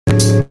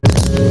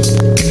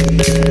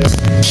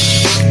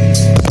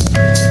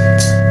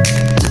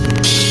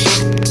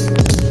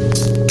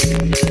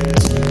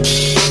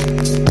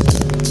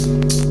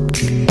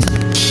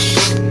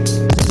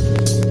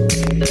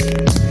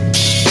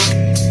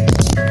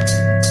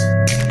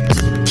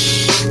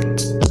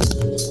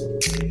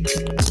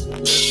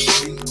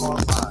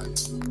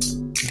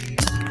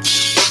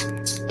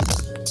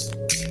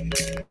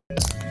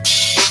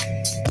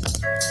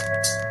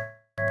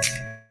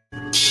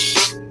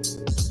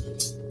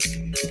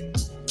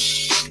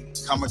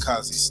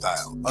Kamikaze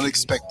style,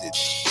 unexpected.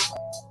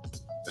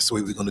 That's the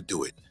way we're going to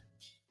do it.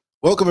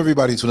 Welcome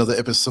everybody to another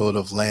episode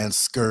of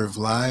Lancescurv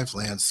Live.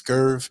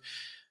 Lancescurv.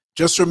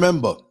 Just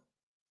remember,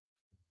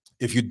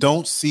 if you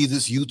don't see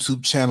this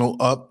YouTube channel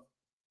up,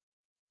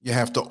 you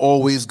have to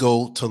always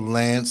go to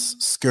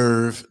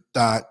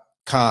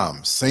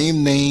Lancescurv.com.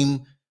 Same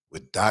name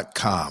with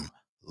 .com.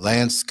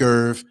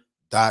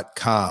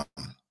 Lancescurv.com.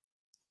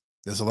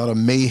 There's a lot of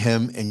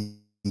mayhem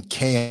and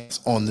chaos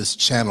on this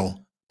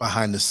channel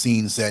behind the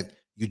scenes that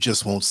you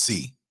just won't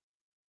see.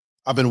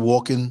 I've been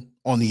walking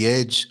on the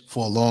edge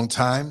for a long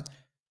time,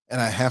 and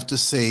I have to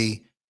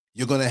say,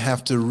 you're going to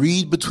have to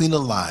read between the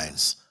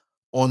lines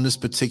on this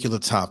particular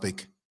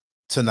topic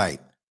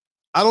tonight.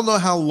 I don't know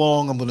how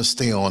long I'm going to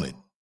stay on it.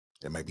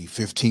 It might be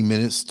 15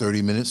 minutes,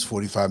 30 minutes,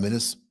 45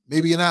 minutes,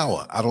 maybe an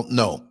hour. I don't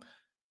know.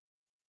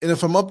 And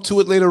if I'm up to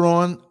it later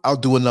on, I'll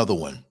do another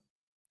one.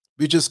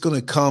 We're just going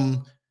to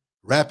come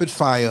rapid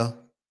fire,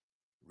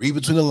 read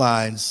between the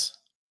lines.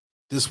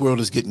 This world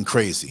is getting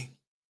crazy.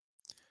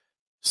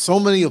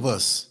 So many of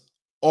us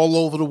all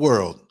over the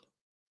world,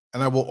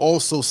 and I will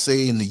also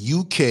say in the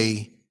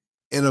UK,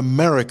 in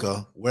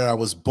America, where I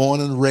was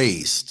born and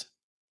raised.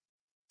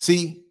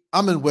 See,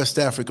 I'm in West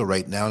Africa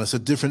right now, and it's a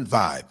different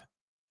vibe.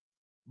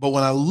 But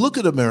when I look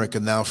at America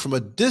now from a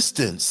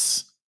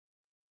distance,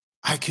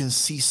 I can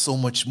see so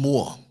much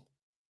more.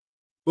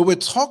 But we're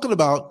talking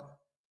about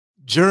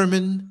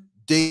German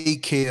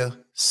daycare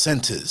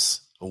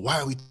centers. Well, why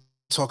are we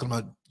talking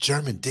about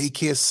German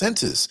daycare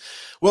centers?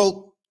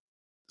 Well,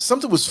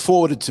 something was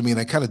forwarded to me and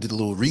I kind of did a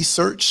little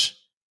research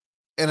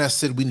and I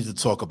said, we need to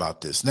talk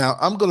about this. Now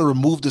I'm going to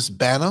remove this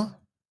banner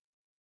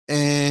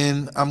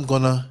and I'm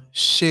going to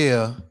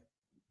share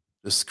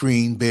the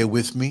screen. Bear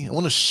with me. I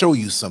want to show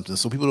you something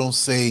so people don't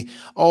say,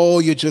 oh,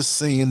 you're just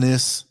saying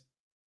this.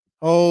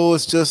 Oh,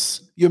 it's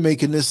just, you're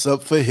making this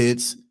up for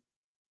hits.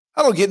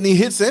 I don't get any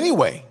hits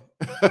anyway.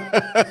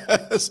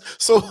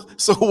 So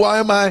why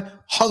am I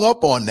hung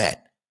up on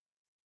that?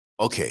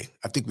 Okay,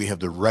 I think we have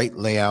the right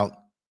layout.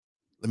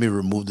 Let me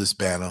remove this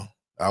banner.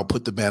 I'll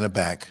put the banner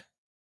back.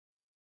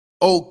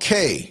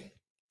 Okay,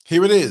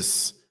 here it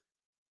is.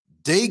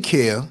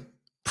 Daycare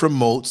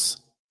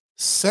promotes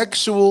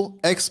sexual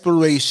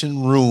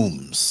exploration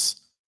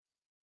rooms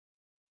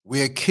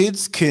where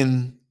kids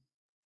can,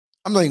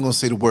 I'm not even going to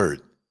say the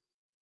word.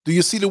 Do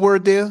you see the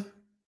word there?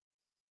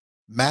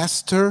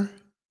 Master?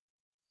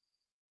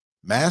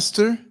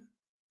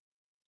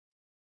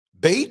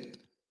 Bait?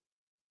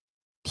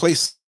 Play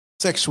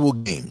sexual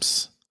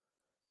games.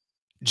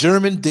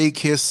 German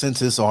daycare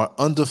centers are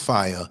under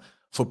fire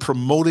for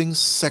promoting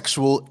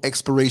sexual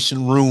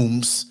exploration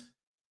rooms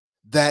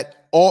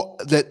that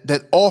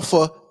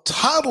offer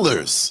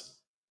toddlers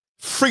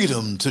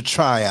freedom to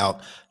try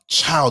out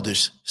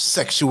childish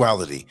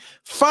sexuality.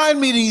 Find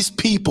me these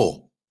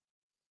people.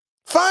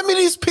 Find me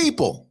these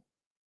people.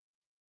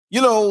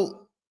 You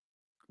know,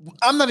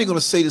 I'm not even going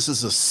to say this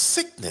is a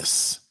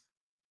sickness.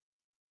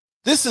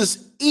 This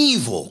is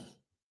evil.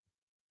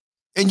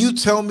 And you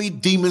tell me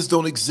demons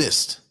don't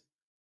exist.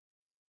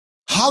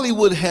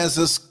 Hollywood has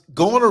us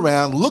going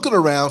around, looking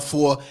around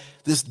for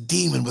this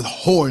demon with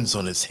horns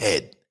on its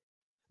head.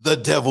 The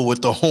devil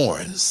with the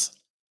horns.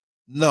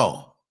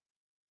 No.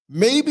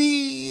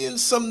 Maybe in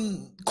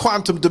some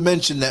quantum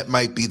dimension that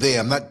might be there.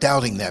 I'm not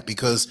doubting that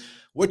because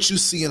what you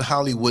see in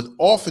Hollywood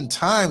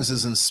oftentimes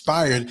is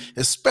inspired,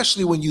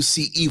 especially when you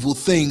see evil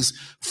things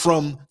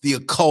from the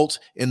occult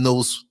in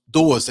those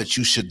doors that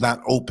you should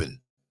not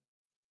open.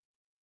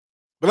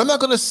 But I'm not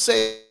going to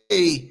say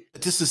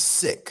that this is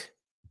sick.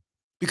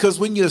 Because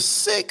when you're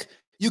sick,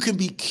 you can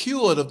be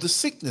cured of the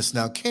sickness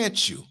now,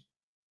 can't you?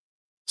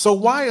 So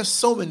why are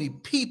so many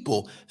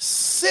people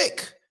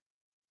sick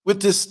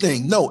with this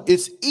thing? No,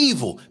 it's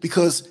evil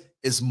because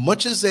as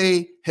much as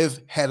they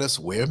have had us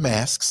wear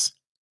masks,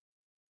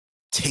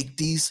 take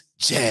these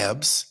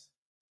jabs,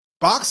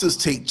 boxers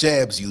take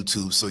jabs,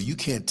 YouTube, so you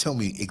can't tell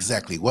me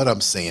exactly what I'm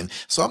saying.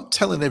 So I'm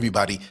telling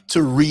everybody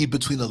to read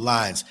between the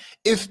lines.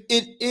 If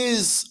it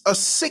is a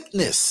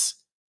sickness,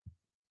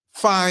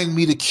 find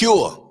me the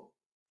cure.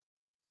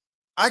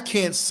 I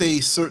can't say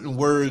certain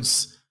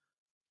words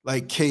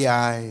like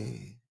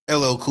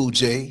K-I-L-L Cool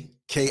J,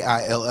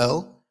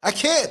 K-I-L-L. I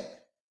can't.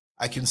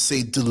 I can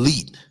say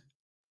delete.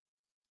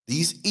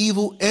 These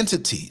evil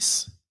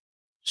entities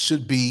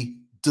should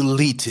be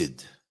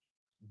deleted,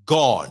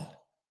 gone.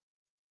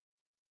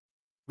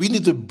 We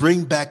need to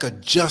bring back a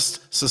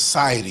just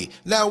society.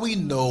 Now we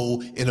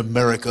know in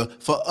America,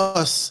 for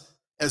us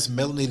as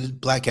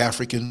melanated Black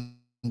African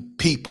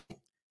people,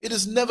 It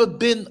has never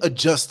been a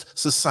just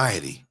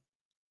society.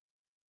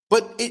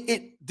 But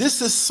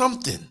this is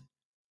something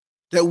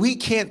that we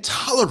can't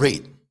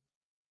tolerate.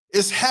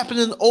 It's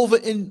happening over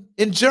in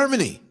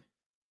Germany.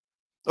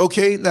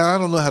 Okay, now I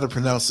don't know how to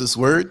pronounce this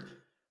word,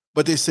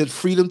 but they said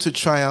freedom to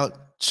try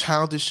out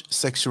childish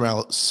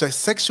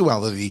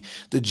sexuality.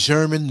 The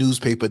German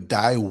newspaper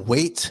Die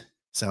Welt,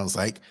 sounds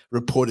like,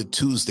 reported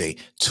Tuesday.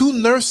 2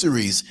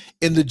 nurseries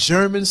in the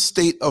German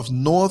state of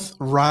North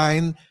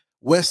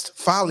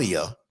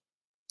Rhine-Westphalia.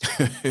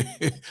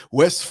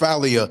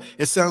 Westphalia,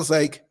 it sounds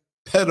like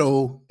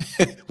pedo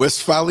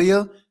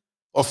Westphalia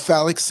or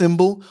phallic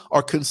symbol,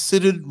 are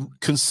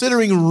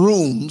considering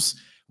rooms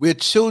where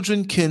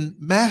children can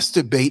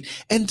masturbate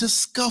and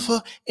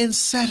discover and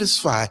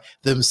satisfy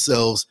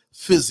themselves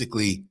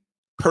physically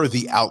per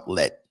the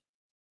outlet.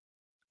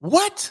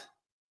 What?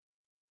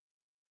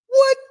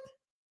 What?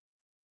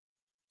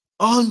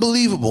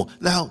 Unbelievable.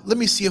 Now, let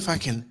me see if I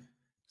can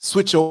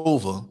switch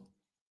over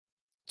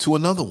to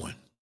another one.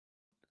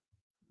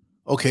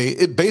 Okay,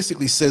 it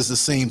basically says the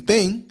same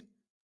thing,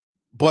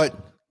 but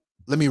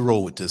let me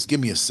roll with this. Give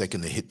me a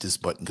second to hit this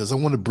button because I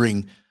want to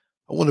bring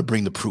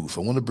the proof.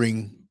 I want to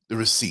bring the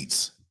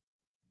receipts.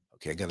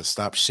 Okay, I got to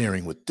stop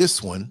sharing with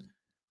this one,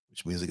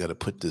 which means I got to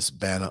put this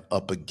banner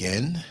up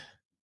again.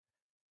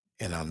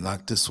 And I'll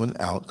knock this one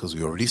out because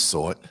we already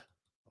saw it.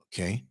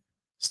 Okay,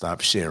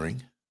 stop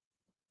sharing.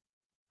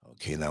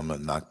 Okay, now I'm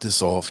going to knock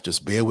this off.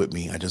 Just bear with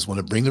me. I just want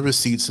to bring the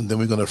receipts, and then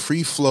we're going to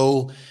free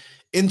flow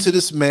into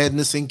this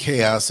madness and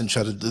chaos and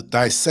try to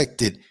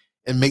dissect it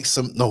and make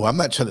some. No, I'm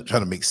not trying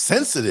to make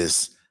sense of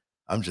this.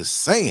 I'm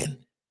just saying,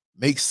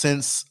 make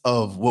sense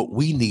of what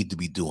we need to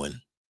be doing,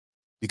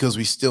 because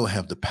we still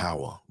have the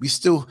power. We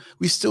still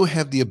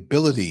have the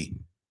ability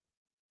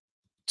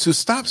to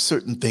stop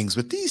certain things,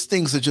 but these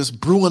things are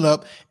just brewing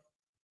up,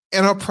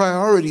 and our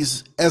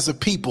priorities as a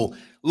people.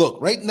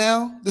 Look, right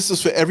now, this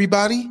is for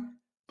everybody,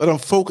 but I'm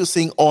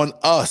focusing on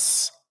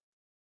us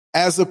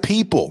as a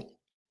people,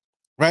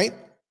 right?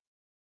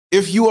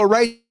 If you are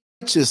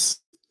righteous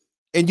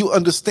and you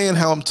understand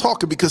how I'm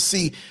talking, because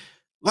see,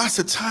 lots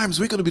of times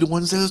we're going to be the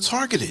ones that are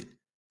targeted.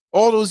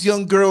 All those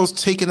young girls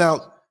taken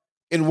out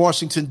in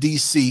Washington,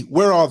 D.C.,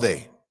 where are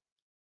they?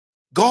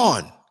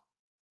 Gone.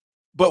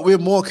 But we're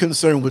more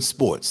concerned with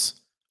sports.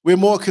 We're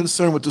more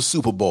concerned with the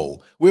Super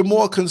Bowl. We're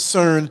more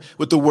concerned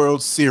with the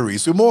World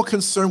Series. We're more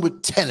concerned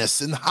with tennis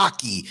and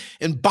hockey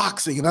and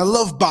boxing. And I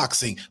love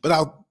boxing, but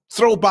I'll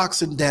throw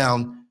boxing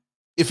down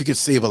if it could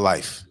save a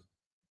life.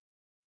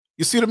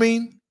 You see what I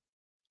mean?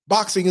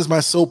 Boxing is my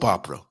soap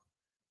opera.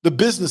 The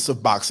business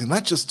of boxing,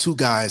 not just 2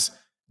 guys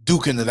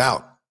duking it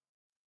out.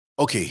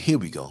 Okay, here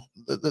we go.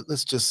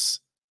 Let's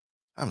just,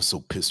 I'm so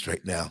pissed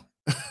right now.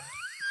 I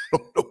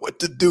don't know what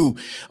to do.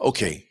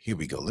 Okay, here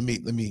we go. Let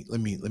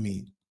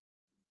me,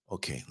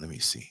 okay, let me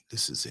see.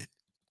 This is it.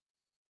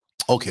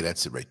 Okay,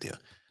 that's it right there.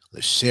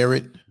 Let's share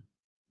it.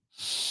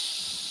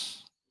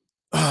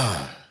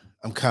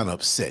 I'm kind of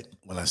upset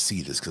when I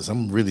see this because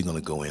I'm really going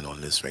to go in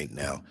on this right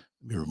now.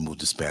 Let me remove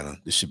this banner.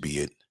 This should be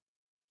it.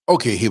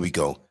 Okay, here we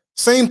go.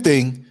 Same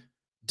thing.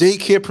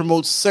 Daycare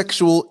promotes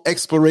sexual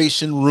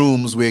exploration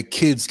rooms where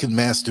kids can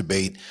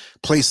masturbate,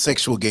 play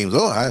sexual games.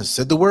 Oh, I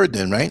said the word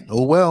then, right?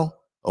 Oh, well.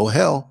 Oh,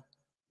 hell.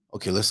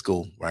 Okay, let's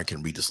go where I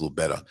can read this a little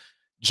better.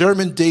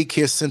 German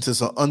daycare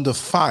centers are under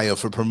fire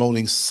for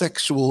promoting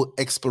sexual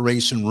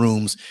exploration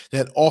rooms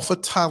that offer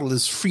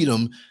toddlers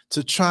freedom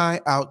to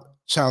try out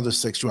childish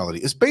sexuality.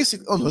 It's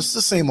basic. Oh, no, it's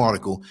the same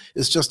article.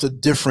 It's just a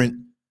different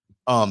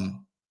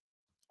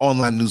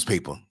online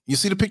newspaper. You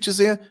see the pictures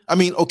there? I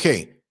mean,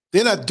 okay,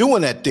 they're not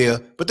doing that there,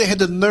 but they had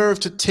the nerve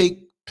to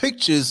take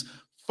pictures,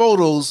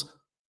 photos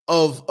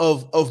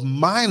of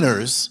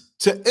minors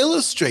to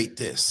illustrate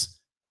this.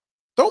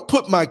 Don't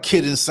put my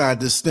kid inside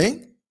this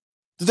thing.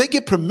 Did they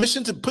get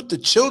permission to put the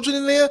children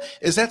in there?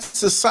 Is that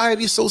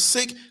society so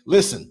sick?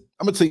 Listen,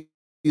 I'm going to tell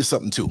you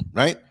something too,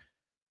 right?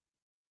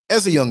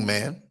 As a young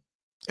man,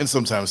 and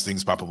sometimes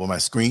things pop up on my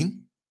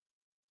screen,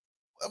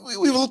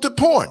 we've looked at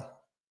porn.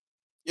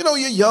 You know,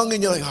 you're young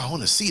and you're like, oh, I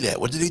want to see that.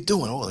 What are they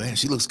doing? Oh, man,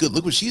 she looks good.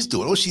 Look what she's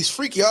doing. Oh, she's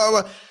freaky.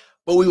 Oh,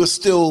 but we were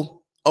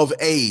still of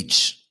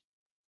age.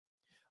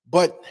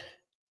 But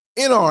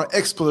in our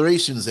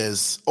explorations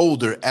as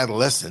older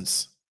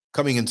adolescents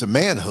coming into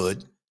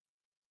manhood,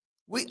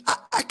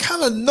 I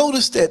kind of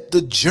noticed that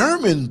the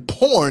German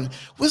porn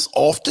was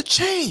off the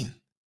chain.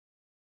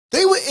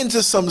 They were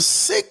into some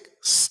sick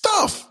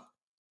stuff.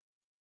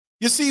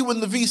 You see, when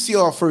the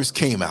VCR first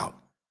came out,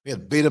 we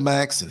had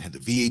Betamax and had the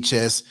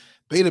VHS.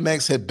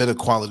 Betamax had better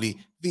quality.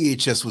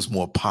 VHS was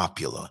more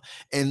popular.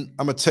 And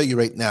I'm going to tell you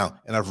right now,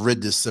 and I've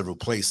read this several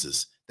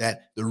places,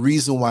 that the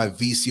reason why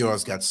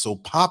VCRs got so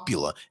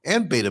popular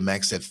and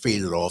Betamax had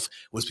faded off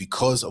was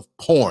because of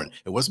porn.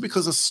 It wasn't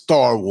because of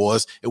Star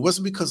Wars. It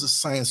wasn't because of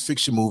science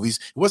fiction movies.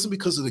 It wasn't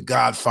because of The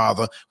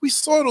Godfather. We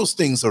saw those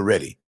things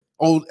already.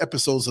 Old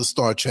episodes of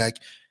Star Trek.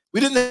 We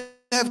didn't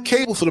have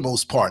cable for the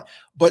most part.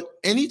 But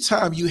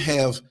anytime you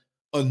have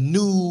a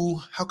new,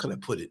 how can I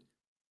put it,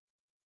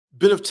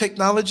 bit of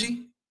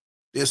technology,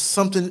 There's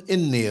something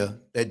in there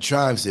that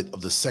drives it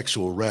of the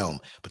sexual realm,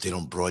 but they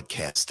don't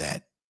broadcast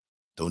that.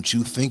 Don't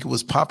you think it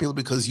was popular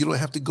because you don't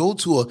have to go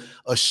to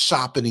a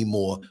shop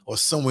anymore or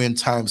somewhere in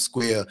Times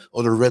Square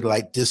or the red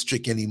light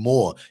district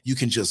anymore? You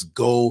can just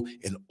go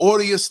and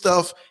order your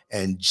stuff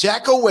and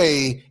jack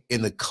away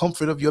in the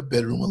comfort of your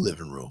bedroom or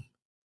living room.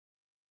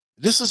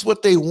 This is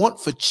what they want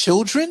for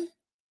children?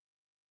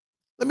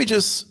 Let me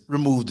just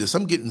remove this.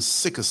 I'm getting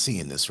sick of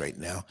seeing this right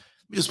now.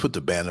 Let me just put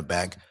the banner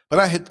back. But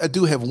I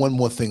do have one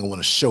more thing I want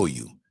to show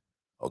you.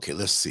 Okay,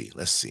 let's see.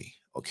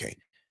 Okay.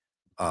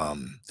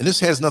 And this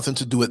has nothing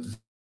to do with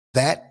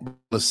that.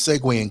 Let's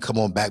segue and come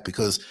on back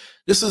because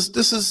this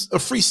is a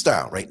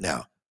freestyle right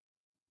now.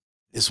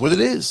 It's what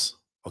it is.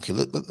 Okay,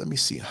 let me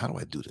see. How do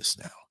I do this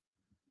now?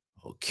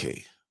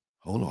 Okay,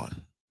 hold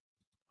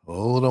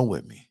on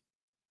with me,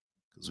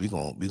 because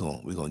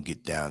we're gonna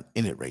get down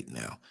in it right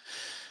now.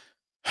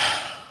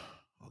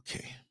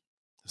 Okay,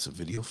 it's a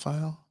video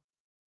file.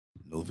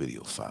 No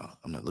video file.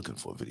 I'm not looking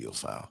for a video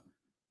file.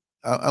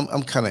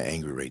 I'm kind of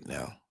angry right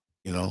now.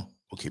 You know.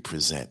 Okay,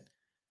 present.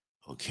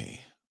 Okay.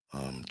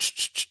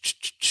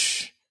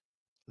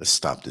 Let's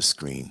stop this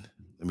screen.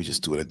 Let me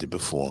just do what I did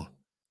before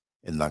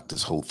and knock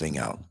this whole thing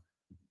out.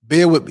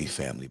 Bear with me,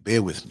 family.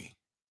 Bear with me.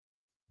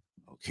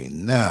 Okay,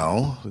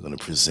 now we're going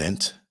to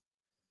present,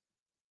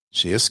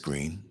 share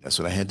screen. That's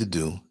what I had to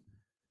do.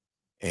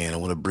 And I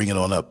want to bring it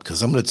on up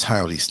because I'm going to tie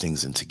all these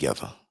things in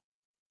together.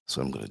 That's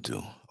what I'm going to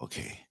do.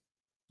 Okay.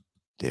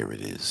 There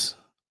it is.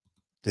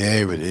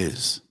 There it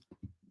is.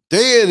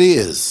 There it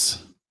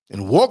is.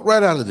 And walk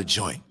right out of the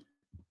joint.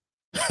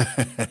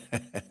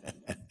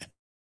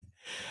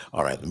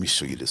 All right, let me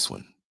show you this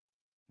one.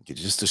 Okay,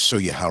 just to show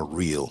you how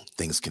real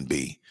things can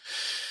be.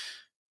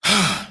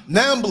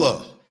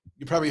 Nambla.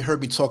 You probably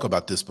heard me talk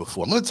about this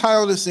before. I'm going to tie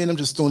all this in. I'm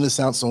just throwing this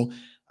out so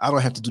I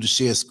don't have to do the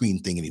share screen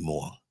thing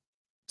anymore.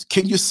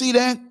 Can you see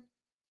that?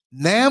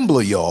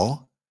 Nambla,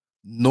 y'all.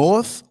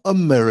 North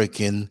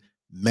American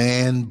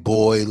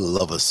Man-Boy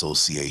Love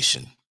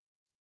Association.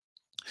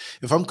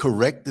 If I'm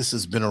correct, this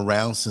has been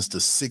around since the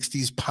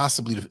 60s,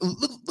 possibly.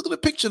 Look at the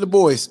picture of the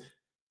boys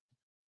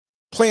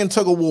playing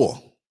tug of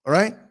war, all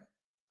right?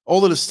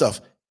 All of this stuff.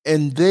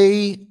 And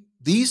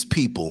these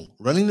people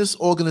running this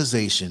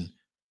organization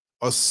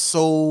are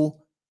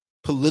so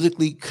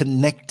politically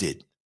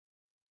connected.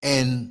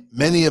 And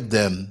many of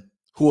them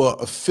who are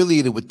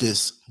affiliated with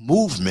this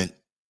movement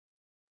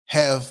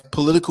have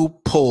political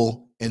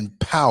pull and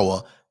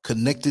power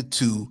connected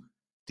to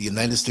the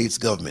United States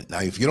government.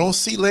 Now, if you don't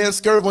see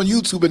Lancescurv on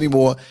YouTube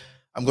anymore,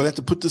 I'm going to have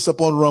to put this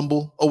up on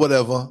Rumble or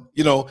whatever.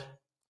 You know,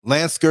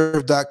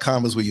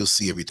 Lancescurv.com is where you'll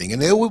see everything.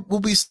 And there will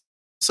be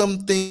some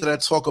things that I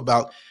talk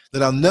about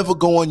that I'll never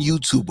go on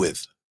YouTube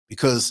with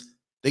because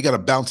they got a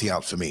bounty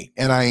out for me,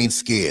 and I ain't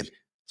scared.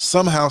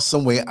 Somehow,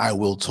 some way, I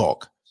will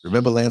talk.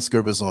 Remember,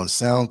 Lancescurv is on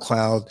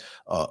SoundCloud,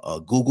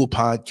 Google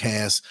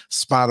Podcasts,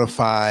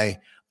 Spotify.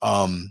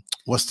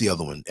 What's the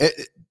other one?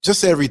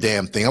 Just every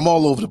damn thing. I'm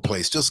all over the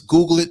place. Just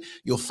Google it.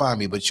 You'll find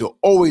me, but you'll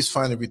always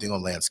find everything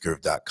on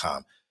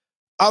Lancescurv.com.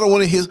 I don't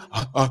want to hear,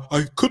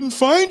 I couldn't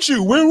find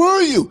you. Where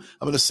were you?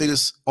 I'm going to say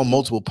this on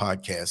multiple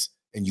podcasts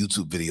and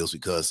YouTube videos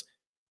because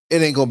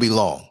it ain't going to be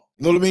long.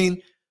 You know what I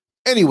mean?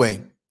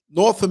 Anyway,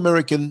 North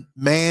American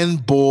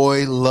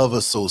Man-Boy Love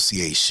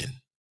Association.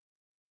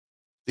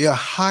 They are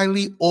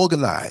highly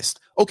organized.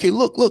 Okay,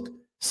 look,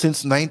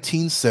 since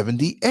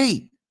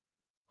 1978,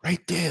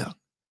 right there.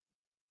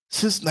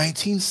 Since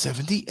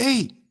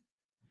 1978.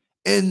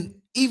 And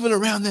even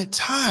around that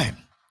time,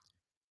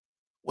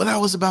 when I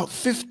was about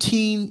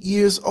 15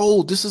 years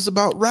old, this is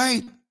about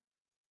right.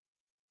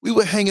 We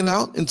were hanging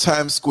out in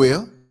Times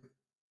Square.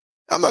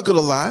 I'm not going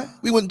to lie.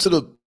 We went to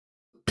the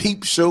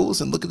peep shows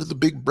and looking at the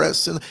big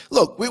breasts. And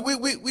look,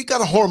 we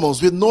got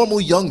hormones. We're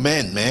normal young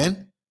men,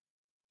 man.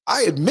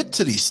 I admit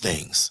to these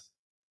things.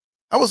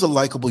 I was a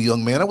likable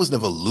young man. I was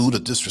never lewd or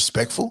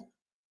disrespectful.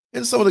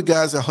 And some of the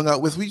guys I hung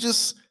out with, we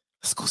just,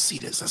 let's go see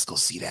this, let's go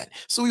see that.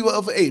 So we were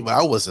of age. Well,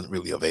 I wasn't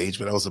really of age,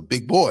 but I was a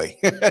big boy,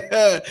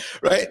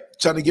 right?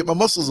 Trying to get my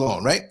muscles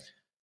on, right?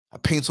 I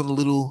paint on a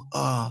little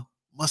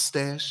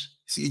mustache.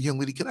 See a young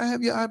lady, can I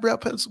have your eyebrow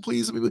pencil,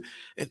 please? And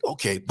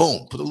okay,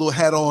 boom, put a little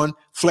hat on,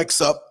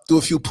 flex up, do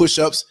a few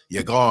push-ups.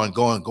 You're going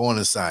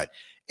inside.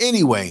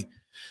 Anyway,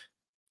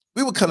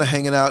 we were kind of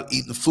hanging out,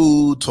 eating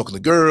food, talking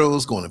to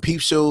girls, going to peep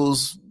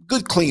shows.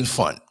 Good, clean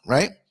fun,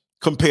 right?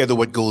 Compared to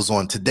what goes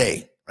on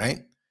today,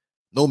 right?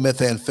 No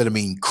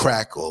methamphetamine,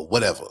 crack, or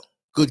whatever.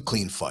 Good,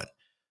 clean fun.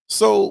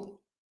 So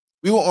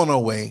we were on our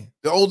way.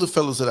 The older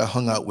fellows that I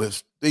hung out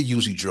with, they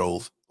usually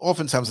drove.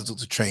 Oftentimes I took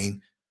the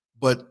train,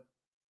 but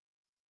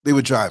they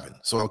were driving.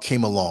 So I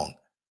came along.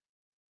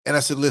 And I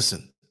said,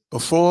 listen,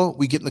 before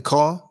we get in the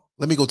car,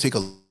 let me go take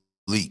a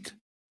leak.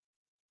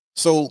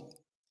 So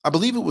I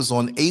believe it was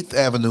on 8th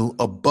Avenue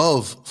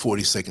above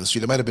 42nd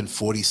Street. It might have been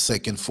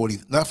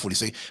 42nd, not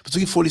 42nd,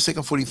 between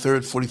 42nd,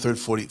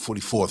 43rd,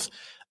 44th.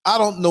 I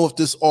don't know if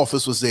this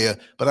office was there,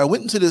 but I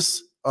went into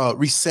this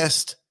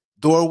recessed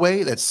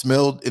doorway that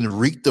smelled and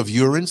reeked of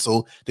urine.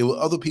 So there were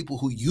other people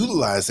who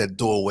utilized that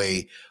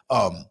doorway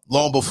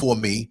long before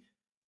me.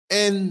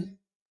 And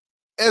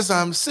as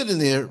I'm sitting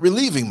there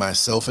relieving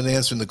myself and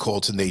answering the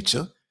call to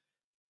nature,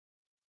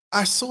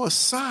 I saw a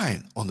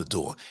sign on the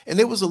door, and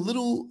there was a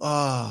little,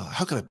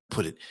 how can I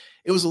put it?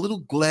 It was a little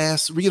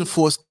glass,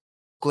 reinforced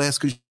glass,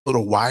 because you put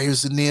the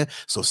wires in there.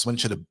 So if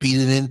somebody tried to beat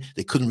it in,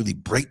 they couldn't really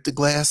break the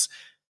glass.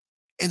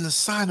 And the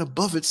sign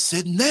above it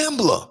said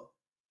NAMBLA.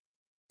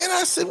 And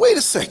I said, wait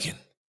a second,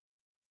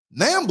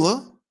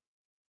 NAMBLA?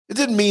 It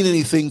didn't mean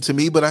anything to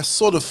me, but I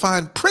saw the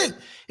fine print.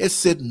 It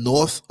said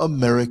North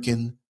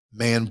American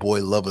Man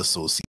Boy Love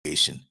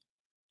Association.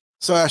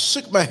 So I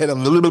shook my head.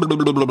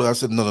 I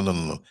said,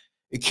 no.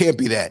 It can't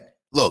be that.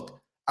 Look,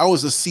 I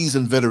was a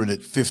seasoned veteran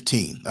at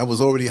 15. I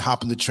was already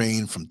hopping the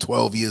train from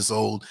 12 years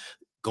old,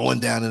 going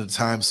down into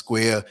Times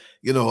Square.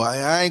 You know,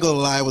 I ain't gonna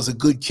lie, I was a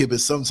good kid, but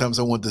sometimes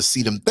I wanted to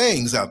see them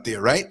things out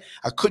there, right?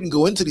 I couldn't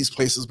go into these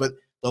places, but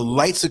the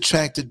lights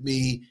attracted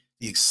me,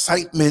 the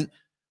excitement,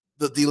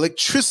 the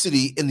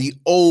electricity in the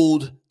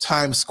old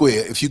Times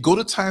Square. If you go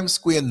to Times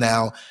Square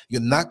now, you're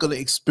not going to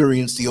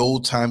experience the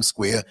old Times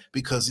Square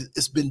because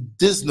it's been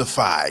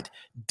Disneyfied.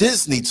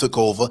 Disney took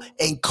over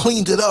and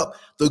cleaned it up.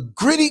 The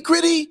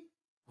gritty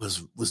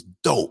was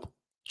dope.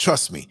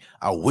 Trust me,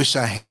 I wish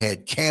I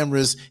had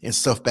cameras and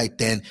stuff back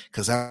then,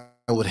 because I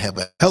would have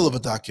a hell of a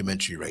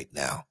documentary right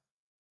now.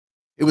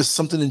 It was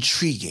something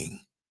intriguing.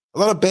 A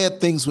lot of bad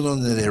things went on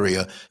in that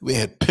area. We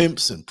had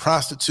pimps and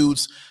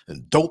prostitutes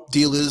and dope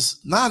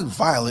dealers,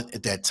 non-violent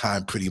at that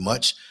time, pretty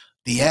much.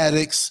 The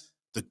addicts,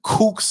 the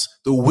kooks,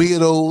 the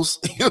weirdos,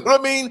 you know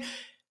what I mean?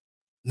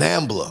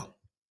 NAMBLA.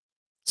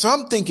 So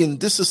I'm thinking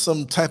this is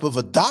some type of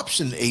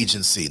adoption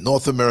agency,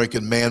 North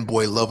American Man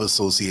Boy Love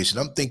Association.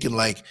 I'm thinking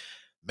like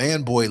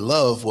man boy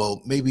love.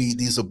 Well, maybe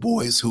these are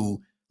boys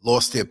who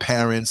lost their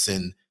parents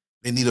and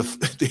they need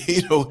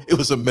it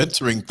was a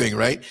mentoring thing,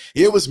 right?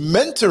 It was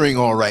mentoring,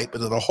 all right, but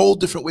in a whole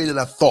different way than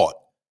I thought.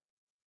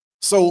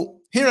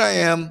 So here I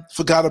am,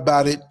 forgot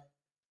about it.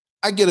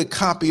 I get a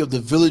copy of the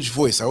Village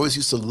Voice. I always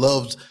used to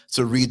love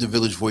to read the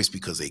Village Voice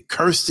because they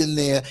cursed in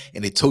there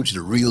and they told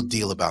you the real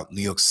deal about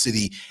New York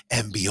City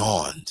and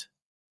beyond.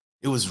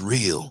 It was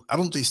real. I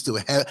don't think they still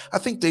have. I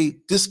think they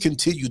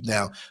discontinued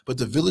now, but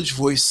the Village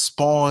Voice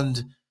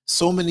spawned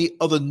so many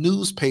other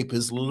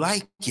newspapers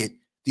like it,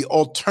 the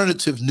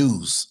alternative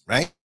news,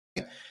 right?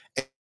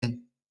 And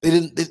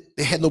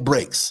they had no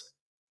breaks.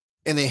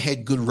 And they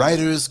had good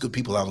writers, good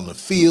people out on the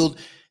field.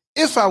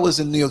 If I was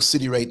in New York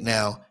City right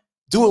now,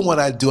 doing what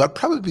I do, I'd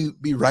probably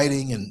be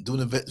writing and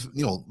doing,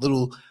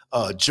 little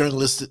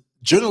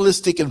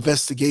journalistic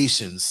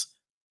investigations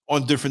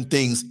on different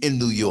things in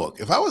New York.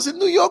 If I was in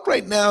New York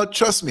right now,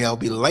 trust me, I'll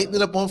be lighting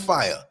it up on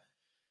fire.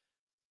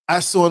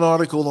 I saw an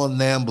article on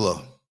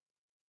NAMBLA,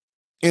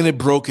 and it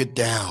broke it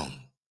down.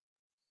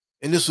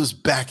 And this was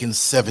back in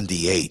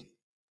 78.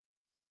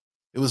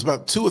 It was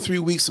about 2 or 3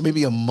 weeks, or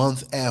maybe a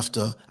month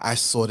after I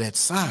saw that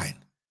sign.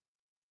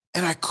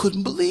 And I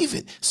couldn't believe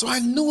it. So I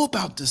knew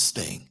about this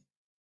thing.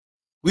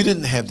 We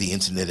didn't have the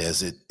internet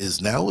as it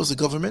is now. It was a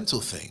governmental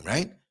thing,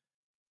 right?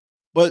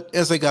 But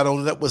as I got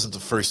older, that wasn't the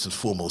first and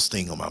foremost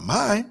thing on my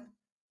mind.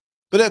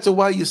 But after a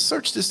while, you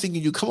search this thing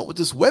and you come up with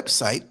this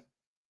website,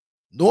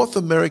 North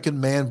American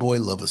Man Boy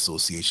Love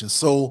Association.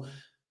 So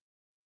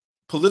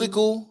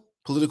political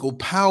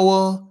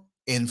power,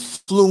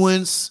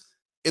 influence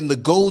in the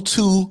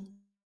go-to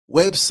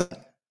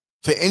website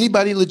for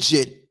anybody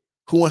legit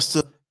who wants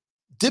to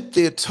dip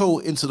their toe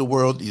into the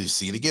world. You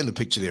see it again, the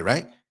picture there,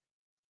 right?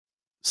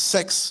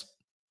 Sex,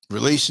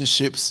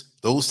 relationships,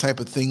 those type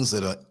of things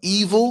that are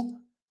evil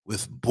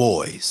with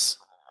boys.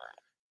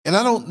 And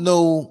I don't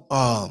know,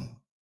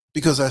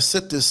 because I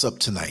set this up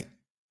tonight,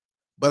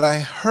 but I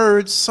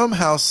heard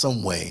somehow,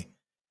 some way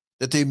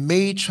that they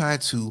may try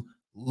to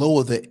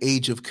lower the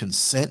age of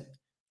consent.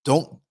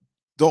 Don't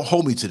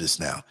hold me to this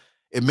now.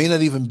 It may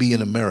not even be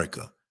in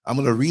America. I'm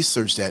going to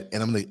research that,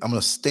 and I'm going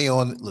to stay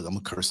on. Look, I'm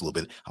going to curse a little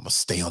bit. I'm going to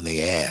stay on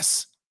their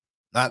ass,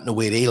 not in the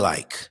way they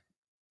like,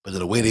 but in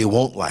the way they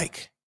won't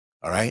like.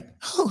 All right.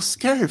 Oh,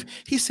 Scurv,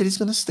 he said he's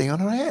going to stay on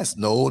her ass.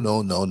 No.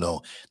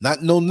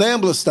 Not no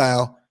NAMBLA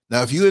style.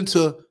 Now, if you're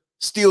into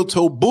steel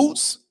toe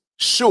boots,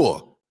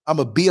 sure, I'm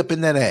going to be up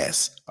in that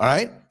ass. All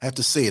right. I have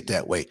to say it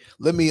that way.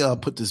 Let me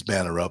put this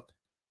banner up.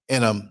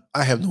 And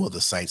I have no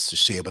other sites to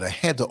share, but I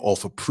had to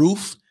offer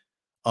proof.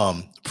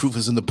 Proof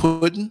is in the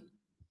pudding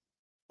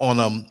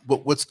on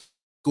what's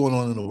going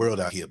on in the world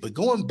out here. But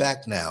going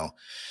back now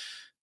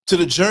to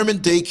the German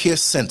daycare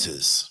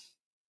centers,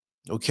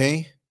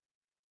 okay?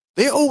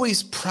 They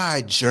always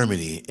pride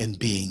Germany in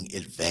being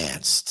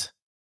advanced,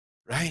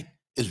 right?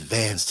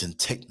 Advanced in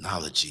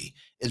technology,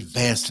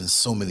 advanced in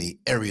so many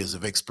areas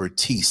of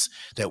expertise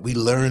that we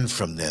learn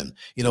from them.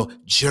 You know,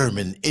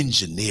 German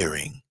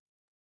engineering.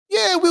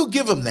 Yeah, we'll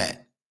give them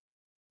that.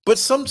 But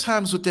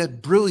sometimes with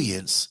that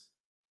brilliance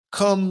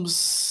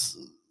comes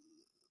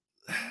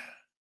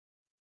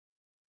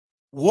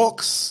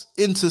walks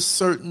into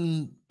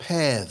certain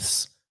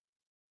paths,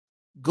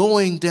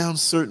 going down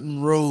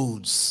certain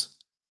roads,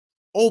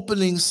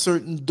 opening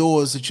certain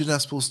doors that you're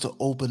not supposed to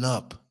open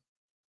up.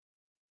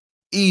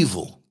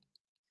 Evil.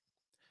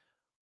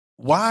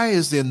 Why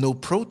is there no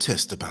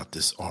protest about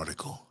this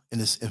article and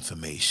this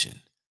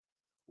information?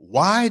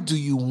 Why do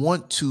you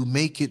want to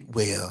make it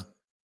where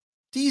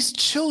these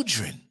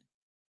children,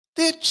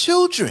 they're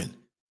children,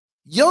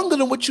 younger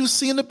than what you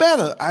see in the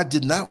banner? I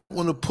did not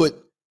want to put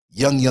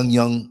young,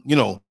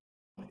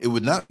 it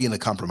would not be in a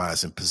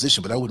compromising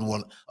position, but I wouldn't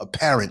want a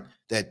parent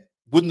that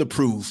wouldn't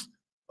approve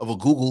of a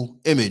Google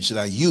image that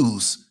I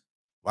use.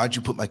 Why'd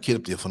you put my kid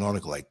up there for an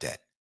article like that?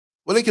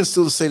 Well, they can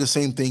still say the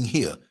same thing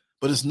here,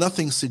 but it's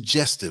nothing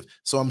suggestive.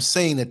 So I'm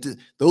saying that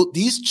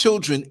these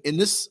children in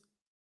this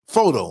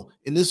photo,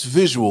 in this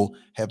visual,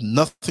 have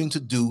nothing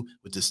to do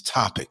with this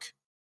topic.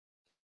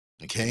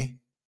 Okay?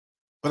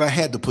 But I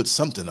had to put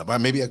something up.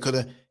 Maybe I could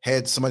have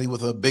had somebody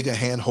with a bigger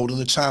hand holding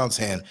the child's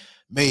hand.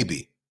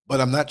 Maybe. But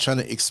I'm not trying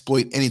to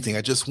exploit anything.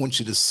 I just want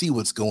you to see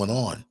what's going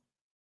on.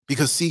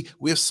 Because, see,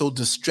 we're so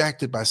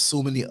distracted by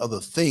so many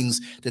other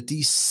things that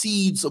these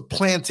seeds are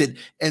planted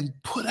and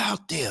put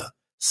out there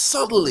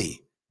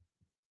subtly.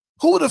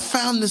 Who would have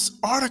found this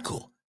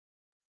article?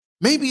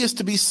 Maybe it's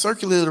to be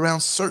circulated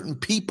around certain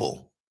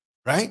people,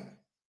 right?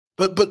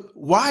 But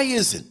why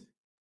isn't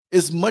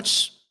as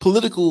much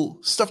political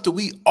stuff that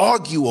we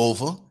argue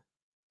over?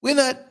 We're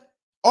not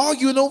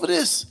arguing over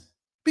this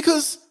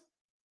because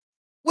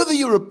whether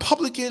you're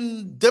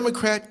Republican,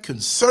 Democrat,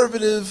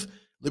 conservative,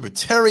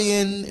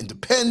 libertarian,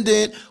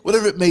 independent,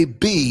 whatever it may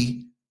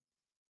be,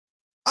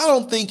 I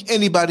don't think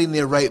anybody in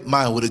their right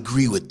mind would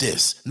agree with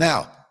this.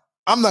 Now,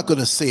 I'm not going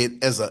to say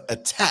it as an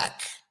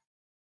attack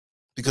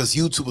because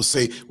YouTube will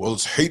say, well,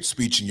 it's hate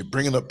speech and you're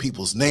bringing up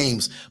people's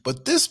names.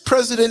 But this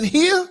president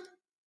here,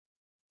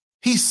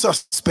 he's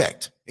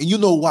suspect. And you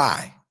know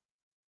why?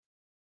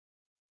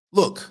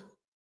 Look,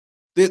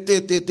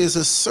 there's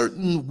a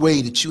certain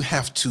way that you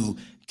have to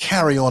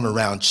carry on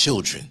around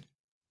children.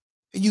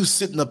 And you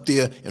sitting up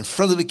there in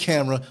front of the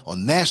camera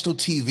on national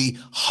TV,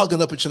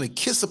 hugging up and trying to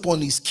kiss up on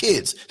these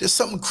kids. There's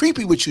something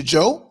creepy with you,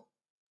 Joe.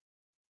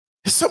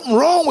 There's something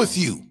wrong with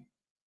you.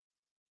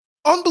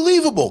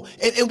 Unbelievable.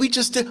 And we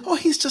just did, oh,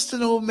 he's just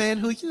an old man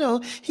who,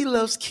 he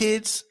loves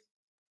kids.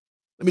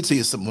 Let me tell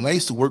you something. When I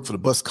used to work for the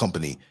bus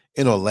company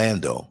in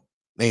Orlando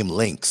named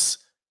Lynx,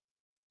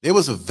 there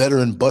was a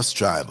veteran bus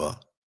driver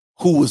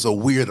who was a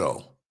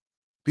weirdo.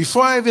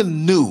 Before I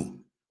even knew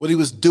what he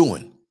was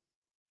doing,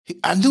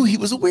 I knew he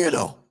was a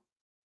weirdo.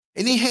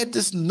 And he had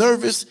this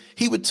nervous,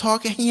 he would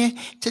talk, and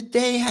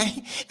today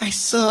I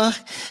saw,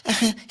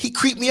 he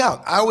creeped me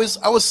out. I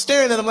was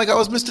staring at him like I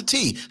was Mr.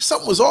 T.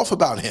 Something was off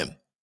about him.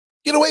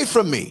 Get away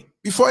from me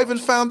before I even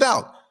found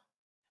out.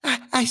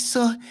 I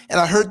saw, and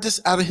I heard this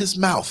out of his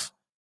mouth.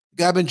 The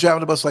guy been driving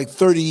the bus for like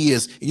 30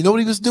 years. And you know what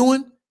he was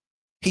doing?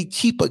 He'd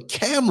keep a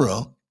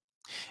camera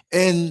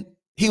and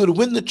he would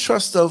win the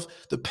trust of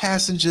the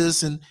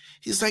passengers. And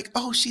he's like,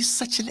 oh, she's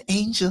such an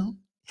angel.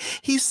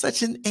 He's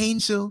such an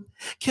angel.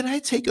 Can I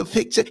take a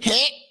picture?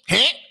 He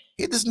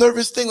had this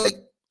nervous thing like,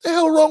 what the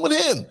hell wrong with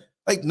him?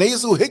 Like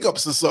nasal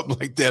hiccups or something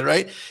like that,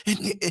 right?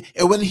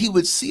 And when he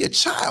would see a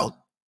child,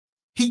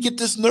 he'd get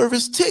this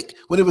nervous tick.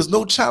 When there was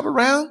no child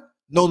around,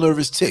 no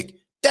nervous tick.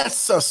 That's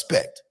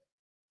suspect.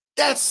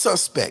 That's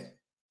suspect.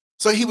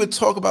 So he would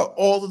talk about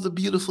all of the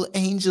beautiful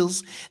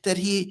angels that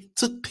he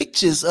took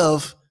pictures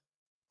of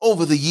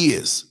over the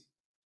years.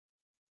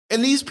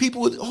 And these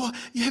people would, oh,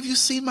 have you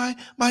seen my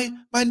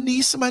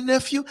niece and my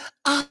nephew?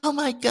 Oh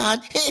my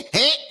God.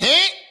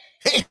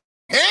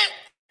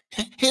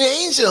 An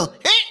angel.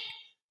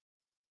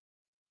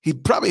 He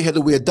probably had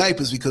to wear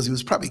diapers because he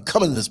was probably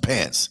coming in his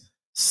pants.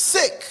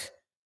 Sick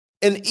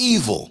and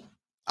evil.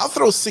 I'll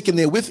throw sick in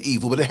there with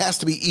evil, but it has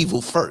to be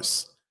evil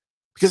first.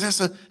 Because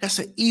that's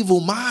an evil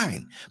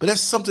mind. But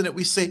that's something that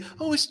we say,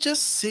 oh, it's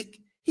just sick.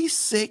 He's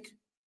sick.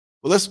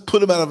 Well, let's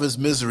put him out of his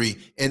misery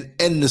and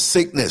end the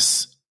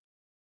sickness.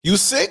 You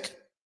sick?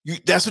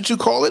 That's what you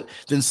call it?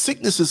 Then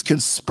sicknesses can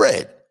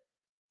spread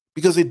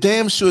because they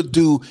damn sure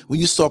do when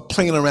you start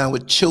playing around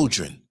with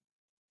children.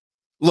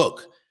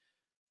 Look,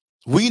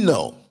 we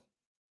know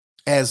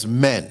as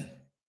men,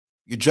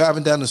 you're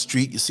driving down the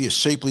street, you see a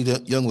shapely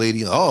young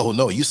lady, oh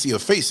no, you see her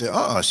face,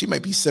 she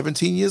might be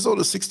 17 years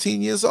old or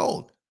 16 years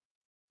old.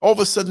 All of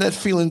a sudden that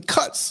feeling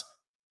cuts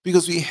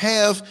because we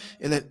have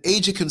in that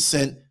age of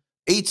consent,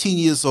 18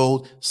 years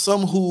old,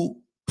 some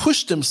who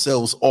push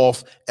themselves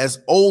off as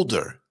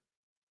older.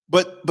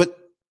 But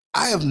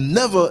I have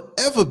never,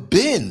 ever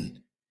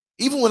been,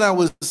 even when I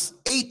was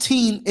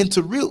 18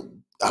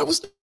 I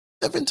was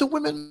never into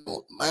women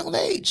my own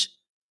age.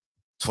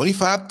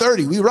 25,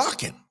 30, we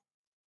rocking.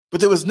 But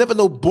there was never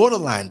no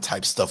borderline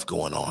type stuff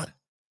going on.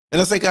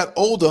 And as I got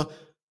older,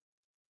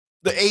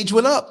 the age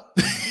went up.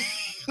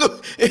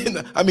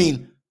 I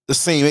mean, the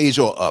same age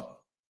or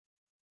up.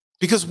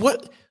 Because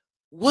what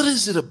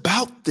is it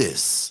about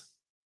this?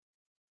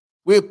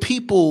 Where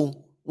people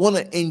want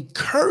to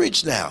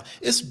encourage now.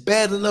 It's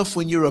bad enough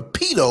when you're a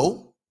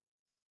pedo.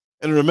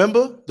 And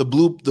remember the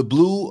blue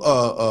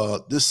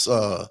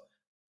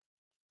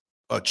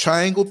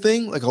triangle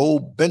thing, like an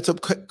old bent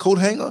up coat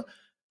hanger?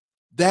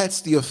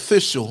 That's the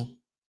official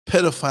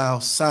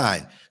pedophile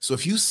sign. So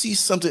if you see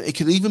something, it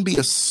could even be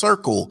a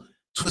circle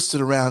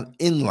twisted around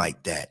in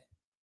like that.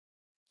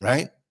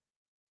 right?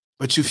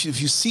 But if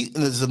you see,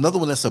 and there's another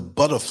one that's a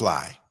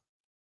butterfly,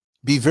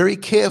 be very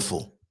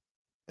careful.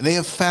 And they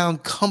have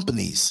found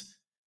companies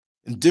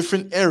in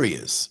different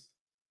areas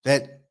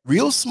that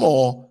real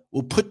small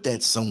will put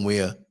that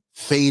somewhere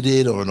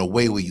faded or in a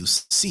way where you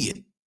see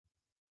it.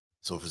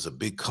 So if it's a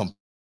big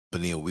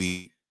company and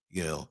we,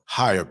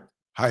 hire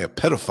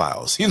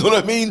pedophiles, you know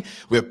what I mean?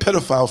 We're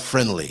pedophile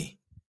friendly.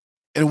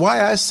 And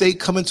why I say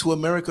coming to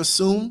America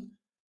soon,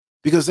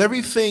 because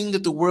everything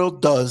that the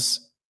world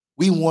does,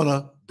 we want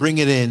to bring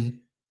it in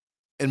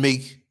and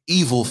make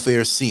evil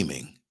fair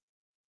seeming.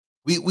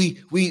 We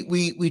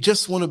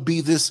just want to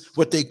be this,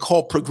 what they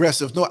call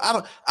progressive. No,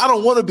 I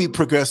don't want to be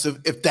progressive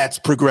if that's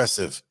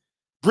progressive.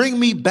 Bring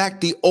me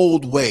back the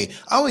old way.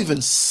 I'm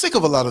even sick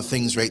of a lot of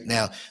things right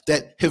now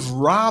that have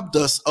robbed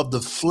us of the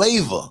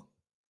flavor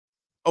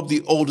of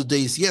the older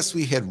days. Yes,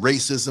 we had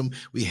racism,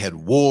 we had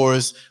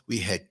wars, we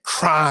had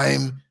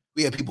crime,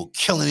 we had people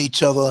killing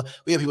each other,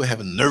 we had people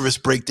having nervous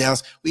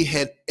breakdowns. We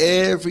had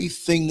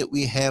everything that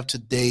we have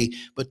today,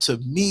 but to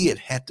me, it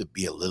had to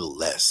be a little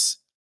less.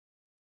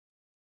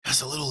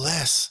 That's a little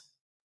less.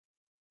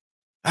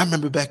 I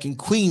remember back in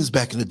Queens,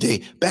 back in the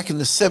day, back in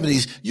the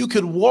 70s, you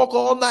could walk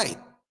all night.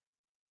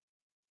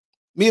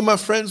 Me and my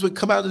friends would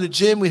come out to the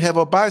gym. We'd have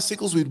our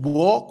bicycles. We'd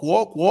walk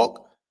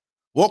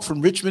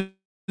from Richmond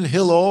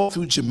Hill all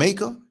through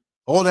Jamaica,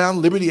 all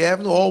down Liberty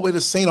Avenue, all the way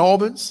to St.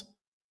 Albans,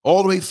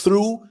 all the way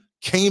through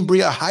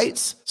Cambria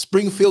Heights,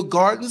 Springfield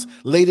Gardens,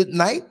 late at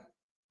night.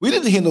 We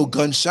didn't hear no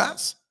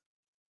gunshots.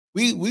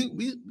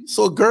 We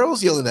saw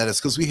girls yelling at us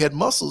because we had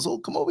muscles. Oh,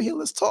 come over here,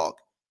 let's talk.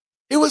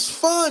 It was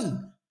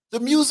fun. The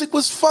music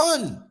was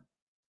fun.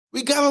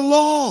 We got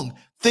along.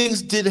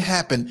 Things did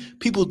happen.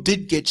 People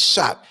did get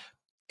shot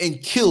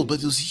and killed,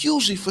 but it was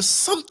usually for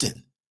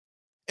something.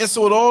 And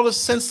so with all the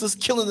senseless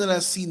killing that I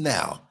see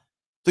now,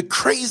 the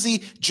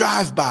crazy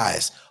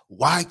drive-bys,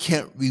 why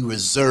can't we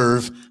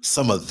reserve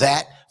some of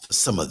that for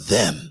some of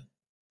them?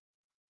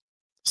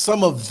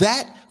 Some of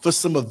that for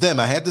some of them.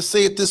 I had to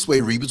say it this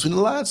way, read between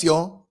the lines,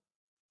 y'all.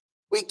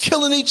 We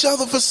killing each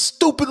other for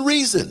stupid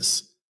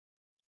reasons.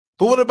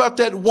 But what about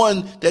that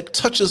one that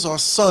touches our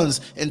sons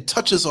and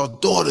touches our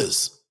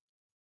daughters?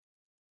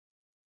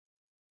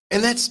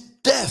 And that's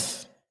death.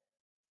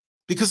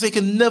 Because they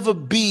can never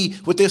be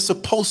what they're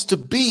supposed to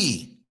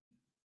be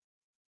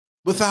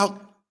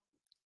without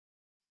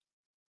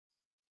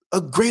a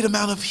great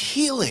amount of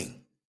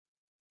healing.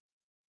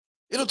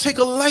 It'll take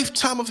a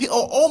lifetime of healing,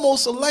 or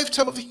almost a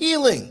lifetime of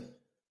healing.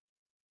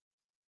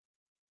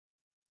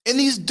 And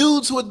these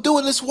dudes who are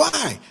doing this,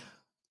 why?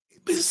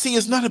 See,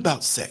 it's not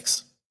about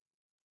sex.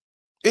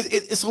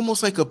 It's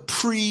almost like a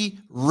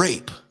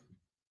pre-rape.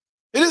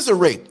 It is a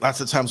rape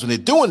lots of times when they're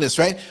doing this,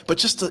 right? But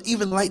just to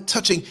even light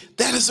touching,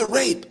 that is a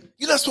rape.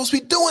 You're not supposed to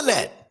be doing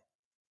that.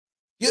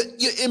 You're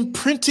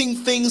imprinting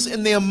things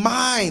in their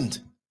mind.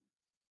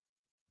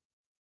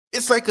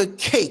 It's like a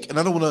cake, and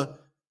I don't want to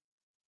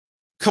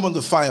come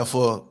under fire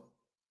for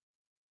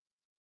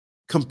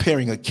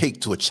comparing a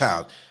cake to a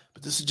child,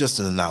 but this is just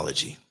an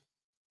analogy.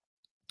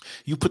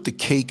 You put the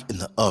cake in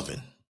the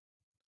oven,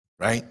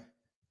 right?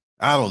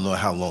 I don't know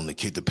how long the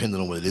cake,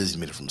 depending on what it is. You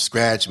made it from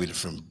scratch, you made it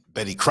from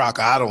Betty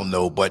Crocker, I don't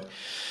know, but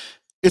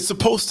it's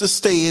supposed to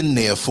stay in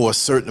there for a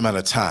certain amount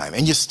of time,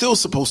 and you're still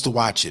supposed to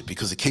watch it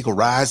because the cake will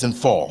rise and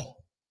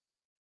fall.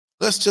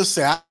 Let's just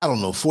say, I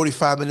don't know,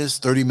 45 minutes,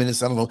 30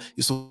 minutes, I don't know.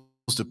 You're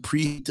supposed to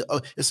preheat.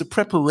 It's a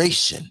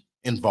preparation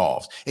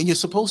involved, and you're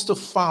supposed to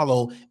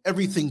follow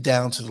everything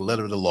down to the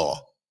letter of the law.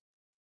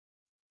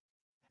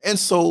 And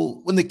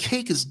so when the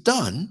cake is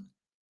done,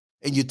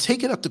 and you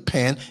take it up the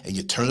pan and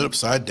you turn it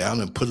upside down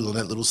and put it on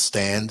that little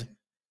stand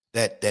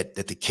that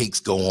the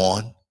cakes go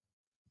on,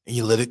 and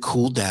you let it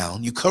cool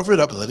down. You cover it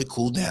up and let it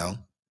cool down.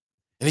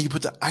 And then you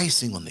put the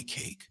icing on the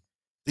cake.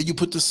 Then you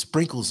put the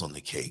sprinkles on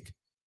the cake.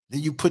 Then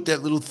you put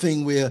that little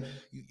thing where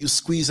you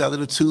squeeze out of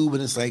the tube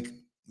and it's like,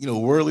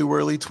 whirly,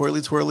 whirly,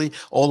 twirly, twirly,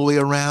 all the way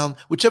around.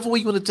 Whichever way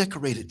you want to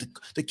decorate it.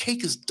 The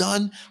cake is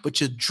done,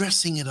 but you're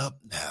dressing it up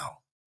now.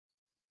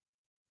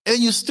 And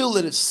you still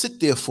let it sit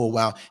there for a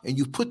while, and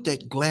you put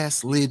that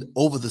glass lid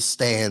over the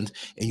stand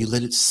and you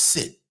let it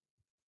sit.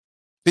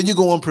 Then you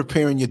go on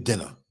preparing your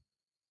dinner.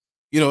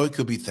 It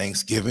could be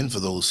Thanksgiving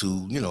for those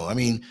who,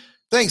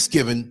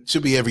 Thanksgiving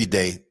should be every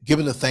day,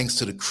 giving the thanks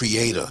to the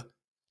Creator,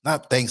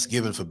 not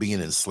Thanksgiving for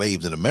being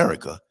enslaved in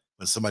America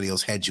when somebody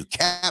else had you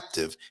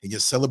captive and you're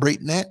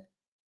celebrating that.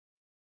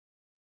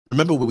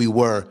 Remember where we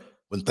were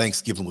when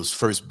Thanksgiving was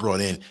first brought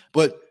in.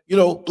 But,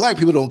 Black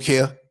people don't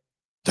care.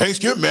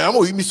 Thanksgiving, man, I'm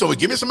gonna eat me some.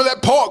 Give me some of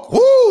that pork.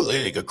 Woo,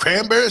 like a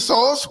cranberry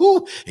sauce.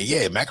 Woo, and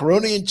yeah,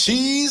 macaroni and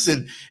cheese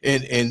and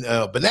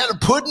banana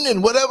pudding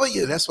and whatever.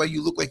 Yeah, that's why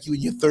you look like you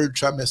in your third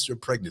trimester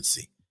of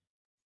pregnancy,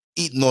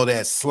 eating all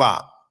that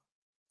slop,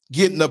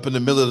 getting up in the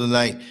middle of the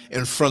night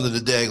in front of the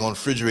daggone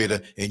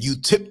refrigerator, and you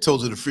tiptoe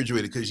to the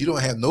refrigerator because you don't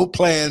have no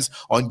plans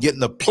on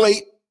getting a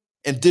plate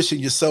and dishing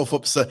yourself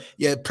up. So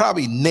yeah,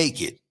 probably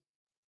naked.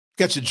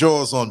 Got your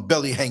drawers on,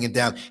 belly hanging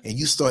down, and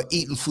you start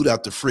eating food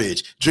out the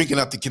fridge, drinking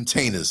out the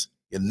containers,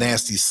 you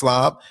nasty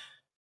slob.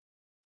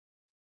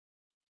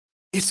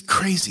 It's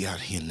crazy out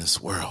here in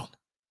this world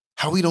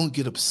how we don't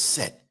get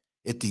upset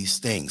at these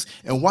things.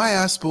 And why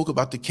I spoke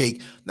about the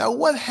cake. Now,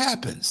 what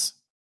happens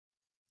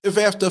if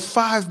after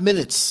 5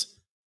 minutes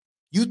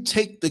you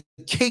take the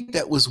cake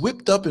that was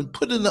whipped up and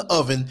put in the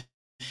oven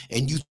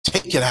and you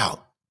take it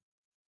out?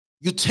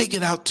 You take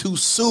it out too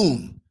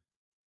soon.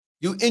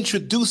 You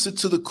introduce it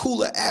to the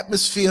cooler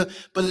atmosphere,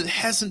 but it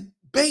hasn't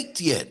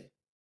baked yet.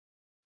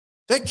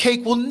 That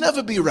cake will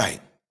never be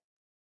right.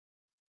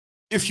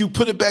 If you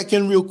put it back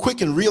in real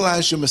quick and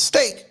realize your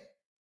mistake,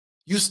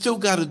 you still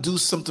got to do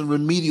something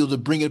remedial to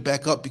bring it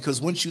back up,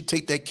 because once you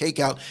take that cake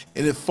out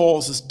and it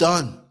falls, it's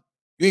done.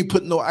 You ain't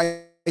putting no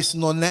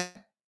icing on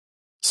that.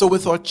 So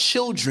with our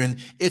children,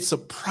 it's a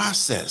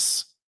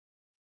process.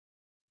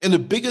 And the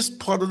biggest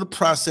part of the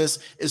process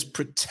is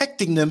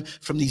protecting them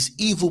from these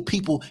evil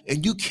people,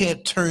 and you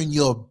can't turn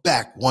your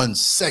back 1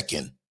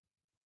 second.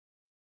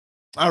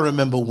 I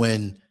remember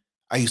when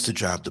I used to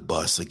drive the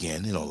bus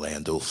again in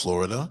Orlando,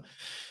 Florida,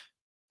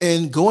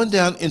 and going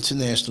down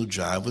International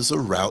Drive was a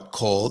route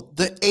called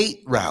the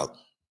 8 route,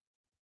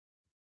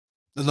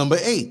 the number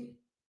 8.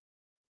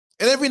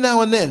 And every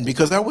now and then,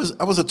 because I was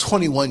a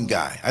 21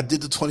 guy, I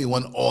did the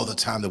 21 all the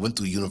time. I went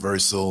through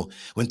Universal,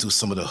 went through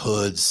some of the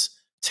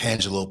hoods,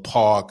 Tangelo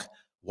Park,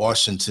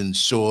 Washington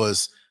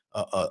Shores,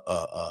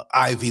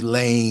 Ivy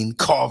Lane,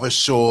 Carver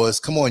Shores.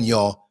 Come on,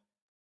 y'all.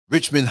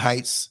 Richmond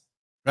Heights,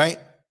 right?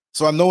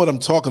 So I know what I'm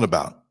talking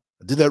about.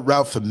 I did that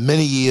route for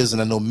many years,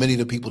 and I know many of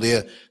the people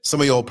there.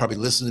 Some of y'all probably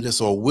listen to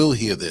this or will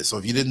hear this. So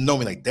if you didn't know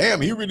me, like,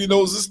 damn, he really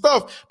knows this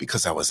stuff,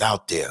 because I was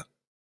out there.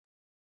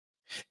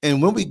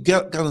 And when we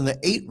got on the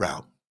 8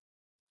 route,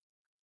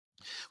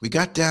 we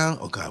got down,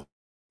 oh God,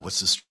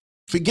 what's this?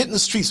 Forgetting the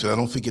streets, but I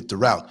don't forget the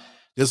route.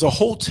 There's a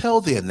hotel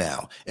there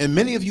now. And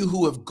many of you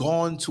who have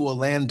gone to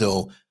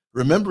Orlando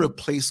remember a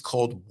place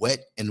called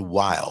Wet and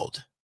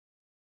Wild.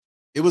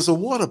 It was a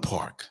water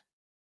park.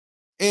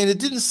 And it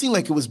didn't seem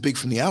like it was big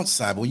from the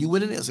outside, but when you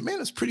went in there, I said,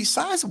 man, it's pretty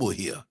sizable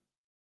here.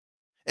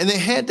 And they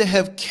had to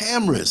have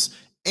cameras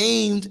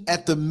aimed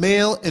at the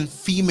male and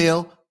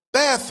female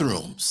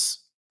bathrooms.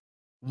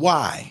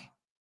 Why?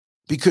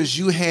 Because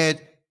you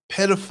had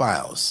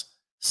pedophiles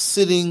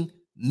sitting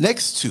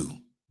next to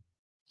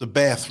the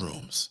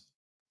bathrooms.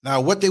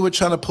 Now, what they were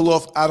trying to pull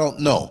off, I don't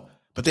know,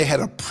 but they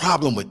had a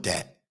problem with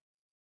that.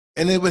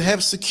 And they would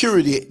have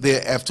security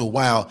there after a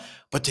while,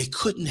 but they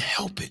couldn't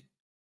help it.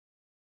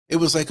 It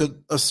was like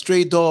a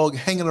stray dog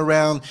hanging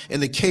around in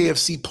the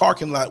KFC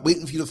parking lot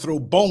waiting for you to throw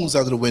bones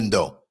out of the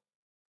window.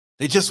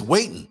 They're just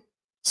waiting.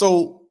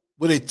 So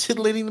were they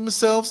titillating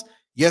themselves?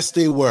 Yes,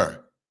 they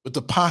were. With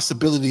the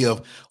possibility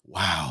of,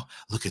 wow,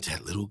 look at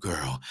that little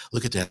girl.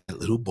 Look at that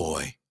little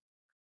boy.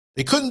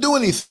 They couldn't do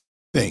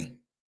anything.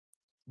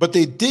 But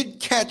they did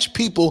catch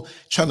people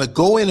trying to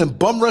go in and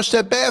bum rush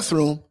that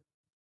bathroom,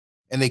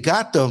 and they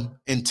got them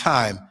in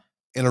time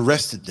and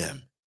arrested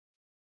them.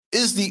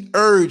 Is the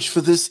urge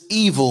for this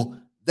evil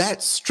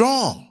that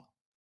strong?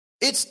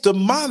 It's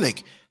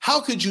demonic.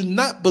 How could you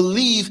not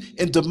believe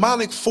in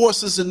demonic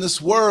forces in this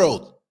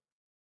world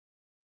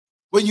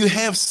when you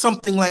have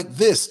something like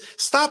this?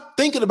 Stop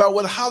thinking about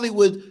what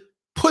Hollywood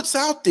puts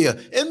out there.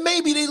 And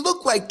maybe they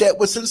look like that,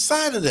 what's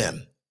inside of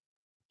them.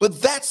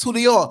 But that's who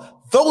they are.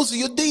 Those are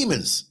your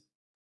demons.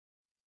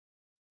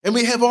 And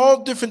we have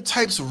all different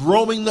types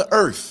roaming the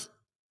earth,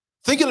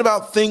 thinking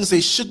about things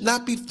they should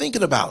not be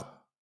thinking about.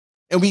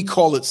 And we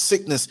call it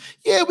sickness.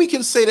 Yeah, we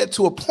can say that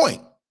to a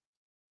point.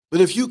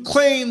 But if you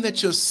claim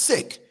that you're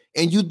sick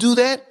and you do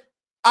that,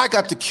 I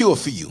got the cure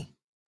for you.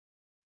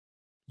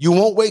 You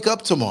won't wake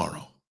up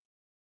tomorrow.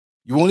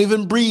 You won't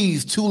even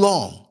breathe too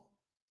long.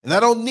 And I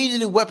don't need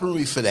any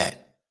weaponry for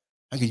that.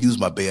 I can use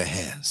my bare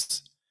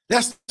hands.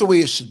 That's the way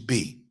it should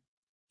be.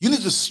 You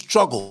need to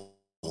struggle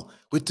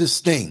with this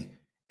thing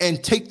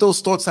and take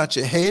those thoughts out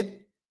your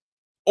head,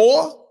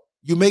 or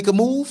you make a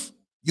move,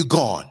 you're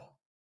gone.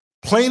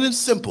 Plain and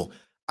simple.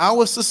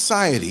 Our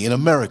society in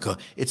America,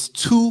 it's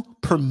too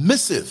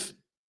permissive.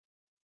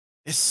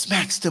 It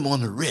smacks them on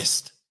the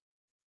wrist.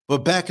 But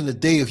back in the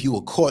day, if you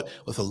were caught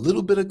with a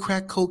little bit of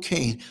crack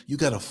cocaine, you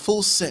got a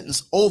full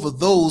sentence over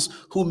those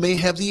who may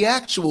have the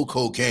actual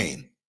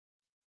cocaine,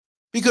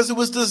 because it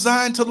was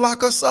designed to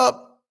lock us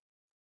up.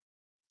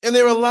 And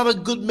there are a lot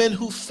of good men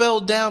who fell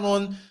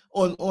down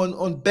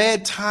on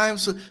bad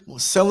times,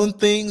 selling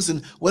things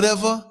and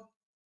whatever,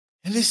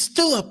 and they're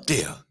still up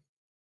there.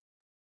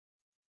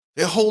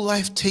 Their whole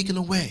life taken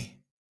away.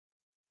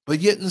 But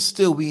yet and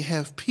still we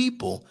have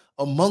people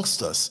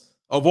amongst us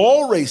of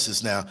all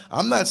races now.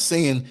 I'm not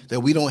saying that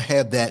we don't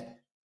have that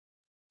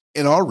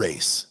in our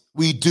race.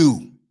 We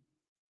do.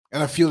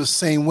 And I feel the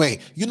same way.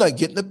 You're not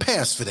getting a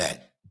pass for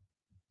that.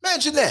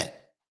 Imagine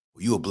that.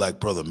 Well, you a black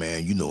brother,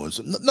 man. You know.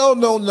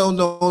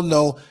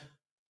 No.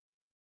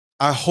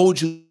 I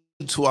hold you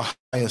to a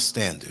higher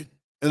standard.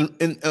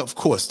 And of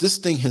course, this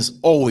thing has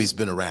always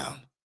been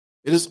around.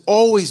 It has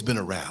always been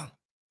around.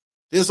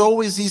 There's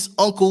always these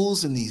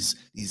uncles and these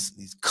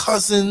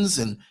cousins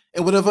and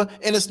whatever.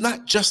 And it's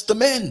not just the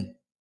men.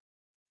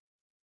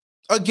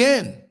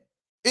 Again,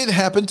 it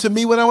happened to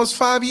me when I was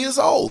 5 years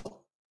old.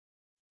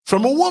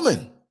 from a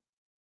woman,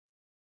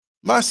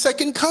 my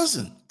second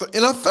cousin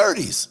in her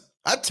 30s.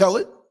 I tell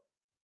it.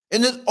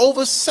 And it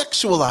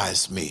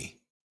over-sexualized me.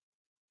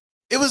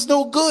 It was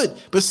no good.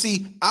 But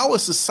see, our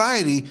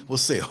society will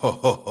say,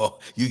 oh,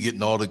 you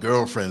getting all the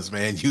girlfriends,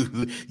 man.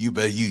 You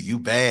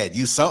bad,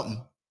 you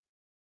something.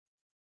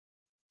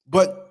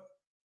 But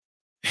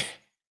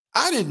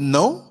I didn't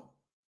know.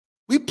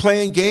 We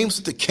playing games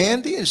with the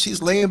candy and she's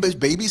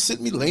babysitting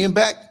me, laying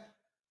back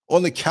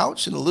on the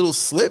couch in a little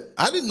slip.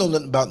 I didn't know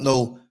nothing about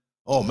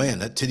oh man,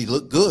 that titty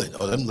looked good.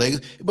 Or them legs.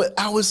 But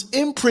I was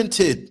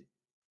imprinted.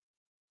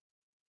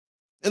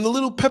 And the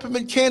little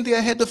peppermint candy I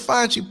had to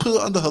find, she put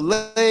it under her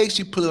legs,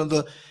 she put it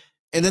under,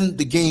 and then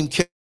the game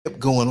kept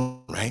going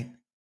on, right?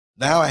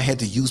 Now I had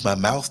to use my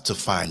mouth to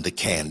find the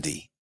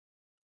candy.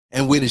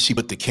 And where did she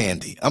put the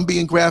candy? I'm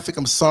being graphic,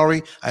 I'm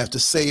sorry, I have to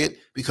say it,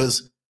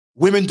 because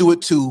women do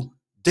it too,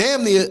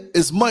 damn near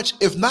as much,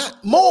 if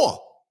not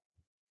more.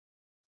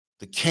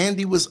 The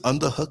candy was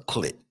under her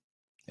clit,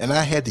 and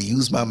I had to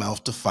use my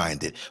mouth to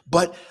find it.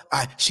 But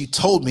she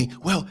told me,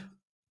 well,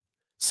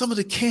 some of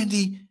the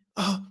candy,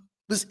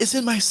 it's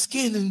in my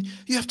skin and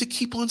you have to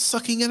keep on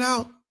sucking it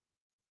out.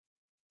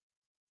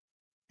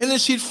 And then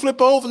she'd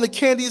flip over and the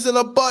candy's in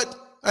her butt.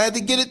 I had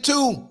to get it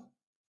too.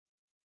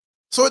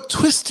 So it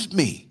twisted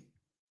me.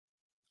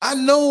 I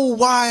know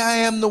why I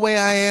am the way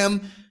I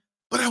am,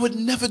 but I would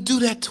never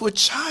do that to a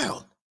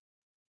child.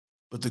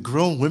 But the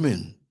grown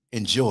women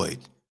enjoyed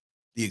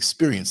the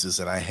experiences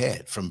that I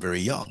had from very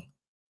young.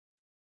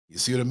 You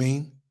see what I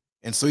mean?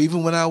 And so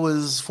even when I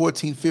was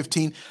 14,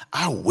 15,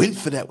 I went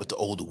for that with the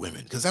older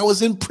women because I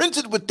was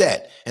imprinted with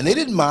that. And they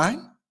didn't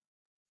mind.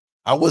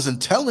 I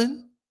wasn't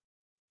telling.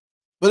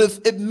 But if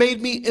it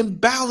made me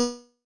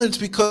imbalanced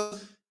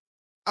because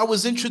I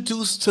was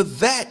introduced to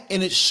that,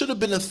 and it should have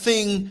been a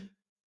thing.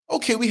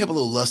 Okay, we have a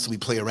little lust and we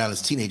play around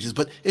as teenagers,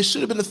 but it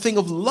should have been a thing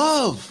of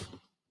love.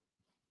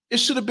 It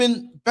should have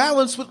been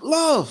balanced with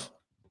love.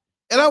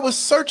 And I was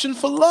searching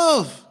for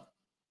love.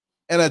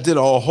 And I did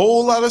a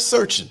whole lot of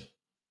searching.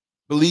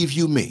 Believe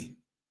you me.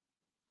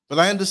 But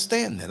I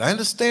understand that. I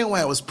understand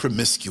why I was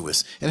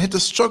promiscuous and had to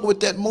struggle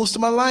with that most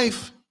of my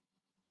life.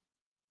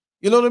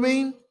 You know what I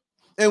mean?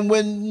 And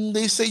when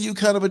they say you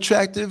kind of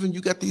attractive and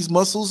you got these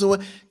muscles and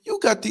what, you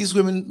got these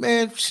women,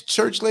 man,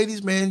 church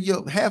ladies, man,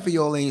 half of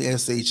y'all ain't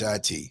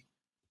SHIT.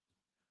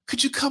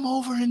 Could you come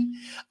over and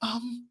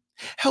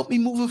help me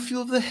move a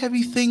few of the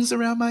heavy things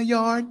around my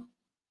yard?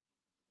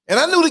 And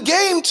I knew the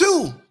game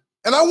too.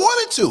 And I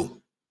wanted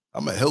to.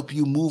 I'm going to help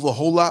you move a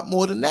whole lot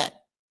more than that.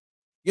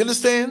 You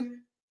understand?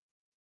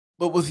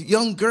 But with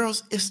young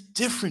girls, it's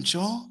different,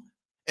 y'all.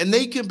 And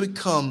they can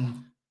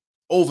become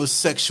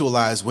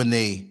over-sexualized when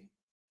they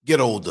get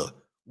older.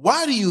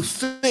 Why do you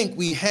think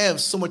we have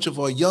so much of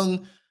our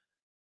young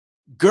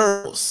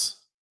girls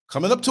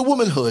coming up to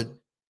womanhood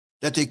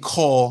that they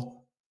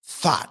call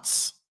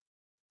thoughts?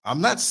 I'm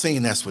not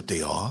saying that's what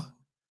they are,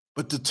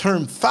 but the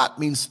term thought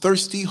means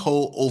thirsty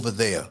hole over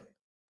there.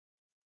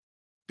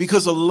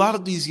 Because a lot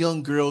of these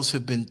young girls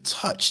have been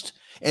touched,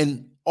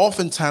 and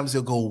oftentimes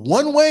they'll go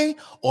one way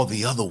or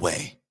the other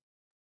way.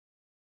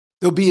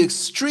 They'll be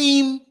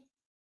extreme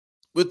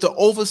with the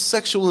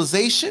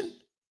over-sexualization,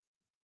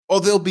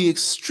 or they'll be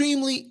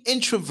extremely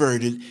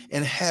introverted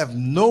and have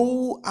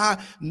no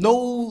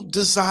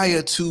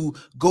desire to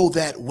go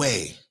that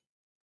way.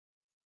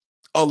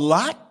 A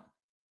lot,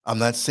 I'm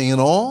not saying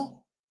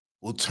all,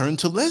 will turn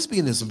to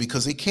lesbianism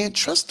because they can't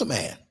trust a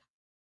man,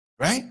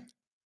 right?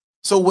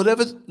 So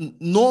whatever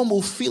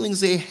normal feelings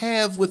they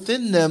have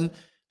within them,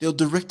 they'll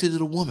direct it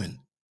at a woman.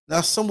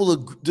 Now, some will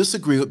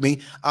disagree with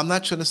me. I'm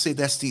not trying to say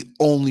that's the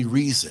only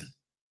reason,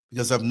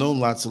 because I've known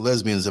lots of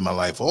lesbians in my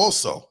life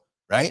also,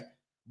 right?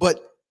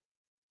 But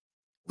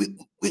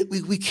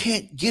we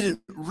can't get it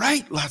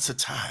right lots of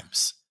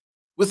times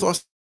with our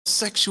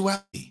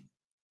sexuality.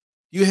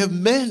 You have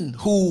men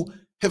who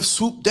have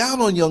swooped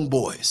down on young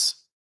boys,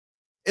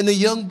 and the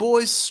young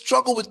boys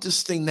struggle with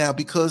this thing now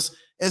because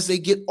as they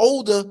get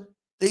older,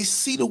 they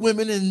see the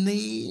women and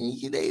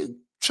they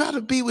try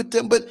to be with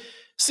them. But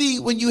see,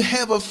 when you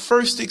have a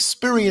first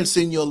experience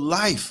in your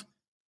life,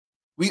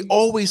 we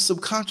always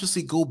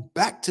subconsciously go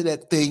back to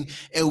that thing,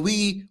 and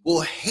we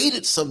will hate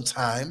it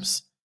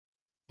sometimes,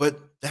 but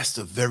that's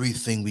the very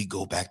thing we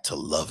go back to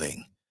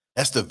loving.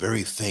 That's the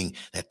very thing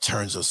that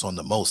turns us on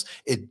the most.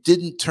 It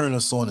didn't turn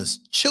us on as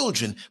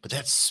children, but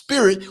that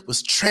spirit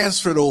was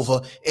transferred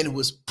over and it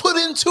was put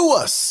into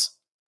us.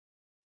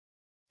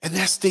 And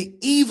that's the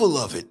evil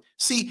of it.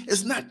 See,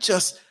 it's not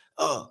just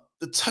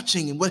the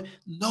touching and what.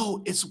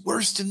 No, it's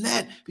worse than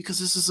that, because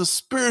this is a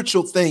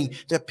spiritual thing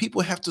that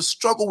people have to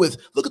struggle with.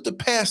 Look at the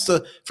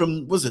pastor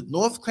from, was it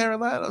North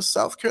Carolina,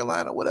 South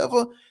Carolina,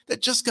 whatever,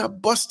 that just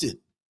got busted.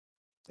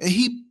 And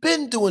he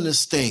been doing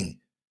this thing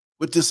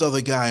with this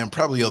other guy and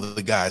probably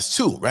other guys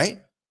too,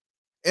 right?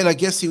 And I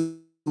guess he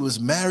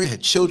was married,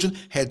 had children,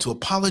 had to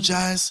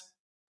apologize.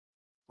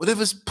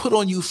 Whatever's put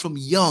on you from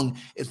young,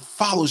 it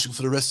follows you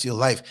for the rest of your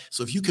life.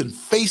 So if you can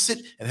face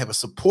it and have a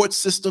support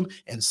system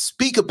and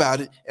speak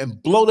about it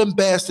and blow them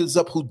bastards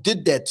up who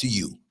did that to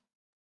you,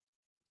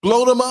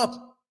 blow them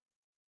up.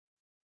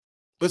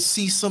 But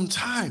see,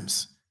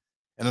 sometimes,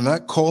 and I'm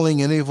not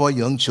calling any of our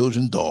young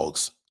children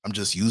dogs, I'm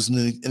just using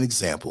an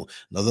example.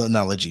 Another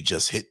analogy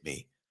just hit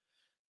me.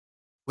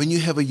 When you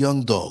have a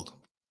young dog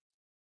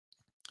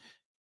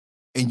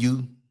and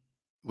you,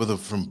 whether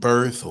from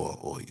birth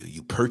or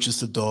you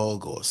purchased a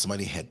dog or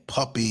somebody had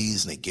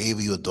puppies and they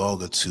gave you a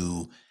dog or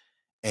two,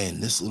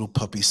 and this little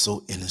puppy's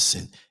so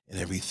innocent and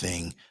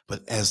everything,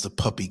 but as the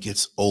puppy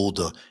gets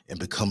older and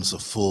becomes a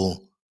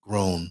full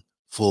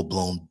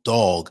blown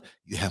dog,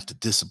 you have to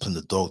discipline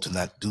the dog to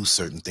not do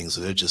certain things,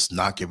 so they'll just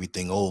knock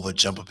everything over,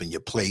 jump up in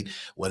your plate,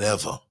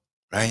 whatever,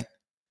 right?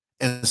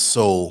 And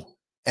so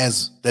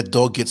as that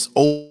dog gets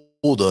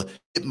older,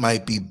 it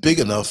might be big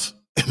enough.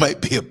 It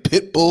might be a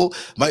pit bull,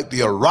 might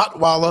be a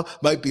Rottweiler,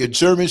 might be a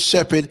German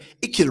Shepherd.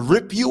 It can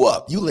rip you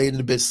up. You lay in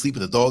the bed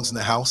sleeping, the dog's in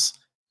the house.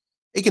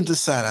 It can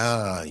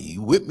decide,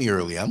 you whipped me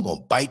earlier, I'm going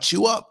to bite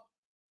you up,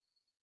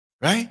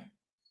 right?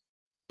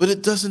 But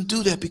it doesn't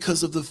do that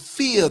because of the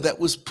fear that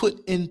was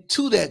put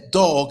into that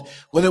dog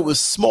when it was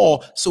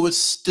small, so it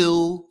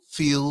still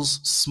feels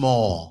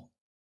small.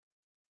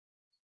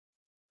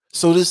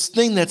 So this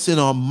thing that's in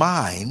our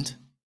mind,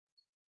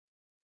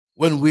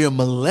 when we are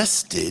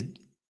molested,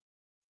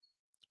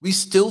 we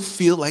still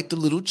feel like the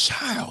little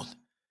child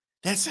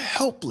that's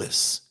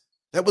helpless,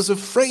 that was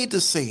afraid to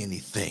say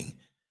anything.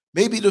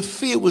 Maybe the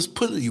fear was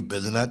put in you,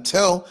 better not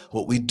tell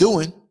what we're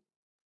doing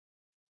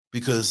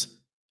because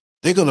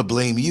they're going to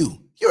blame you.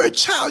 You're a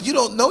child. You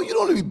don't know. You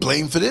don't want to be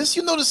blamed for this.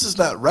 You know this is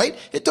not right.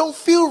 It don't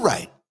feel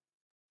right.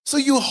 So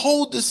you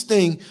hold this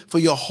thing for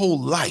your whole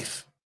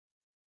life.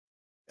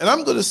 And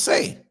I'm going to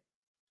say,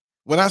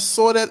 when I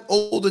saw that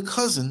older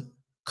cousin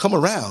come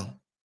around,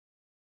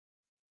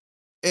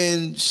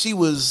 and she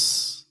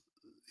was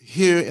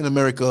here in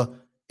America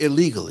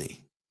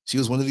illegally. She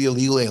was one of the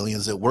illegal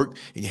aliens that worked,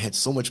 and you had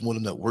so much more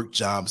than that, work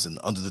jobs and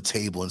under the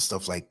table and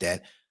stuff like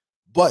that.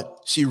 But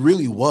she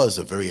really was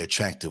a very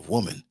attractive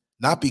woman,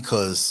 not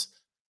because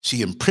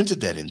she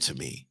imprinted that into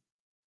me,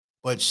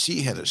 but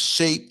she had a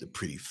shape, the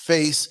pretty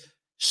face,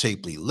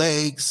 shapely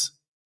legs.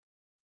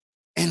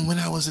 And when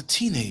I was a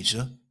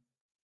teenager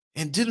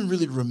and didn't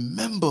really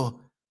remember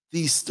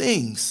these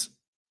things,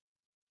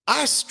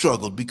 I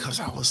struggled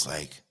because I was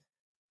like,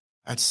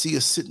 I'd see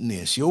her sitting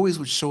there. She always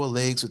would show her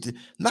legs with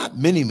not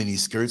mini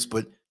skirts,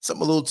 but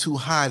something a little too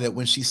high that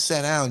when she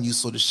sat down, you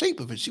saw the shape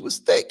of it. She was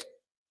thick.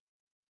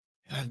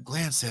 And I'd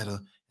glance at her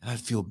and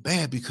I'd feel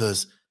bad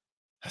because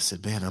I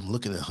said, man, I'm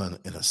looking at her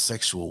in a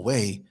sexual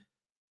way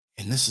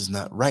and this is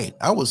not right.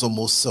 I was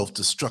almost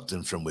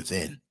self-destructing from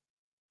within.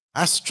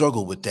 I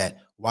struggled with that,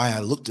 why I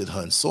looked at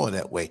her and saw her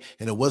that way.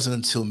 And it wasn't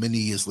until many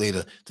years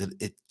later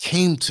that it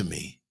came to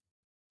me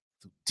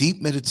through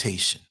deep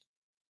meditation.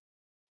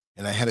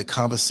 And I had a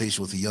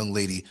conversation with a young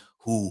lady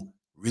who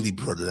really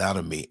brought it out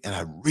of me. And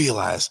I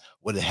realized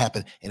what had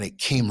happened and it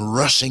came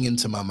rushing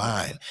into my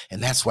mind.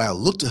 And that's why I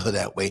looked at her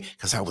that way,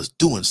 because I was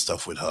doing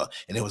stuff with her.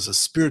 And there was a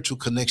spiritual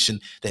connection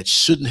that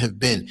shouldn't have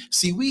been.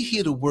 See, we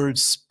hear the word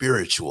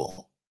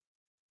spiritual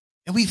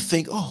and we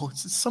think, oh,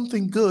 it's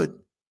something good.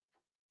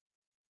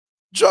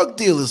 Drug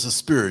dealers are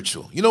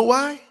spiritual. You know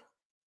why?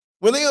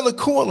 When they're on the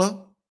corner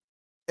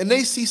and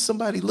they see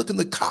somebody looking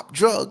to cop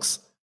drugs,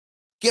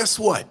 guess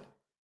what?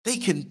 They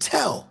can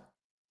tell.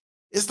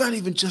 It's not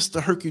even just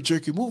the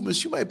herky-jerky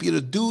movements. You might be the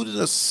dude in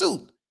a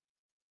suit.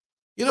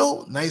 You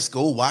know, nice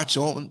gold watch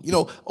on, you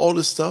know, all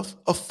this stuff.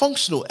 A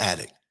functional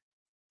addict.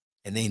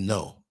 And they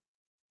know.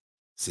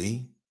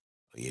 See?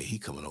 Oh, yeah, he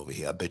coming over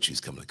here. I bet you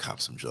he's coming to cop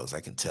some drugs. I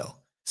can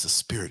tell. It's a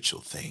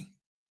spiritual thing.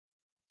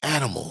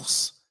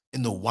 Animals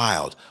in the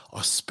wild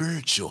are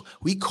spiritual.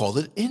 We call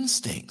it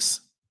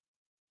instincts.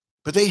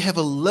 But they have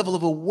a level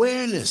of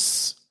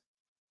awareness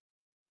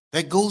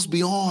that goes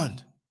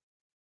beyond.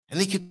 And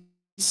they can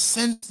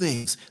sense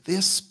things.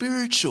 They're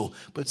spiritual.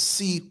 But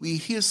see, we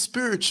hear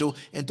spiritual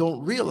and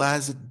don't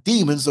realize that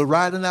demons are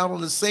riding out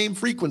on the same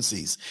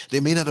frequencies.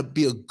 They may not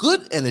be a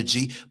good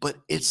energy, but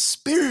it's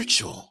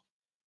spiritual.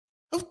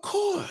 Of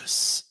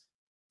course.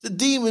 The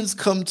demons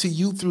come to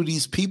you through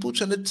these people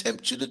trying to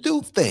tempt you to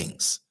do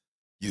things.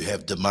 You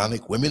have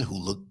demonic women who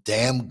look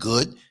damn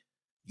good.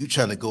 You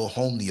trying to go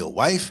home to your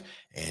wife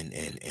and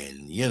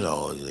you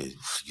know,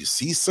 you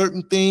see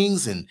certain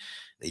things and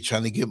they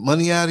trying to get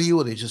money out of you,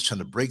 or they just trying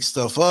to break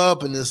stuff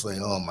up. And it's like,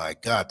 oh my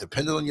God,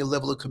 depending on your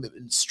level of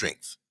commitment and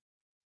strength.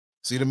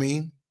 See what I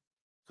mean?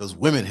 Because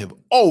women have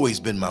always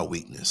been my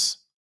weakness.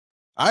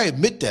 I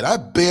admit that. I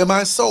bare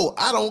my soul.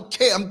 I don't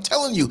care. I'm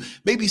telling you,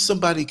 maybe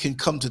somebody can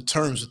come to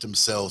terms with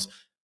themselves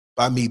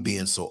by me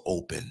being so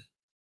open.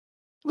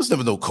 There was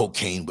never no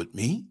cocaine with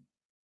me.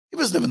 There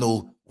was never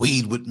no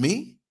weed with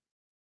me.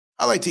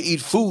 I like to eat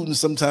food, and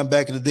sometime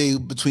back in the day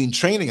between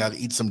training, I'd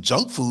eat some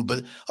junk food, but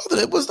other than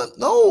that, was not,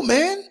 no,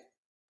 man.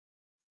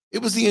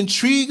 It was the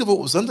intrigue of what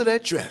was under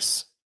that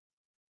dress,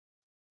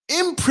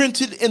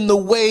 imprinted in the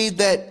way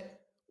that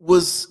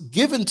was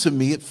given to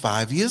me at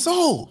 5 years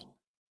old.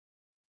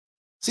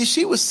 See,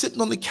 she was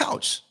sitting on the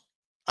couch.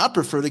 I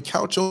prefer the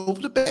couch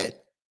over the bed.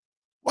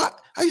 Why?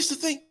 I used to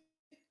think,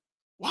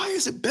 why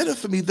is it better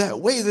for me that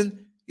way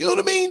than, you know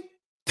what I mean?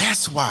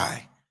 That's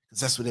why. because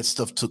that's where that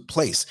stuff took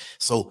place.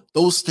 So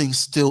those things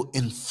still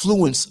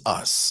influence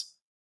us.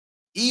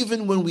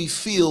 Even when we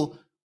feel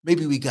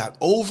maybe we got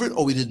over it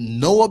or we didn't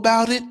know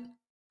about it,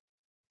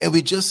 and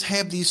we just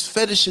have these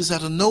fetishes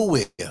out of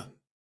nowhere.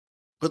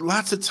 But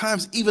lots of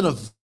times, even a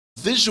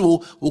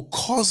visual will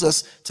cause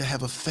us to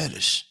have a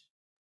fetish.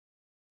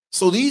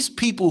 So these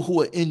people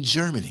who are in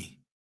Germany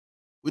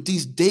with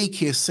these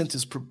daycare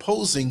centers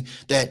proposing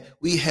that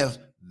we have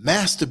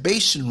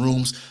masturbation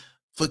rooms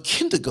for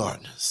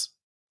kindergartners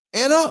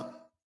and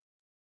up.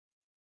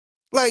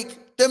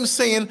 Like them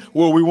saying,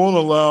 well, we won't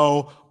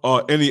allow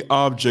any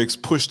objects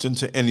pushed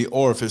into any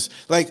orifice.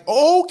 Like,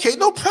 okay,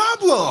 no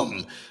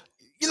problem.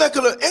 You're not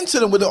going to enter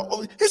them with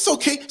it's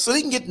okay, so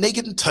they can get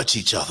naked and touch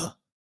each other.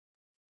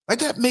 Like,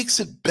 that makes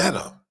it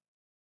better.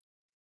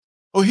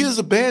 Oh, here's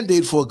a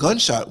Band-Aid for a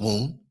gunshot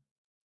wound.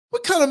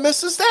 What kind of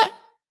mess is that?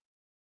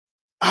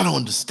 I don't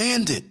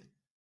understand it.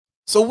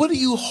 So what do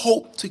you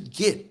hope to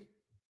get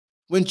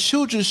when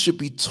children should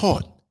be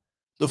taught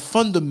the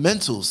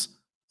fundamentals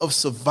of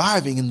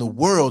surviving in the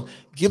world,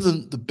 give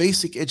them the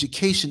basic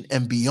education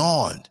and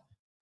beyond?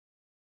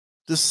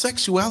 The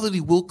sexuality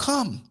will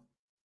come.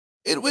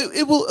 It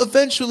will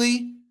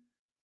eventually,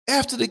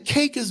 after the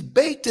cake is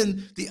baked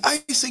and the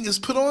icing is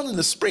put on and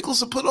the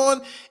sprinkles are put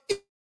on,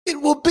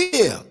 it will be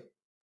there.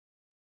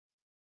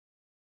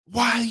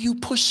 Why are you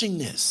pushing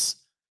this?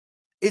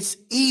 It's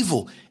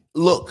evil.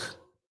 Look,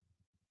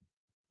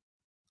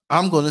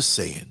 I'm going to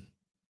say it.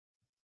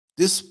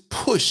 This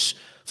push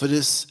for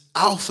this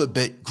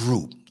alphabet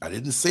group, I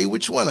didn't say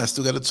which one. I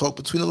still got to talk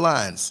between the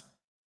lines.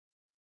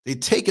 They're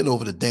taking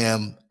over the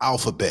damn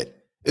alphabet.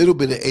 It'll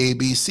be the A,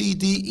 B, C,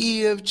 D,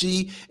 E, F,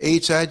 G,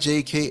 H, I,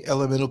 J, K,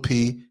 L, M, N, O,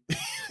 P,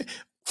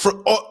 for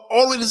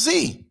all the way to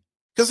Z,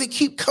 because they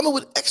keep coming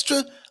with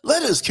extra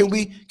letters. Can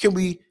we?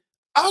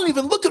 I don't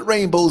even look at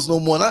rainbows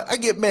no more. I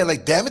get mad,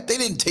 like, damn it, they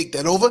didn't take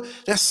that over.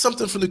 That's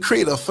something from the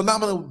creator, a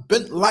phenomenal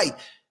bent light.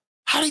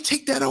 How they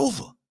take that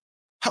over?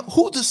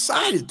 Who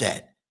decided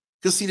that?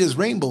 Because see, there's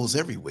rainbows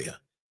everywhere.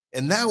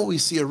 And now when we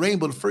see a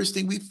rainbow, the first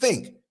thing we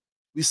think,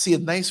 we see a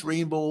nice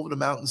rainbow over the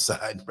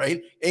mountainside,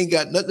 right? Ain't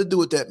got nothing to do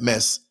with that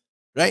mess,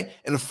 right?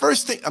 And the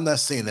first thing, I'm not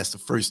saying that's the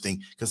first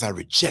thing, because I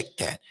reject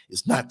that.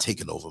 It's not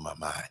taking over my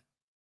mind.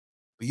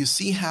 But you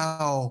see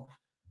how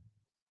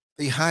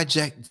they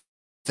hijack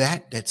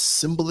that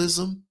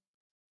symbolism,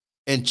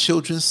 and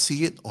children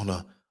see it on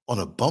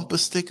a bumper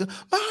sticker.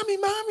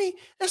 Mommy,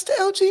 that's the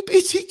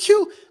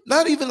LGBTQ.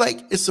 Not even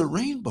like it's a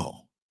rainbow.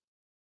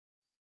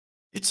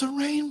 It's a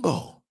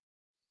rainbow.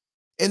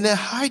 And they're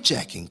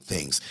hijacking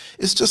things.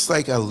 It's just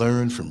like I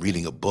learned from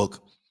reading a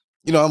book.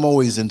 You know, I'm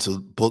always into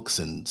books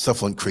and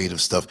stuff on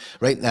creative stuff.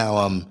 Right now,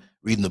 I'm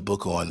reading a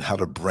book on how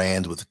to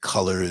brand with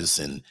colors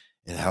and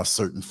how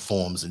certain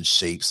forms and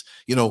shapes,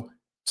 you know,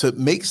 to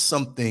make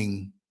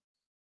something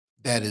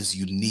that is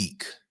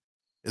unique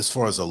as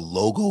far as a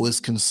logo is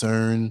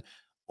concerned,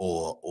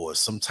 or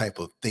some type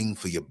of thing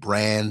for your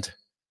brand.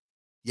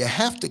 You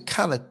have to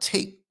kind of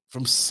take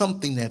from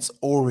something that's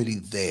already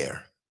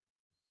there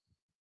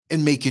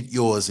and make it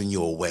yours in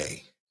your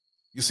way.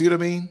 You see what I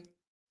mean?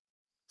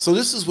 So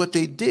this is what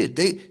they did.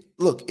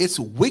 Look, it's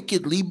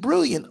wickedly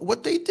brilliant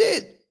what they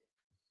did.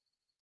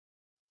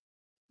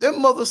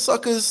 Them mother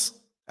suckers,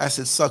 I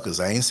said suckers,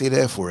 I ain't say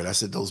that for it. I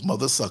said those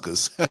mother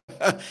suckers.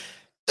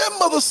 Them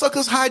mother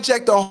suckers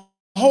hijacked the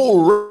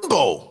whole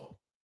rainbow.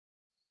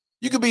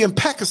 You could be in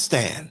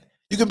Pakistan.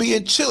 You can be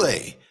in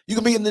Chile. You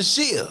can be in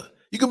Niger.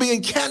 You can be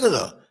in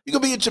Canada. You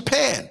can be in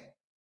Japan.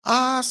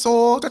 I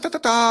saw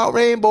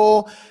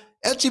rainbow,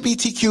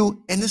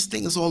 LGBTQ, and this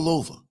thing is all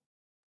over.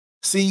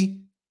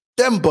 See,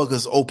 them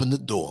buggers open the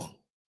door.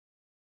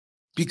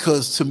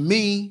 Because to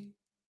me,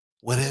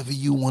 whatever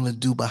you want to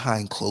do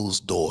behind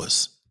closed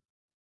doors,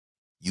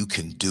 you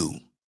can do.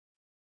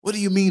 What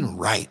do you mean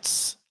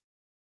rights?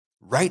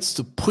 Rights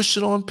to push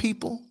it on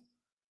people?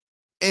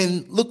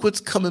 And look what's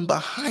coming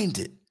behind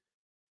it.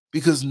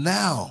 Because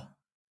now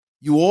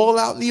you all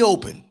out in the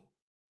open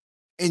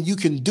and you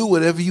can do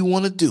whatever you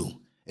want to do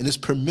in this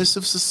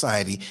permissive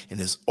society, and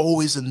there's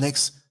always the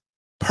next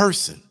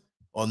person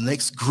or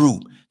next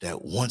group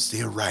that wants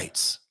their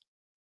rights.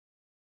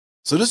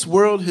 So this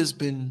world has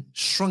been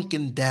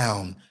shrunken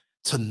down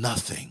to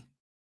nothing.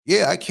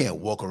 Yeah, I can't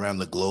walk around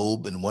the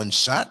globe in one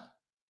shot.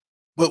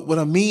 But what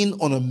I mean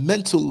on a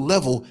mental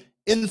level,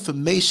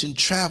 information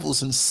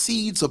travels and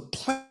seeds are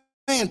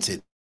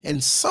planted.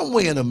 And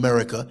somewhere in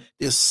America,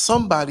 there's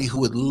somebody who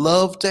would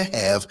love to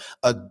have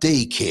a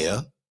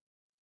daycare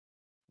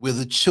where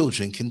the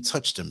children can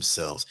touch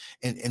themselves.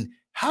 And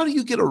how do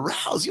you get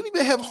aroused? You don't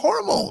even have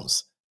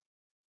hormones.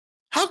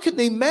 How can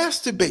they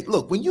masturbate?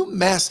 Look, when you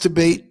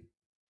masturbate,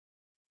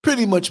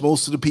 pretty much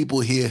most of the people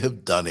here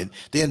have done it.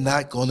 They're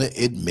not going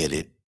to admit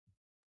it.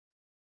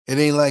 It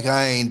ain't like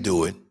I ain't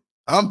do it.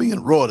 I'm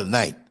being raw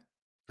tonight,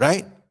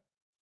 right?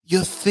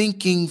 You're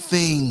thinking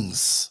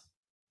things.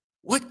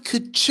 What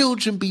could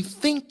children be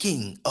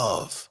thinking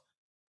of?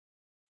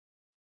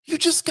 You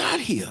just got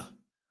here.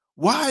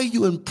 Why are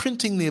you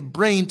imprinting their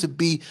brain to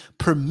be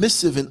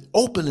permissive and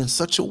open in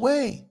such a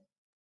way?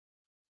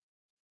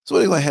 So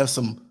they're going to have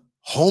some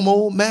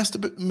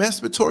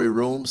masturbatory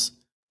rooms.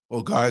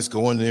 Well, guys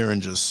go in there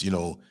and just,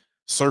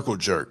 circle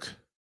jerk.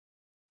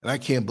 And I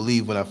can't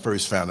believe when I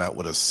first found out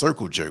what a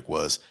circle jerk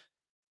was.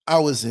 I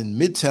was in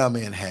Midtown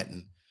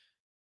Manhattan.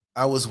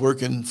 I was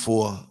working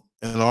for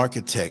an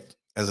architect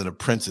as an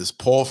apprentice,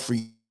 Paul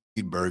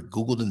Friedberg.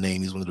 Google the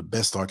name. He's one of the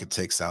best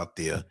architects out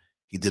there.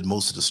 He did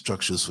most of the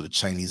structures for the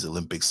Chinese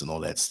Olympics and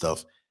all that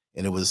stuff.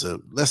 And it was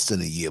less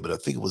than a year, but I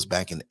think it was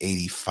back in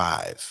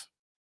 85,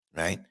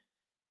 right?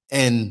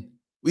 And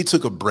we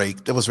took a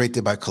break. That was right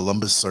there by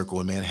Columbus Circle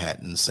in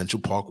Manhattan,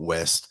 Central Park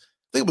West.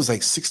 I think it was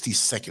like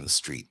 62nd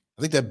Street.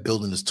 I think that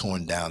building is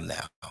torn down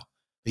now. But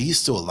he's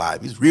still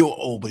alive. He's real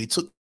old, but he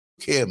took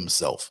care of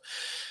himself.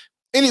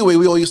 Anyway,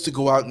 we all used to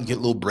go out and get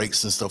little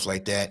breaks and stuff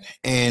like that.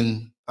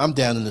 And I'm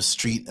down in the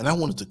street and I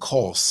wanted to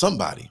call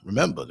somebody.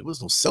 Remember, there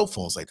was no cell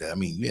phones like that. I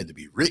mean, you had to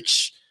be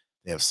rich.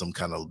 They have some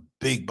kind of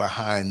big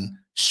behind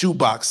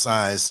shoebox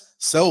size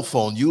cell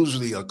phone,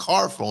 usually a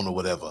car phone or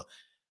whatever.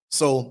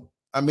 So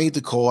I made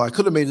the call. I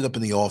could have made it up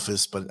in the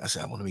office, but I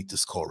said, I want to make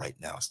this call right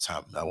now. It's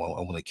time. I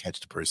want to catch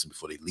the person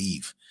before they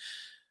leave.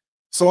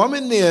 So I'm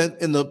in there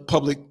in the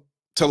public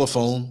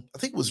telephone. I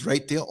think it was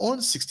right there on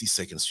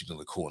 62nd Street on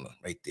the corner,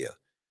 right there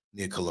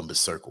near Columbus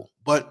Circle.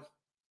 But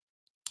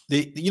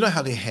you know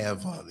how they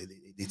have,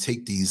 they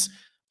take these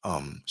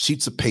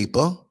sheets of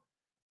paper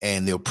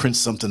and they'll print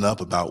something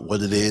up about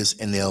what it is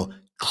and they'll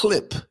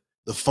clip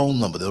the phone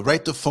number. They'll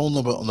write the phone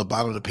number on the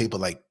bottom of the paper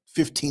like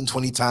 15,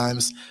 20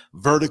 times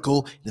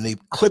vertical, and they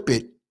clip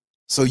it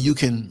so you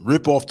can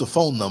rip off the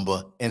phone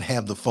number and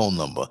have the phone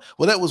number.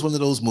 Well, that was one of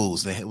those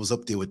moves. It was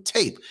up there with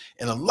tape,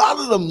 and a lot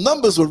of them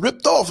numbers were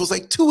ripped off. It was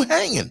like two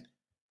hanging.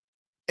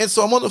 And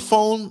so I'm on the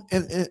phone,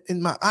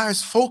 and my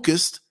eyes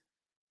focused,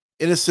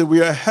 and it said,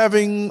 we are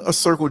having a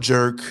circle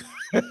jerk.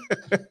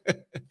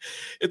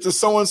 It's a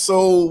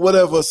so-and-so,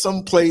 whatever,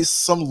 someplace,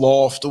 some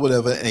loft or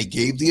whatever, and they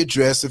gave the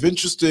address if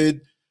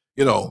interested,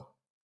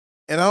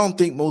 and I don't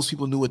think most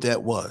people knew what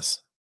that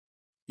was.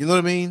 You know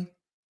what I mean?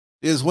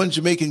 There's one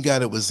Jamaican guy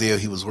that was there.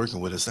 He was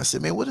working with us. I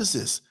said, man, what is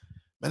this?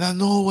 Man, I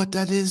know what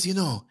that is.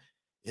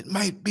 It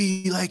might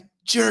be like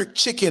jerk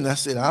chicken. I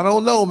said, I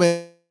don't know,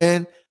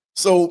 man.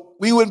 So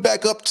we went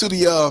back up to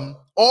the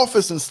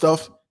office and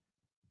stuff,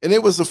 and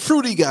it was a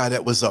fruity guy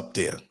that was up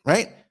there,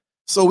 right?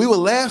 So we were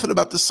laughing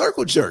about the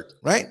circle jerk,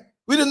 right?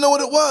 We didn't know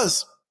what it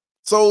was.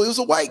 So it was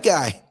a white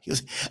guy. He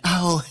was,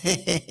 oh,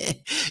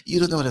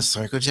 you don't know what a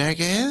circle jerk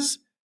is?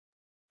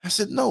 I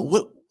said, no,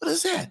 what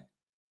is that?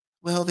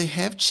 Well, they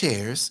have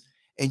chairs,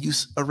 and you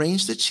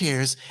arrange the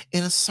chairs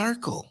in a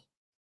circle,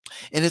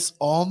 and it's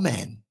all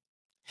men.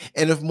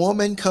 And if more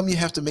men come, you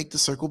have to make the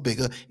circle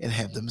bigger and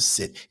have them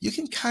sit. You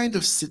can kind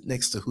of sit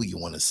next to who you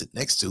want to sit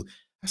next to.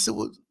 I said,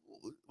 well,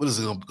 what is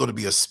it going to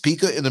be, a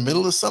speaker in the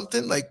middle or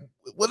something? Like,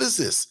 what is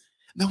this?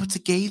 No, it's a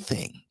gay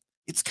thing.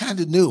 It's kind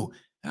of new.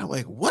 And I'm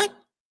like, what?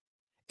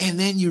 And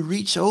then you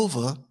reach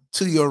over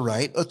to your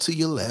right or to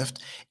your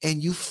left,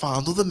 and you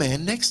fondle the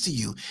man next to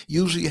you.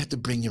 Usually you have to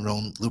bring your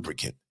own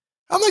lubricant.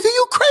 I'm like, are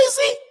you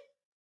crazy?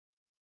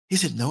 He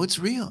said, no, it's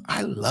real.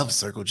 I love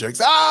circle jerks.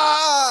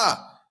 I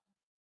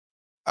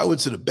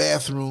went to the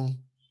bathroom,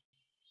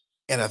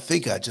 and I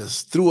think I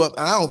just threw up.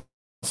 I don't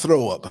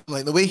throw up. I'm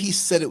like, the way he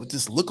said it with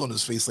this look on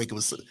his face, like it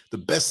was the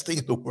best thing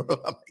in the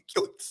world. I'm like,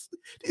 yo,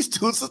 these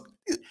dudes,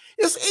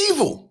 it's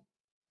evil.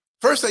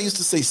 First, I used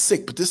to say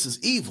sick, but this is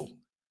evil.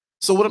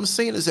 So what I'm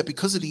saying is that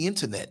because of the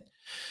internet,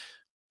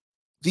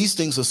 these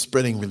things are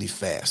spreading really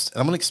fast. And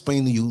I'm going to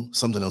explain to you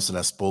something else that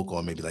I spoke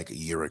on maybe like a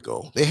year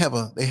ago. They have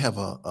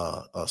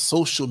a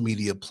social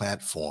media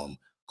platform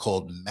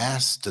called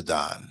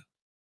Mastodon.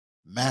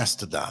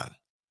 Mastodon.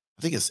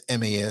 I think it's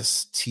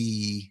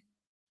Mastodon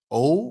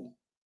or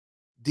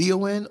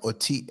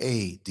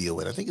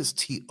Tadon. I think it's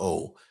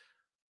To.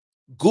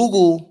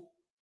 Google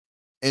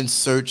and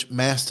search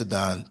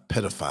Mastodon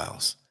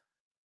pedophiles.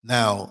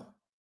 Now,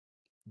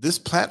 this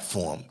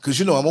platform, because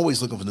I'm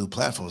always looking for new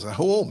platforms.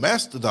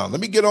 Mastodon, let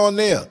me get on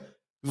there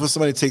before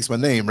somebody takes my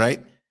name,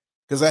 right?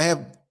 Because I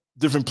have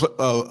different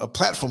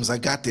platforms I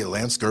got there.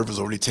 Lancescurv is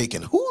already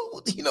taken.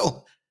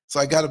 So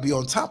I got to be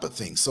on top of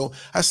things. So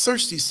I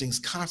search these things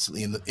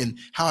constantly in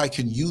how I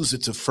can use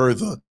it to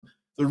further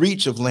the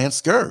reach of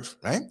Lancescurv,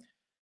 right?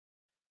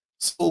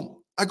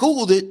 So I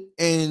Googled it,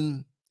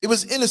 and it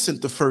was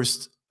innocent, the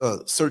first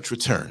search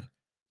return.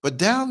 But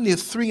down near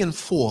 3 and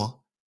 4,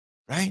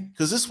 right?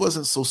 Because this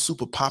wasn't so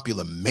super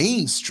popular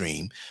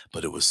mainstream,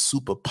 but it was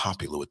super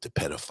popular with the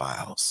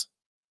pedophiles.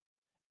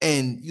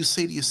 And you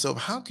say to yourself,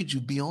 how could you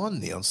be on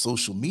there on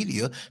social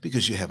media?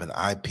 Because you have an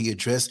IP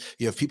address.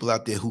 You have people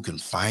out there who can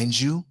find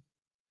you.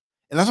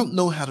 And I don't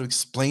know how to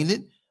explain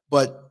it,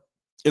 but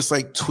it's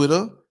like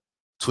Twitter.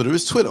 Twitter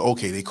is Twitter.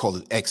 Okay, they call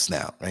it X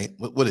now, right?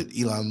 What did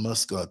Elon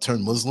Musk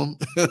turn Muslim?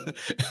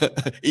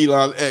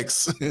 Elon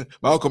X,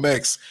 Malcolm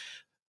X.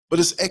 But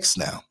it's X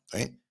now,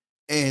 right?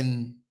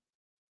 And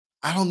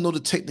I don't know the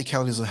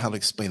technicalities on how to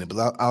explain it,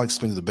 but I'll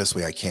explain it the best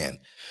way I can.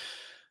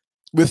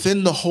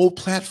 Within the whole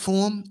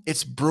platform,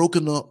 it's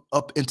broken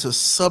up into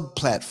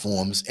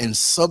sub-platforms and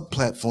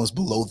sub-platforms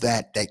below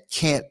that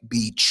can't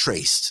be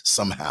traced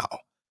somehow.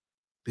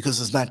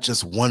 because it's not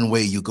just one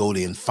way you go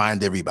there and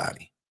find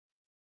everybody.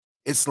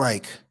 It's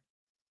like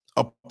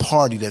a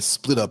party that's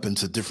split up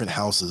into different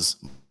houses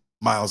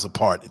miles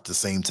apart at the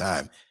same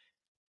time.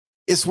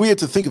 It's weird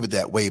to think of it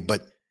that way,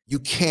 but you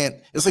can't.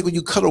 It's like when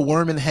you cut a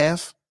worm in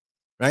half,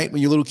 right?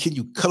 When you're a little kid,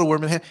 you cut a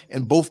worm in half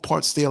and both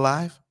parts stay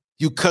alive.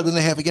 You cut it in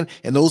half again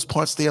and those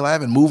parts stay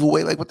alive and move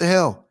away. Like, what the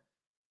hell?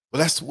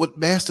 Well, that's what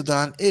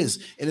Mastodon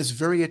is. And it's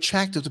very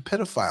attractive to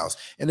pedophiles.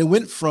 And it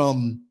went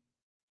from,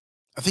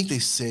 I think they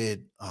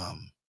said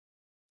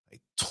like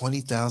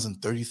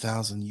 20,000,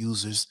 30,000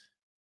 users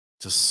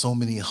to so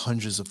many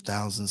hundreds of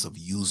thousands of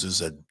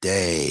users a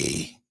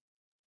day.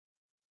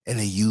 And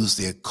they use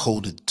their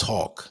coded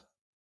talk.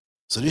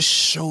 So this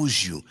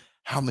shows you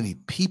how many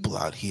people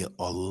out here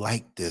are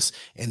like this,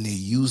 and they're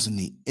using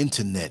the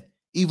internet.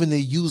 Even they're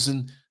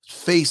using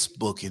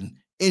Facebook and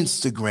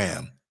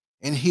Instagram.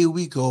 And here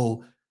we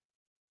go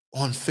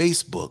on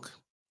Facebook,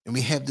 and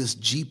we have this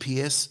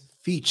GPS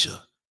feature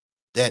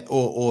that,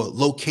 or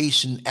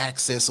location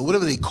access, or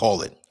whatever they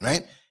call it,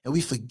 right? And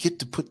we forget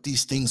to put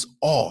these things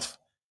off.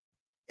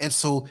 And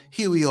so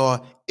here we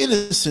are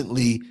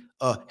innocently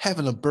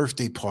having a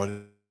birthday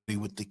party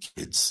with the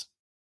kids.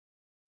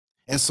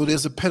 And so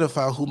there's a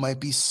pedophile who might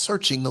be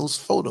searching those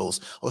photos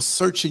or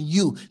searching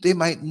you. They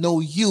might know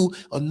you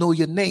or know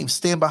your name,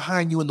 stand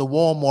behind you in the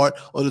Walmart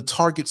or the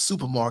Target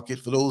supermarket.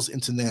 For those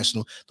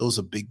international, those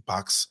are big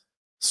box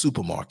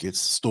supermarkets,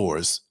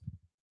 stores,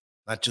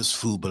 not just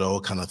food, but all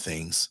kind of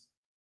things.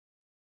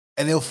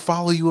 And they'll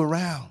follow you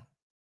around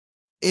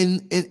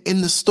in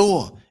the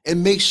store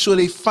and make sure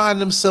they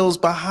find themselves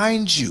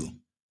behind you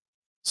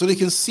so they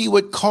can see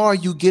what car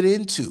you get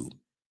into.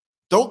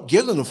 Don't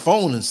give them the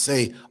phone and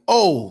say,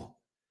 oh,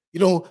 you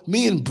know,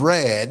 me and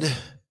Brad,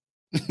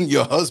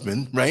 your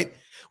husband, right?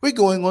 We're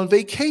going on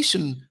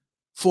vacation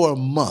for a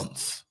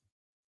month,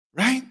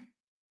 right?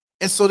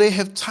 And so they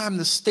have time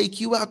to stake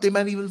you out. They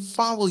might even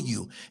follow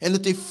you. And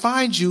if they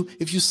find you,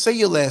 if you say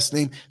your last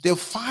name, they'll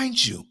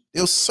find you.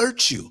 They'll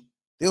search you.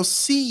 They'll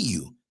see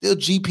you. They'll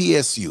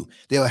GPS you.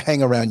 They'll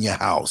hang around your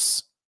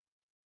house.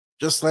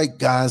 Just like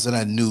guys that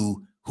I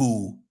knew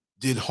who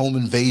did home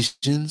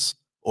invasions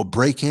or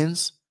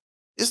break-ins.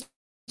 It's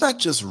not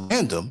just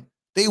random.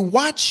 They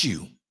watch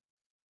you.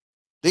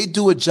 They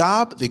do a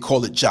job. They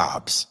call it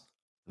jobs.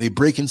 They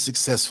break in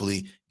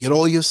successfully, get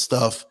all your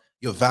stuff,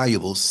 your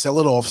valuables, sell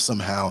it off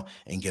somehow,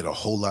 and get a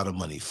whole lot of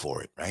money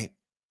for it, right?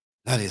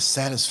 Now they're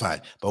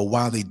satisfied. But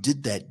while they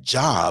did that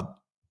job,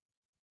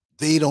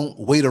 they don't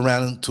wait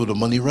around until the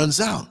money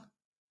runs out.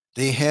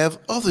 They have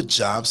other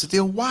jobs that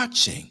they're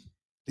watching.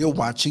 They're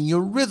watching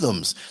your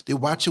rhythms. They're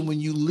watching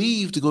when you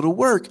leave to go to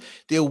work.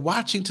 They're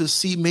watching to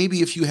see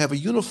maybe if you have a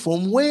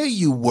uniform where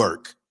you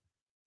work,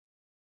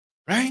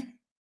 right?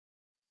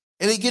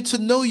 And they get to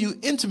know you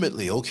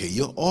intimately. Okay,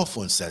 you're off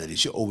on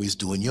Saturdays. You're always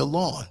doing your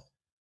lawn.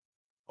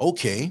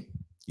 Okay,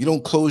 you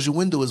don't close your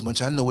window as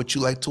much. I know what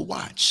you like to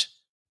watch.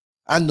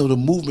 I know the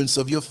movements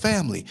of your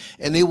family.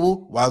 And they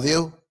will, while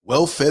they're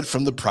well fed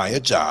from the prior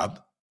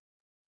job,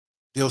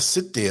 they'll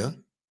sit there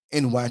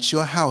and watch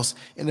your house.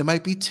 And there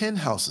might be 10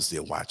 houses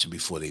they're watching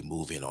before they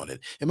move in on it.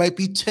 It might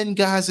be 10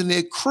 guys in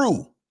their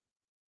crew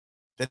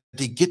that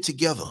they get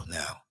together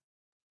now.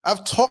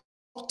 I've talked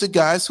to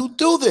guys who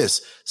do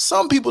this.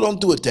 Some people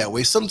don't do it that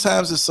way.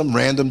 Sometimes it's some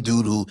random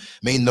dude who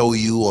may know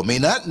you or may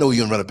not know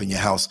you and run up in your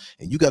house.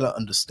 And you got to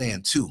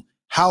understand too,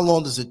 how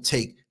long does it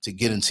take to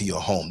get into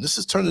your home? This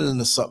is turning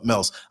into something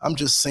else. I'm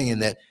just saying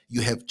that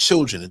you have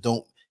children that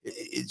don't,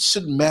 it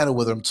shouldn't matter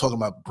whether I'm talking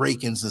about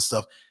break-ins and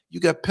stuff. You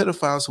got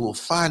pedophiles who will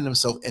find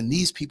themselves, and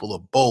these people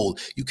are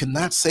bold. You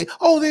cannot say,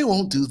 oh, they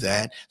won't do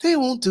that. They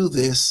won't do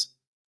this.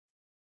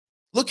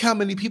 Look how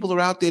many people are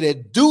out there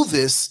that do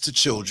this to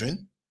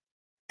children,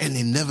 and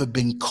they've never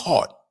been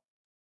caught.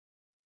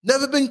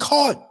 Never been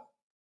caught.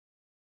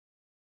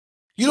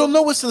 You don't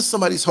know what's in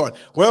somebody's heart.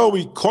 Well,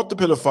 we caught the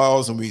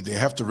pedophiles and they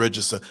have to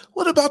register.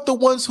 What about the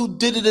ones who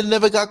did it and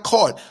never got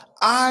caught?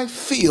 I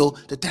feel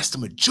that that's the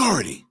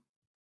majority.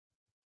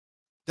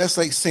 That's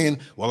like saying,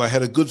 well, I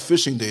had a good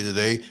fishing day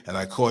today and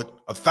I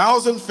caught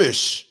 1,000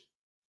 fish.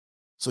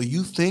 So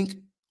you think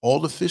all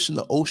the fish in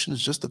the ocean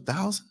is just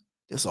 1,000?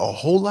 There's a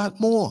whole lot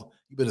more.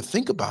 You better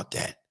think about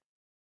that.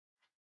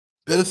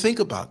 Better think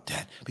about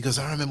that. Because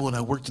I remember when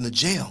I worked in the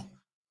jail,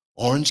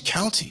 Orange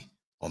County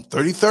on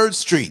 33rd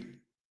Street,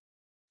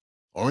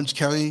 Orange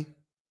County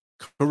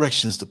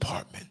Corrections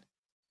Department.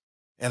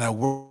 And I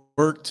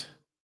worked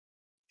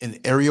in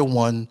Area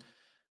 1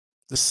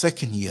 the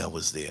second year I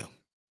was there.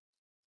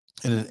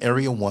 And in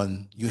Area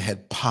 1, you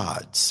had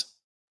pods,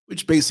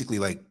 which basically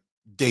like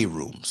day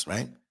rooms,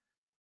 right?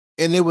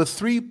 And there were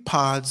 3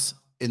 pods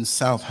in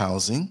South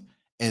Housing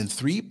and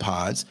 3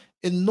 pods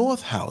in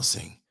North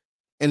Housing.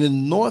 And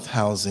in North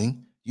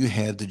Housing, you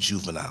had the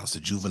juveniles, the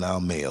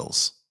juvenile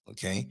males,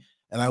 okay?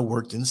 And I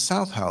worked in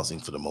South Housing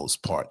for the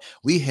most part.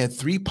 We had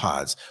 3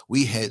 pods.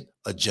 We had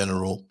a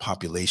general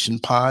population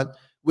pod,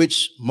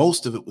 which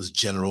most of it was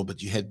general,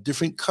 but you had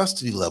different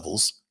custody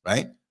levels,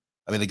 right?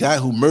 I mean, a guy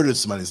who murdered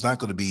somebody is not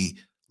going to be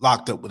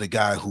locked up with a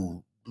guy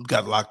who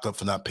got locked up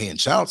for not paying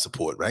child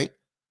support, right?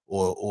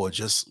 or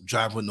just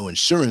driving with no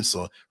insurance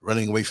or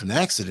running away from an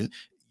accident,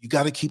 you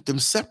got to keep them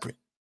separate,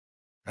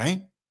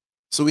 right?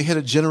 So we had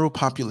a general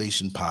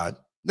population pod.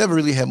 Never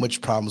really had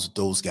much problems with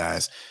those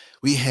guys.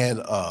 We had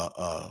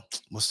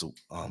what's the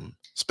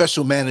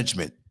special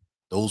management.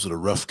 Those were the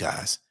rough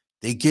guys.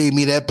 They gave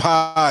me that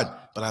pod,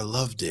 but I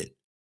loved it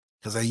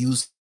because I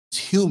used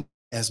humor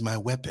as my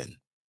weapon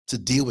to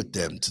deal with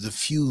them, to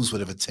diffuse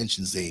whatever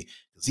tensions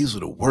because these were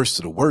the worst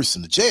of the worst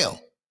in the jail.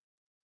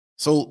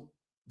 So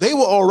they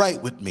were all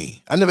right with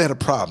me. I never had a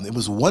problem. It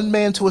was one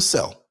man to a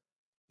cell.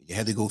 You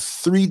had to go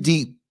 3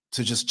 deep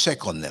to just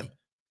check on them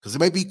because they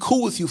might be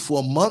cool with you for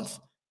a month.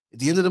 At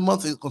the end of the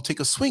month, it's going to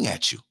take a swing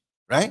at you,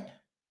 right?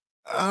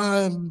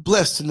 I'm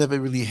blessed to never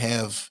really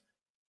have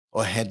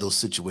or had those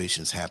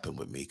situations happen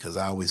with me because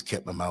I always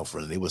kept my mouth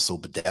running. They were so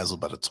bedazzled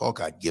by the talk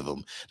I'd give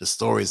them, the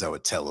stories I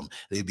would tell them.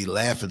 They'd be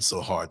laughing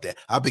so hard that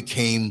I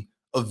became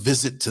a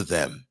visit to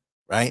them,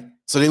 right?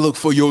 So they look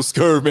for your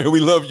Scurv, man. We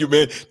love you,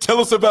 man. Tell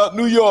us about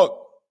New York.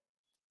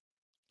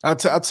 I'll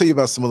tell you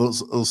about some of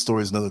those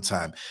stories another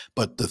time.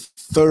 But the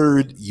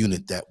third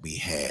unit that we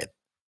had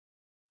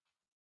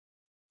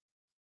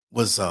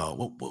was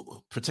what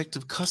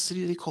protective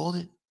custody, they called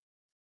it.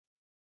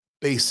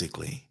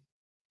 Basically,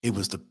 it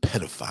was the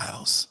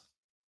pedophiles.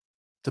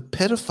 The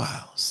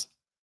pedophiles.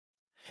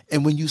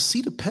 And when you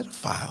see the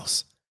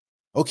pedophiles,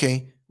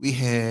 okay,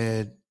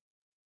 it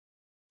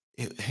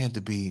had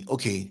to be,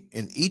 okay,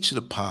 in each of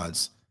the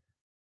pods,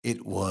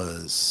 it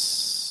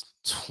was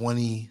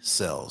 20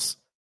 cells,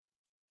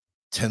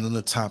 10 in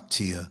the top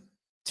tier,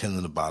 10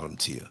 in the bottom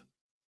tier.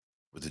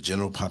 With the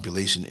general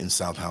population in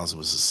South Housing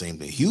was the same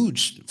thing.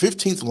 Huge,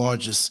 15th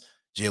largest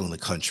jail in the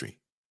country,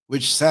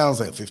 which sounds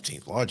like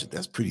 15th largest.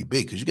 That's pretty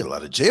big because you get a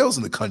lot of jails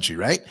in the country,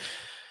 right?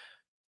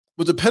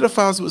 With the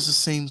pedophiles, it was the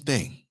same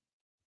thing.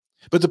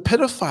 But the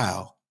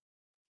pedophile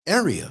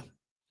area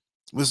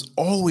was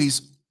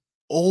always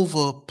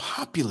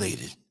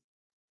overpopulated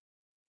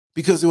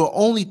because there were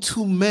only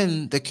 2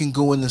 men that can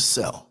go in the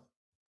cell.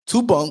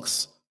 2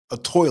 bunks, a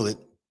toilet,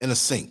 and a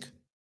sink.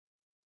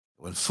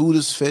 When food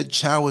is fed,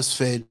 chow is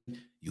fed,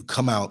 you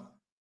come out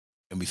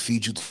and we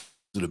feed you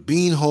through the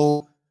bean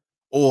hole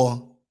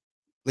or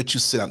let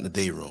you sit out in the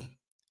day room.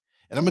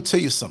 And I'm going to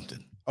tell you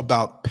something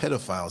about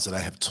pedophiles that I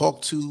have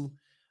talked to,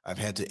 I've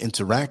had to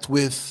interact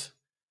with,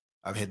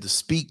 I've had to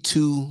speak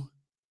to,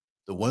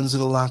 the ones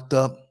that are locked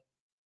up.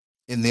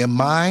 In their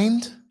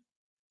mind,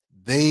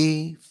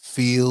 they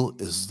feel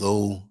as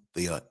though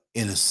they are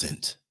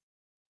innocent.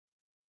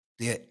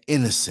 They are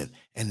innocent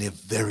and they're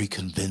very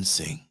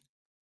convincing.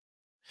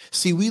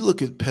 See, we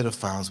look at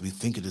pedophiles, we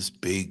think of this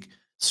big,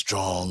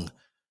 strong,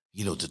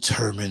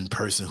 determined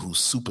person who's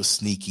super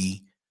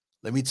sneaky.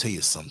 Let me tell you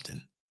something.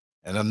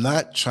 And I'm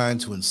not trying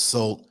to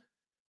insult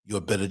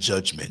your better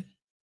judgment,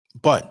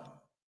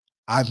 but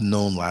I've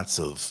known lots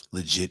of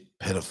legit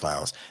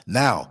pedophiles.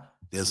 Now,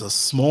 there's a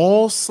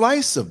small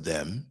slice of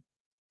them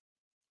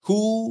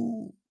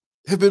who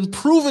have been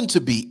proven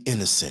to be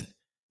innocent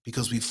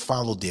because we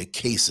followed their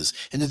cases.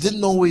 And it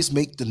didn't always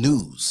make the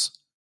news.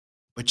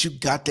 But you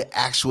got the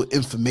actual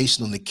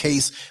information on the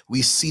case.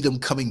 We see them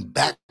coming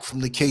back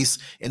from the case,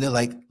 and they're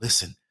like,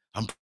 listen,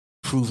 I'm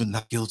proven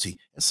not guilty.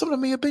 And some of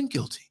them may have been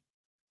guilty.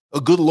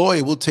 A good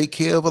lawyer will take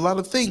care of a lot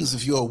of things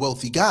if you're a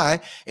wealthy guy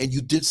and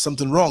you did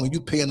something wrong and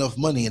you pay enough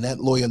money and that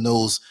lawyer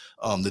knows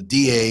the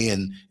DA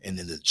and then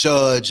the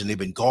judge and they've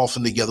been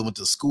golfing together, went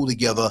to school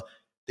together.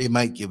 They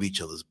might give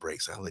each other's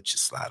breaks. I'll let you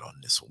slide on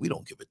this one. We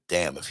don't give a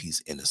damn if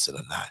he's innocent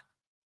or not.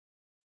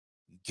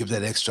 Give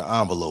that extra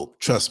envelope.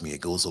 Trust me,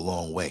 it goes a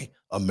long way.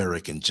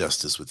 American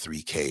justice with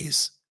 3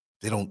 Ks.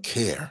 They don't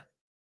care.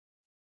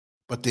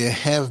 But there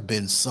have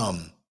been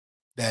some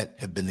that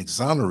have been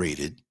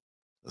exonerated,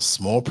 a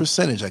small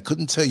percentage. I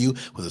couldn't tell you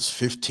whether it's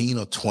 15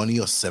 or 20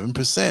 or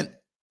 7%,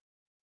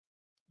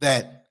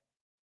 that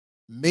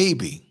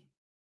maybe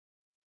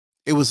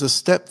it was a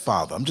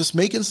stepfather. I'm just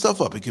making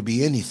stuff up. It could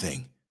be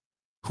anything.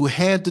 Who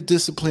had to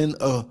discipline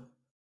a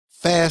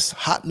fast,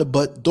 hot in the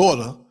butt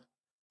daughter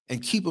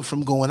and keep her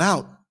from going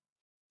out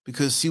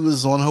because she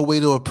was on her way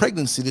to a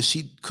pregnancy that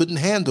she couldn't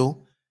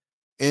handle.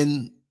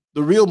 And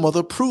the real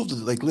mother proved it.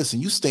 Like, listen,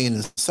 you staying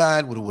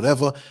inside with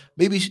whatever.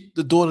 Maybe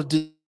the daughter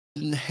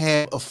didn't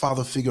have a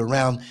father figure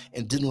around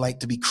and didn't like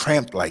to be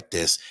cramped like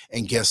this.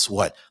 And guess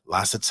what?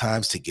 Lots of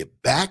times to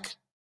get back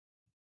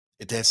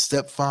at that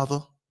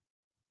stepfather,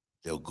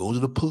 they'll go to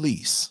the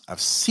police.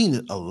 I've seen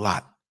it a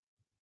lot.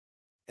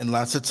 And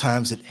lots of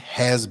times it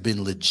has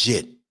been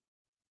legit.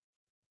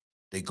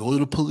 They go to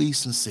the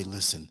police and say,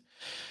 listen,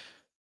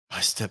 my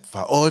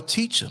stepfather, or a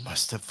teacher, my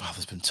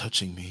stepfather's been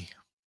touching me.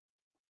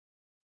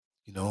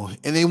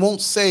 And they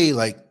won't say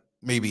like,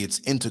 maybe it's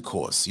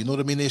intercourse. You know what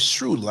I mean? They're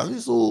shrewd. A lot of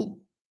these little,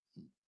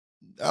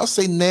 I'll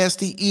say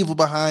nasty, evil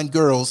behind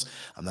girls.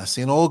 I'm not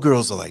saying all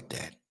girls are like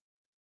that.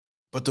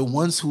 But the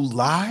ones who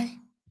lie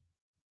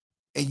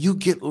and you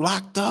get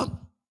locked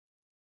up,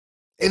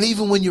 and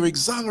even when you're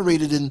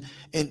exonerated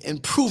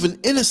and proven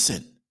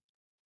innocent,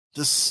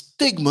 The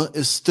stigma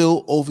is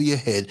still over your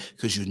head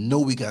because you know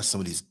we got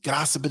some of these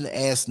gossiping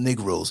ass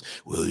Negroes.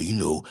 Well,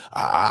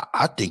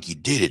 I think he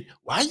did it.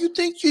 Why you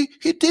think he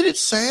did it,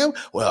 Sam?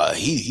 Well,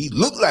 he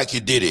looked like he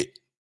did it.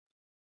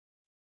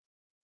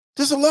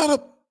 There's a lot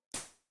of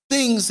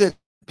things that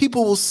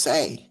people will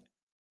say.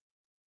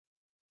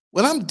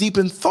 When I'm deep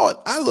in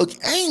thought, I look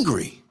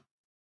angry.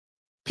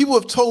 People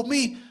have told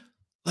me,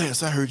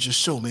 Lance, I heard your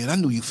show, man. I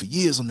knew you for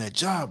years on that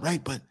job,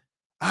 right? But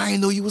I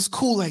didn't know you was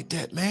cool like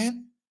that,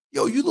 man.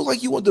 Yo, you look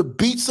like you want to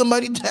beat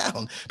somebody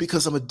down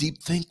because I'm a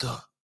deep thinker.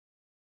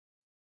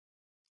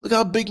 Look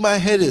how big my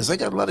head is. I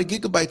got a lot of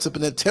gigabytes up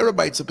in that,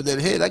 terabytes up in that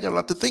head. I got a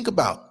lot to think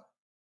about.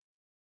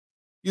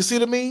 You see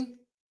what I mean?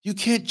 You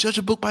can't judge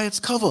a book by its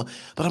cover.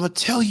 But I'm going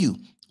to tell you,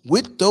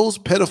 with those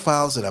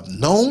pedophiles that I've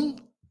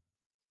known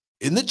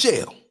in the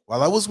jail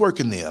while I was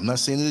working there, I'm not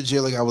saying in the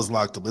jail like I was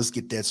locked up. Let's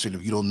get that straight.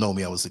 If you don't know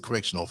me, I was a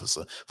correction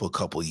officer for a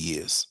couple of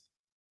years,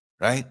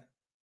 right?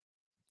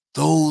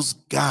 Those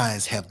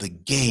guys have the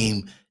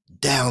game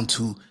down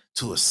to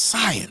a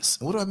science.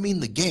 And what do I mean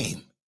the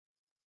game?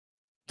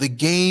 The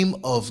game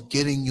of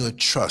getting your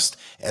trust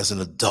as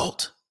an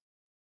adult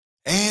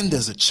and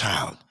as a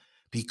child,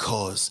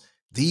 because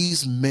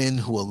these men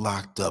who are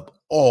locked up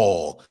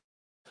all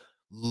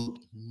look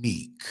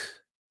meek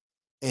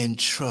and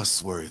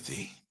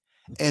trustworthy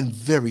and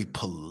very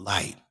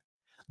polite.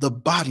 The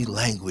body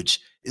language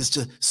is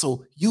just,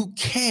 so you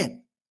can't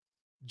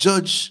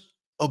judge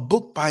a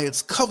book by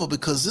its cover,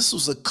 because this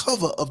was a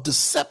cover of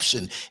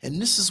deception. And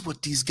this is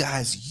what these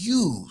guys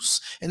use.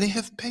 And they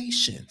have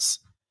patience.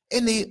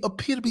 And they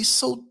appear to be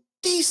so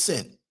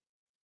decent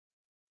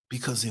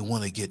because they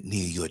want to get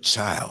near your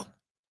child.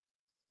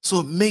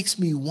 So it makes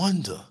me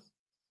wonder,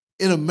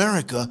 in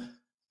America,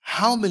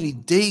 how many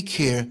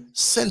daycare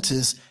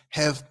centers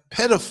have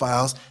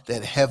pedophiles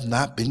that have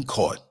not been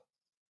caught?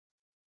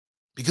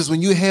 Because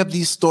when you have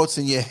these thoughts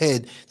in your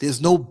head,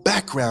 there's no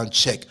background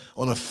check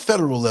on a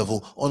federal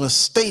level, on a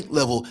state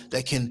level,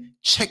 that can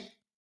check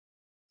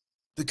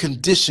the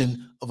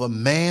condition of a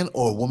man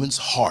or a woman's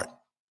heart.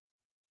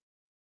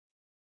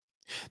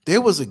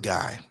 There was a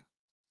guy,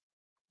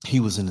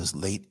 he was in his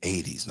late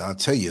 80s. Now, I'll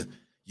tell you,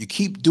 you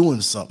keep doing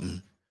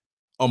something,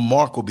 a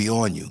mark will be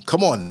on you.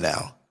 Come on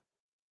now.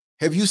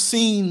 Have you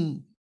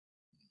seen,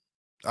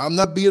 I'm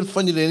not being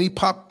funny to any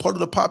part of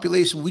the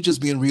population, we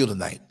just being real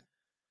tonight.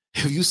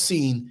 Have you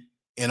seen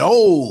an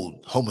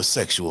old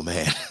homosexual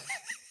man?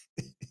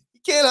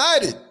 You can't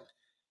hide it.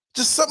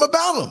 Just something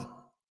about him.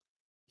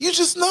 You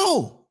just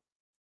know.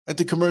 At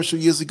the commercial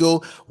years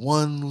ago,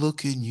 one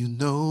look and you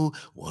know,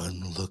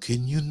 one look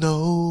and you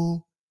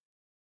know.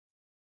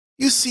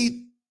 You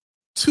see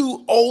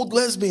two old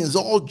lesbians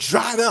all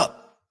dried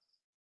up.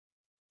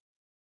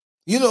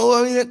 You know,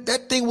 I mean,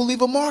 that thing will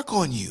leave a mark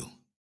on you.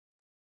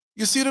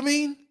 You see what I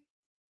mean?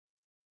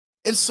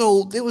 And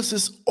so there was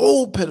this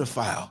old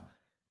pedophile.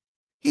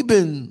 He'd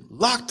been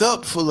locked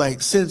up for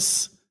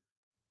since,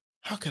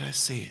 how can I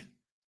say it?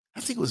 I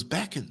think it was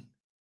back in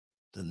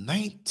the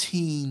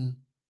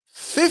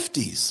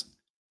 1950s.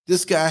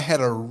 This guy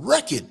had a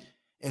record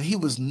and he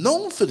was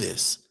known for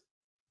this.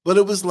 But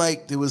it was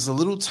like there was a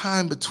little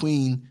time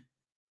between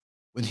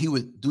when he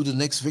would do the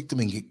next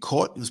victim and get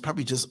caught. He was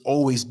probably just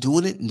always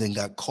doing it and then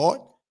got caught.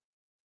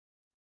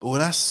 But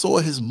when I saw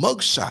his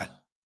mugshot,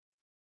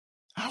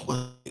 I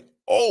was like,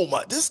 oh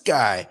my, this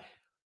guy,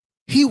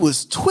 he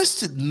was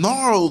twisted,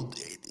 gnarled,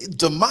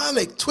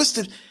 demonic,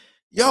 twisted.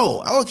 Yo,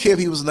 I don't care if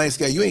he was a nice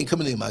guy. You ain't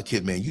coming in, my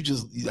kid, man.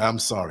 I'm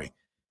sorry.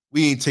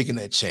 We ain't taking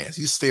that chance.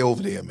 You stay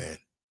over there, man.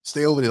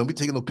 Stay over there. Don't be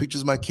taking no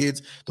pictures of my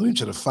kids. Don't even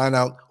try to find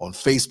out on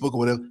Facebook or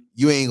whatever.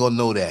 You ain't going to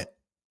know that,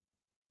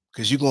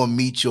 because you're going to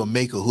meet your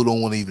maker who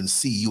don't want to even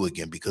see you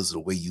again because of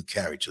the way you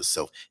carried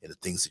yourself and the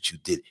things that you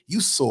did.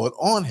 You saw it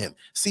on him.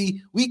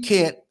 See, we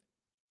can't.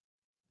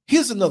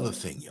 Here's another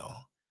thing,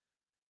 y'all.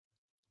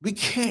 We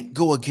can't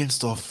go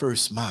against our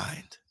first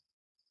mind.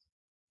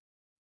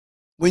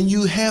 When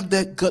you have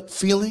that gut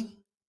feeling,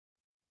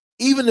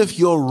 even if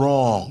you're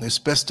wrong, it's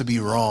best to be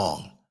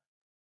wrong.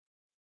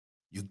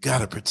 You got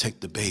to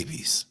protect the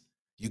babies.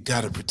 You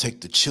got to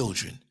protect the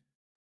children.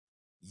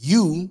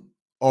 You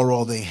are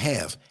all they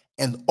have.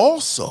 And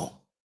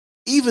also,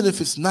 even if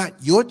it's not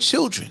your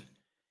children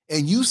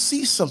and you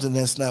see something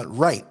that's not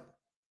right,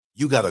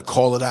 you got to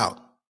call it out.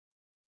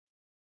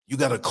 You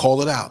got to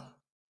call it out.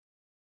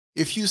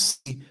 If you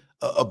see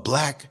a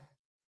black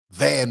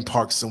van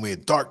parked somewhere,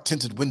 dark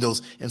tinted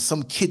windows, and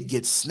some kid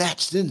gets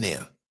snatched in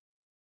there,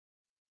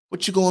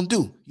 what you gonna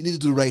do? You need to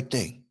do the right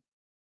thing.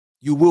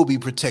 You will be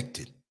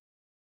protected.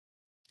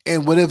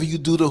 And whatever you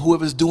do to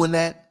whoever's doing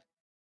that,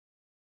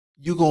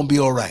 you're gonna be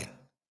all right.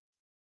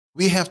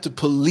 We have to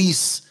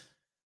police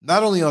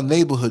not only our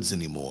neighborhoods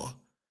anymore,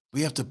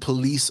 we have to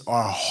police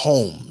our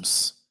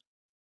homes.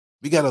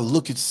 We got to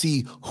look and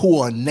see who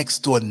our next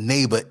door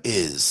neighbor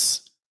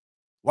is.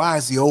 Why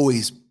is he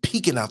always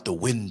peeking out the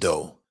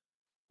window?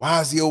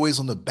 Why is he always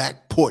on the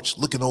back porch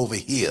looking over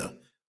here?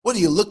 What are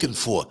you looking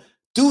for?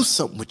 Do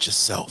something with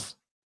yourself.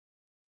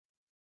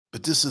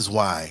 But this is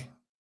why,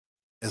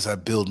 as I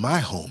build my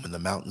home in the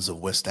mountains of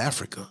West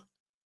Africa,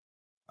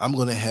 I'm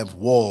going to have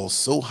walls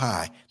so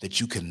high that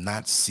you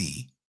cannot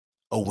see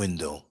a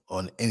window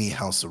on any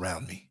house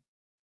around me.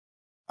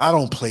 I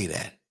don't play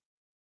that.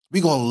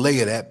 We're going to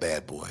layer that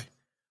bad boy.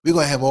 We're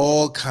going to have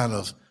all kind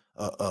of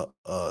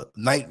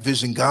night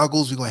vision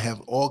goggles. We're going to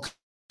have all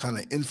kind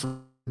of infrared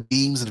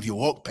beams. And if you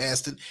walk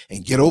past it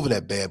and get over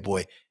that bad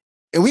boy,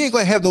 and we ain't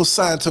going to have no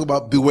sign talking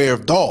about beware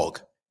of dog.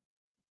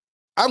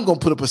 I'm going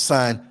to put up a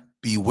sign,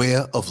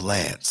 beware of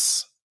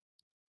Lance.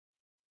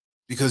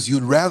 Because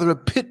you'd rather a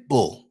pit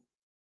bull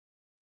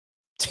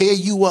tear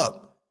you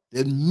up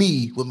than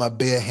me with my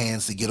bare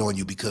hands to get on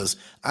you, because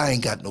I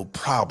ain't got no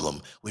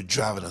problem with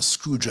driving a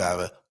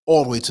screwdriver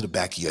all the way to the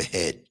back of your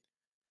head.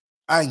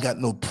 I ain't got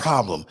no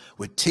problem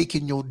with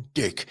taking your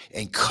dick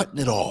and cutting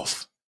it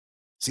off.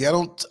 See, I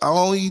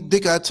only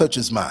dick I touch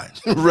is mine,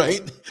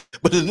 right?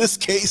 But in this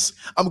case,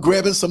 I'm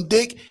grabbing some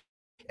dick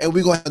and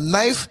we're going to have a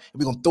knife and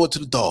we're going to throw it to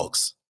the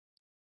dogs.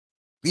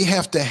 We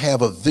have to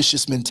have a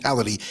vicious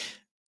mentality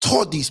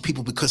toward these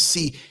people because,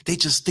 see, they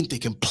just think they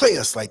can play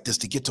us like this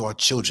to get to our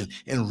children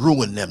and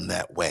ruin them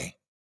that way.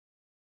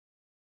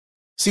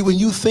 See, when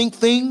you think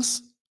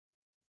things,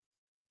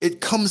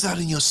 it comes out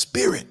in your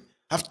spirit.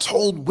 I've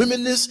told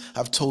women this,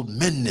 I've told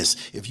men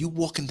this. If you're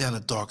walking down a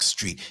dark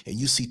street and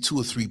you see 2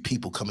 or 3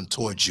 people coming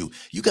towards you,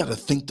 you got to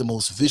think the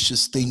most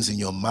vicious things in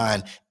your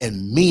mind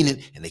and mean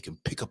it, and they can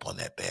pick up on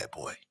that bad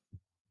boy.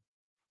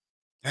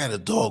 I had a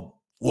dog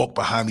walk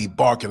behind me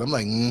barking. I'm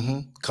like,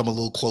 come a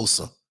little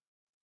closer.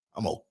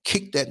 I'm going to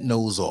kick that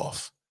nose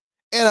off.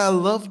 And I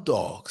love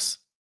dogs.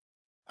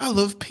 I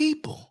love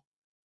people.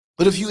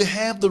 But if you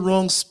have the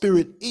wrong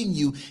spirit in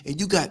you and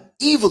you got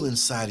evil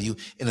inside of you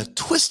in a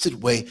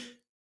twisted way,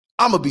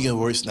 I'm going to be your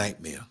worst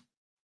nightmare.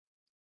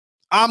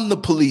 I'm the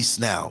police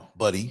now,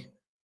 buddy.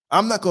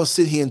 I'm not going to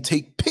sit here and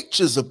take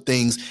pictures of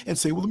things and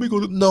say, well, let me go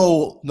to...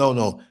 No.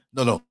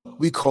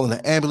 We calling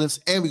an ambulance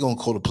and we're going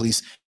to call the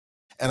police.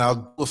 And I'll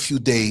do a few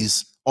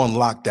days on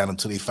lockdown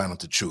until they find out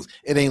the truth.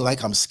 It ain't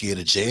like I'm scared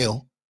of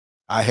jail.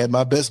 I had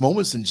my best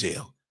moments in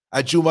jail.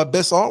 I drew my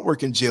best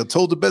artwork in jail,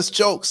 told the best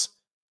jokes.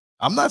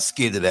 I'm not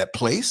scared of that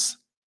place.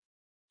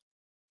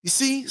 You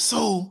see,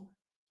 so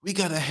we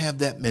got to have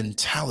that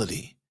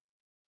mentality.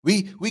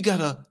 We got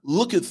to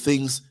look at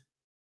things,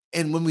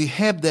 and when we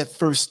have that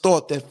first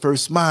thought, that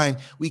first mind,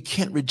 we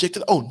can't reject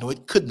it. Oh, no,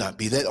 it could not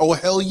be that. Oh,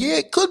 hell yeah,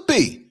 it could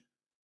be.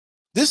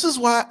 This is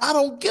why I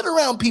don't get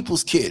around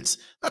people's kids.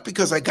 Not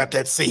because I got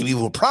that same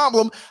evil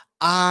problem.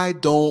 I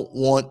don't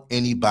want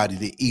anybody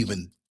to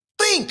even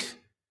think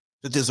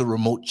that there's a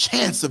remote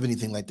chance of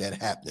anything like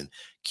that happening.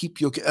 Keep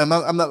your kids. I'm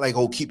not like,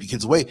 oh, keep your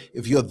kids away.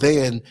 If you're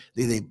there and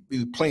they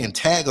be playing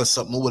tag or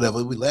something or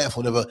whatever, we laugh,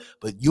 whatever,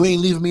 but you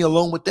ain't leaving me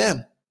alone with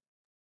them.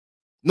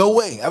 No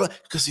way.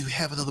 Because you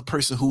have another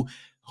person who,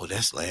 oh,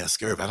 that's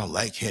Lancescurv. I don't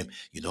like him.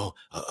 You know,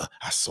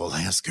 I saw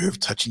Lancescurv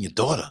touching your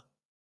daughter.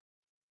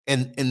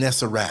 And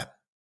that's a wrap.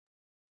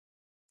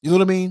 You know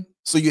what I mean?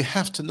 So you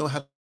have to know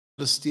how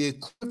to steer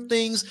clear of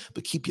things,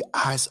 but keep your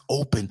eyes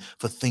open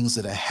for things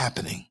that are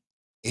happening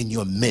in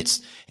your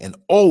midst. And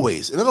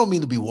always, and I don't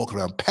mean to be walking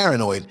around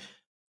paranoid,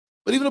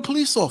 but even a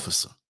police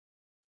officer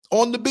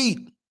on the beat,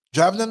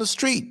 driving down the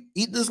street,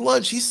 eating his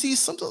lunch, he sees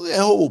something,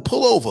 oh,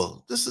 pull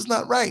over. This is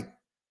not right.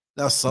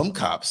 Now, some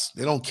cops,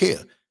 they don't care.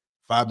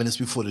 5 minutes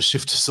before the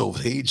shift is over,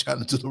 they ain't trying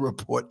to do the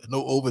report,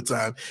 no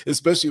overtime,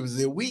 especially if it's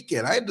their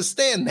weekend. I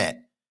understand that.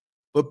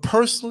 But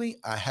personally,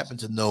 I happen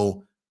to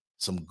know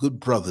some good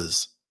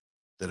brothers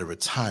that are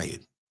retired,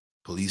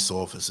 police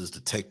officers,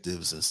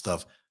 detectives and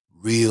stuff,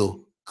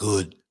 real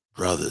good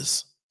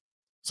brothers.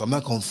 So I'm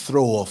not going to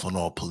throw off on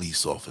all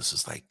police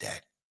officers like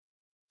that.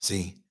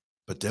 See?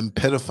 But them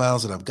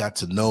pedophiles that I've got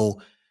to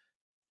know,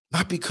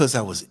 not because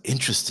I was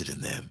interested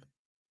in them,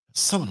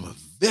 some of them are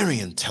very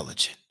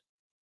intelligent,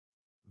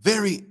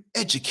 very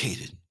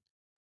educated.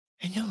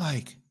 And you're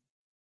like,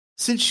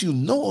 since you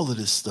know all of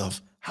this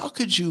stuff, how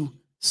could you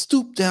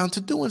stoop down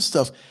to doing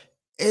stuff?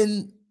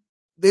 And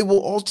they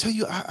will all tell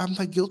you, I'm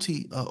not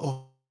guilty,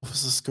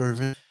 Officer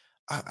Scurvin.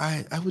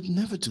 I would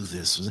never do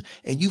this.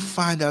 And you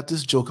find out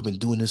this joker been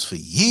doing this for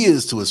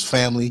years to his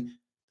family,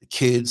 the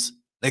kids,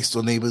 next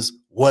door neighbors,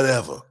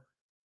 whatever.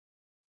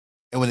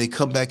 And when they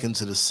come back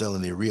into the cell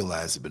and they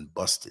realize they've been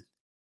busted,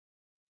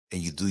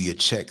 and you do your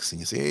checks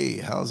and you say, hey,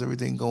 how's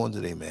everything going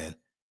today, man?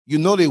 You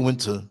know they went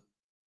to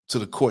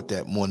the court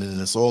that morning and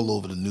it's all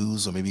over the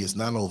news, or maybe it's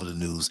not over the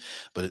news,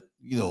 but,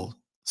 you know,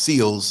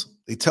 COs,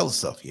 they tell us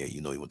stuff. Yeah,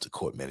 you know he went to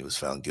court, man. He was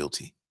found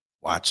guilty.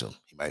 Watch him.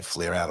 He might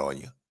flare out on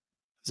you.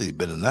 I say, you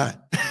better not.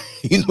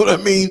 You know what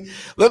I mean?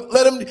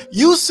 Let him.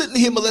 You sitting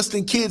here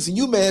molesting kids and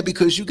you mad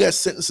because you got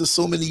sentenced to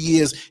so many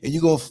years and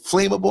you going to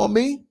flame up on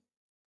me?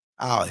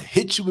 I'll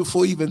hit you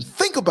before you even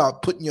think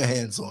about putting your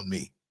hands on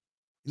me.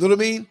 You know what I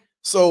mean?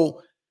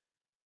 So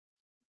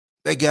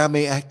that guy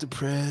may act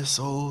depressed,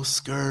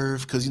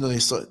 Scurv, because, you know, the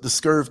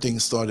Scurv thing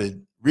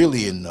started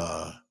really in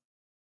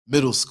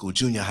middle school,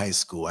 junior high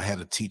school. I had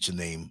a teacher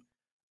named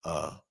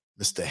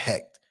Mr.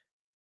 Hecht.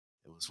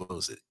 It was, what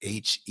was it,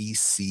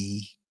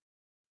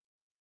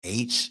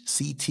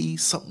 HECT,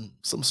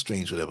 something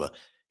strange, whatever.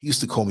 He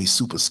used to call me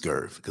Super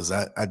Scurv because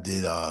I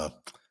did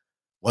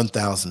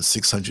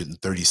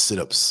 1,630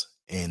 sit-ups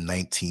in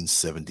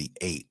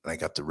 1978. And I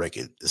got the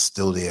record. It's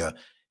still there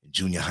in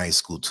junior high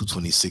school,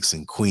 226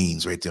 in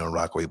Queens, right there on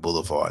Rockaway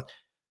Boulevard.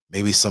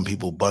 Maybe some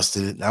people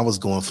busted it. And I was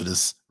going for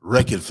this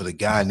record for the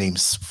guy named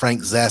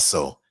Frank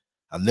Zasso.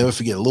 I'll never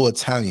forget, a little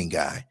Italian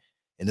guy.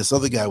 And this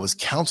other guy was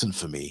counting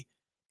for me.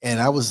 And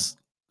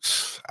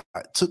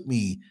it took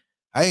me,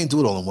 I didn't do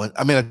it all in one.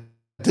 I mean, I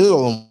did it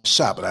all in one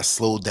shot, but I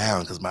slowed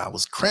down because I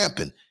was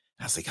cramping.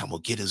 I was like, I'm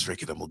going to get his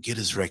record. I'm going to get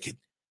his record.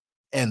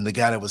 And the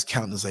guy that was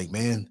counting was like,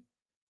 man,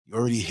 you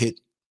already hit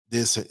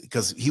this,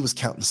 because he was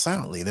counting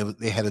silently. And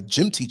they had a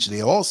gym teacher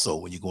there also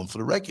when you're going for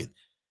the record.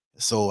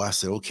 So I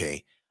said,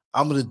 okay,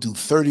 I'm going to do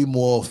 30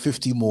 more,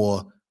 50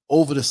 more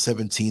over the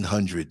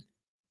 1,700,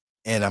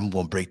 and I'm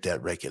going to break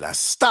that record. I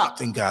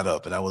stopped and got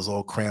up, and I was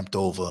all cramped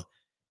over.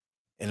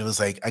 And it was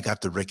like, I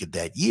got the record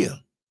that year.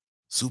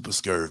 Super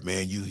Scurv,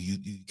 man,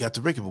 you got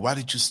the record, but why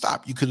did you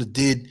stop? You could have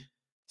did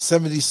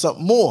 70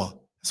 something more.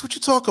 That's what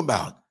you're talking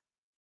about.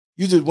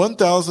 You did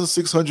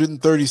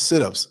 1,630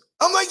 sit-ups.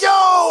 I'm like, yo,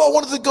 I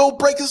wanted to go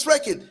break his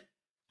record.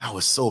 I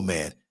was so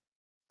mad.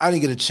 I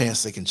didn't get a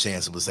second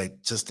chance. It was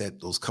like just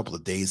those couple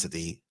of days that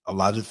they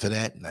allotted for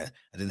that. And I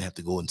didn't have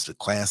to go into the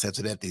class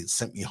after that. They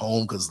sent me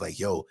home because like,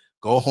 yo,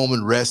 go home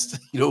and rest,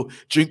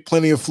 drink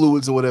plenty of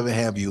fluids or whatever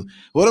have you.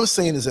 What I'm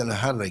saying is, and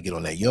how did I get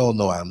on that? You all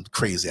know I'm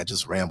crazy. I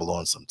just ramble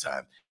on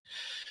sometime.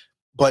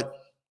 But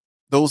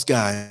those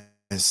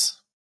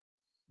guys,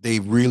 they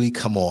really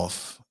come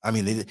off. I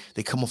mean,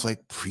 they come off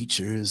like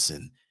preachers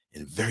and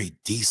very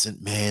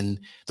decent men.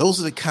 Those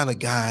are the kind of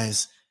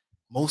guys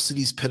most of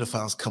these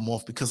pedophiles come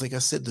off because, like I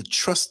said, the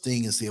trust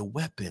thing is their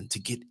weapon to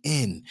get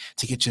in,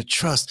 to get your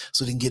trust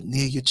so they can get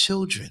near your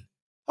children.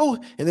 Oh,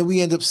 and then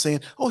we end up saying,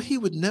 oh, he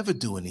would never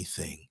do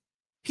anything.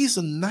 He's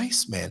a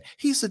nice man.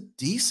 He's a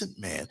decent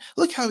man.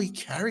 Look how he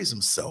carries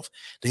himself.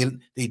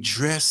 They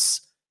dress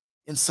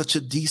in such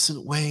a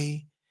decent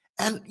way.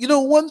 And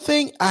one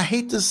thing, I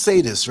hate to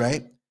say this,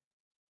 right?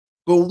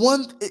 But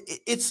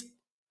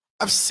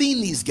I've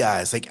seen these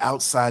guys like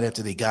outside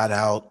after they got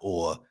out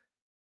or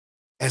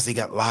as they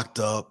got locked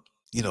up,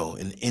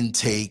 in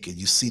intake, and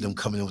you see them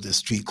coming in with their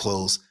street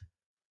clothes.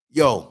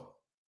 Yo,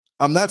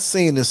 I'm not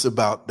saying this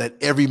about that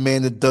every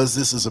man that does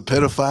this is a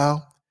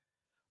pedophile,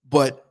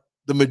 but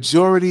the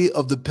majority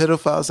of the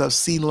pedophiles I've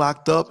seen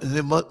locked up in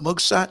their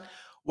mugshot,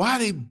 why are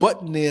they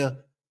button their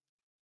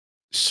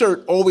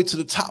shirt all the way to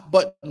the top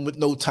button with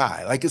no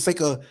tie? Like it's like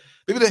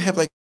maybe they have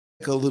like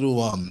a little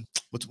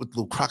with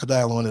little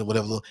crocodile on it,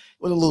 whatever, one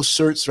of the little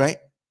shirts, right?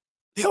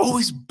 They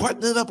always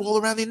button it up all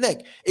around their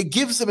neck. It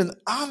gives them an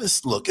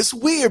honest look. It's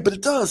weird, but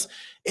it does.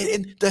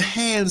 And the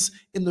hands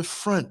in the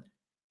front,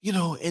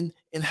 and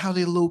how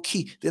they're low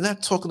key. They're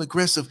not talking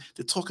aggressive.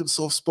 They're talking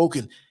soft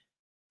spoken.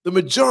 The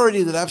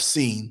majority that I've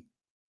seen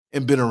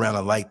and been around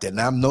are like that.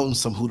 Now I'm noting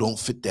some who don't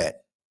fit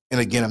that.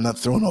 And again, I'm not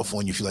throwing off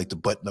on you if you like to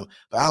button up,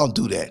 but I don't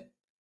do that.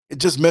 It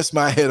just messed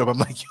my head up. I'm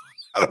like,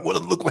 I don't want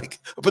to look like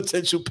a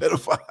potential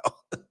pedophile.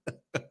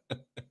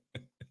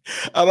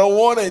 I don't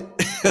want it.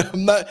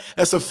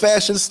 That's a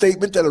fashion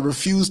statement that I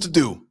refuse to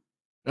do.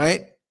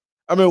 Right?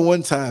 I remember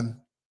one time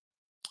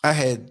I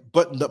had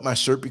buttoned up my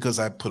shirt because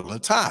I put on a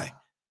tie.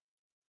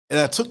 And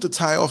I took the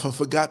tie off and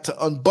forgot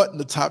to unbutton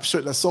the top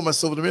shirt. And I saw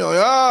myself in the mirror,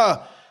 like,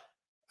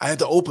 I had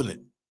to open it.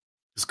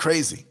 It's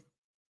crazy.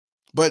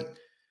 But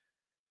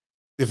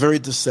they're very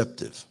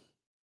deceptive.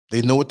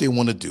 They know what they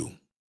want to do.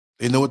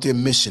 They know what their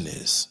mission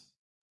is.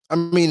 I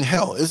mean,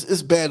 hell,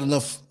 it's bad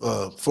enough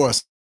for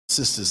us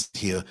sisters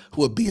here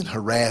who are being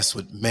harassed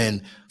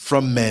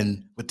from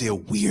men with their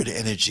weird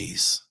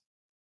energies.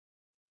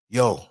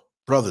 Yo,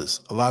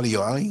 brothers, a lot of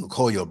y'all, I don't even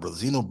call y'all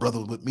brothers.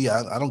 Brother with me,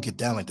 I don't get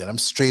down like that. I'm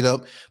straight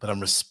up, but I'm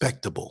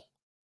respectable.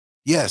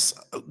 Yes,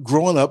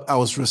 growing up, I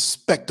was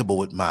respectable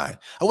with mine.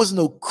 I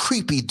wasn't no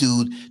creepy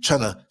dude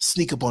trying to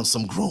sneak up on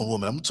some grown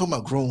woman. I'm talking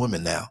about grown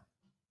women now.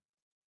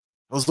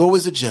 I was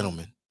always a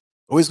gentleman,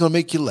 always going to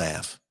make you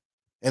laugh.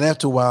 And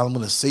after a while, I'm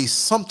going to say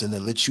something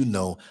that lets you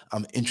know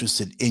I'm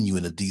interested in you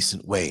in a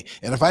decent way.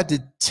 And if I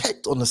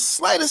detect on the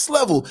slightest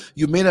level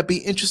you may not be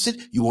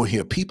interested, you won't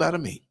hear a peep out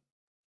of me.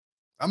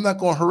 I'm not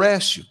going to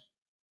harass you.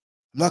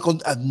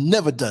 I've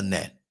never done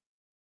that.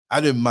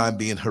 I didn't mind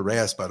being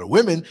harassed by the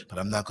women, but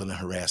I'm not going to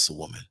harass a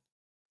woman.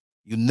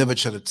 You never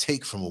try to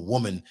take from a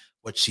woman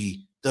what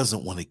she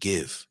doesn't want to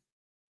give.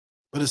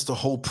 But it's the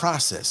whole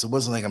process. It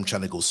wasn't like I'm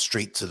trying to go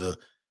straight to the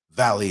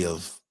valley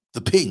of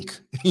the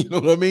pink. You know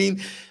what I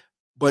mean?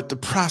 But the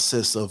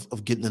process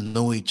of getting to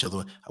know each other,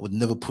 I would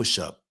never push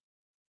up.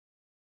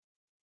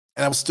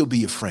 And I would still be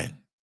your friend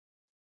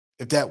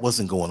if that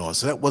wasn't going on.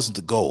 So that wasn't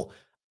the goal.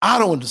 I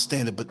don't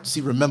understand it. But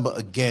see, remember,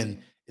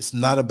 again, it's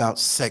not about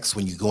sex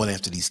when you're going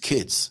after these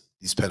kids,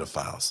 these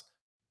pedophiles.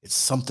 It's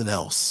something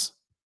else.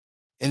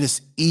 And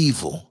it's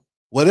evil.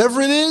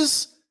 Whatever it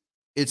is,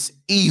 it's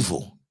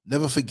evil.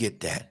 Never forget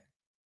that.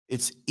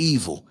 It's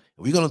evil.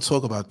 We're going to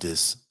talk about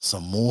this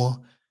some more.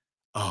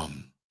 But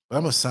I'm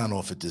going to sign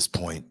off at this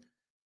point.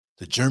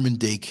 The German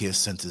daycare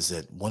centers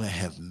that want to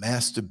have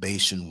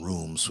masturbation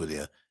rooms for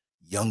their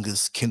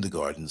youngest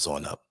kindergartens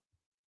on up.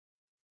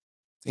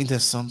 Ain't that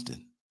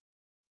something?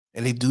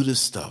 And they do this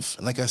stuff.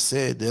 And like I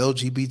said, the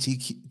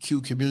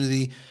LGBTQ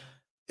community,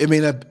 it may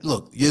not,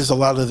 look, there's a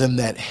lot of them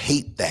that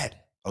hate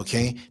that,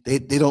 okay? They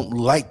don't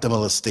like the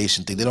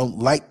molestation thing. They don't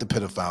like the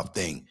pedophile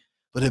thing.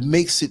 But it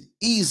makes it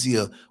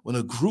easier when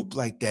a group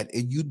like that,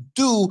 and you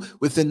do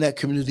within that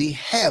community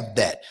have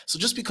that. So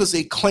just because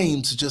they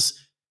claim to just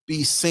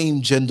be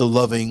same gender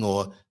loving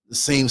or the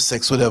same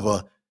sex,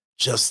 whatever,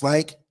 just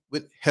like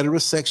with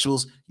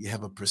heterosexuals, you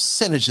have a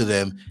percentage of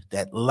them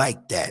that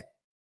like that.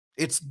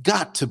 It's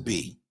got to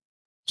be.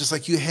 Just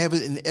like you have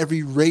it in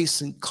every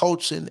race and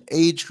culture and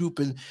age group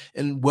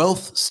and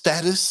wealth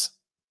status.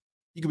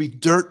 You could be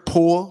dirt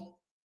poor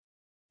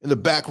in the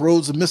back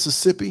roads of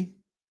Mississippi.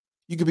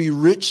 You could be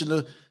rich in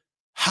the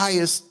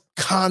highest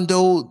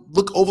condo,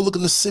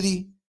 overlooking the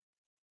city.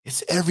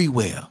 It's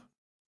everywhere.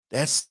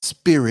 That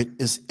spirit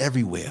is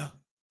everywhere.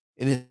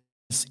 And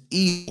it's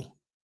evil.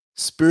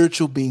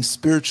 Spiritual, being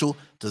spiritual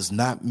does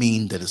not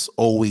mean that it's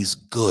always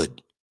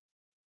good.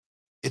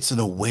 It's an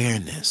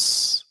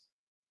awareness.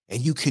 And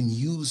you can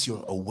use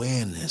your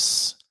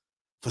awareness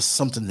for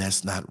something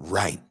that's not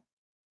right.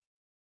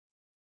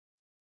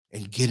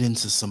 And get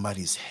into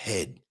somebody's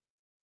head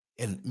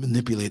and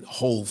manipulate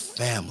whole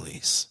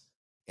families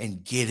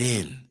and get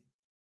in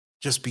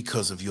just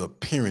because of your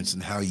appearance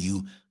and how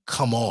you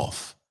come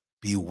off.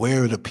 Be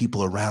aware of the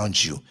people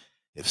around you.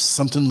 If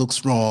something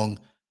looks wrong,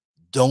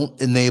 don't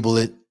enable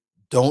it.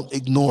 Don't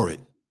ignore it,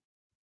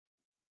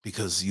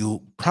 because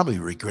you'll probably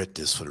regret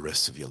this for the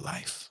rest of your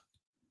life.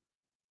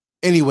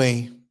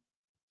 Anyway,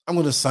 I'm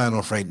going to sign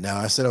off right now.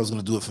 I said I was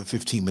going to do it for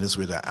 15 minutes.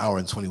 We're at 1 hour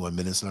and 21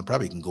 minutes, and I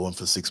probably can go on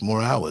for 6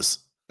 more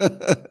hours.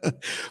 But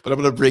I'm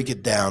going to break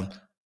it down.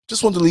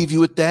 Just wanted to leave you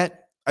with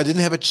that. I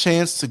didn't have a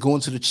chance to go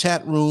into the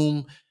chat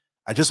room.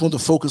 I just want to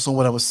focus on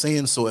what I was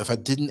saying. So if I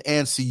didn't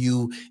answer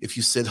you, if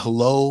you said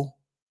hello,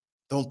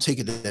 don't take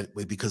it that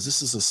way, because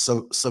this is a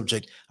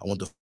subject I want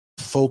to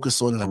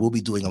focus on, and I will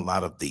be doing a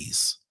lot of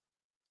these.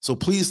 So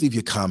please leave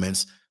your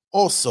comments.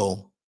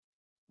 Also,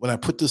 when I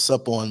put this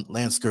up on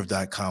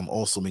Lancescurv.com,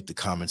 also make the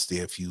comments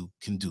there if you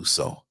can do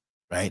so,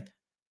 right?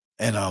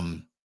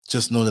 And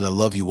just know that I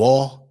love you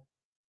all.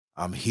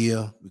 I'm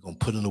here. We're going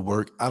to put in the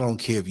work. I don't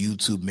care if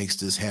YouTube makes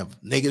this have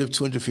negative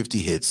 250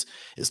 hits.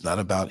 It's not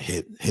about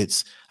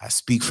hits. I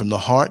speak from the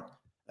heart,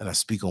 and I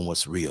speak on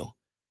what's real.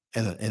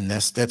 And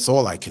that's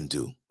all I can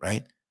do,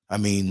 right? I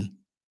mean,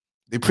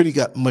 they pretty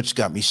much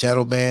got me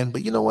shadow banned,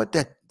 but you know what?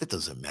 That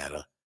doesn't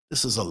matter.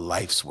 This is a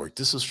life's work.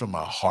 This is from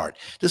my heart.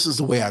 This is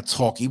the way I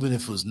talk, even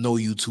if it was no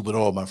YouTube at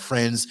all. My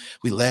friends,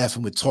 we laugh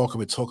and we're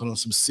talking on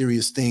some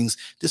serious things.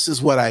 This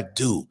is what I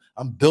do.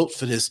 I'm built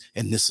for this,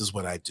 and this is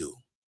what I do.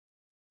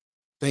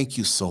 Thank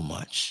you so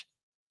much.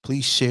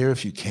 Please share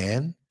if you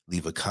can.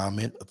 Leave a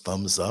comment, a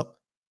thumbs up.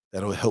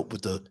 That'll help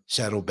with the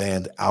shadow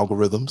banned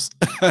algorithms.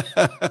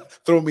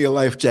 Throw me a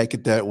life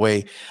jacket that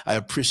way. I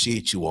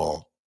appreciate you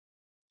all.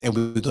 And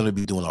we're going to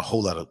be doing a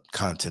whole lot of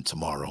content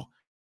tomorrow.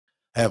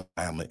 I have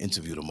an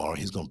interview tomorrow.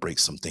 He's going to break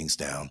some things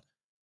down.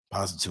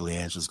 Positively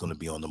Angela's going to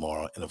be on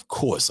tomorrow. And of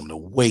course, I'm going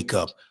to wake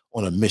up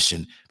on a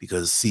mission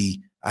because,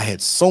 see, I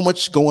had so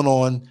much going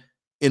on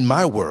in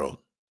my world,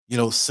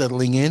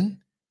 settling in,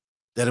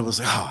 that it was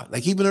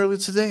like even earlier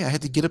today, I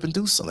had to get up and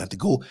do something. I had to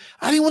go.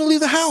 I didn't want to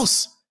leave the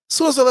house. As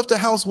soon as I left the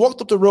house,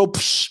 walked up the road,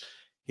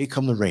 here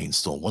come the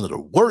rainstorm. One of the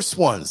worst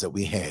ones that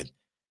we had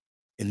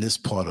in this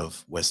part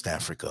of West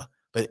Africa.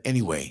 But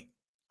anyway,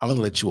 I'm going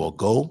to let you all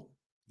go.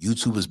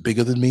 YouTube is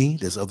bigger than me.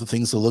 There's other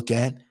things to look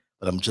at,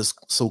 but I'm just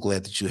so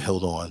glad that you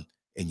held on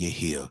and you're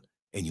here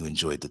and you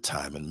enjoyed the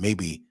time. And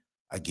maybe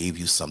I gave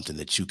you something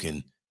that you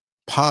can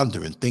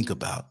ponder and think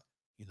about,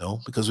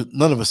 because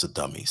none of us are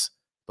dummies,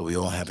 but we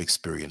all have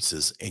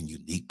experiences and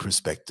unique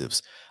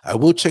perspectives. I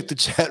will check the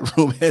chat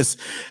room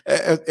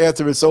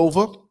after it's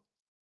over.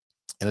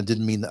 And I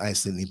didn't mean to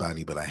isolate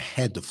anybody, but I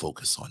had to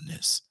focus on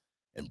this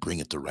and bring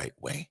it the right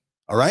way.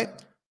 All right?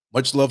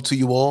 Much love to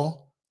you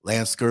all.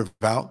 Lancescurv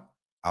out.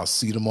 I'll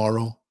see you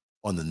tomorrow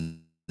on the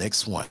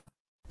next one.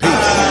 Peace.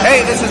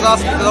 Hey, this is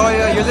Oscar the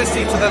Lawyer. You're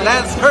listening to the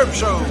Lancescurv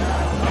Show.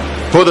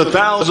 For the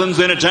thousands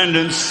in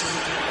attendance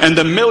and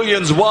the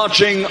millions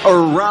watching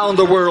around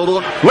the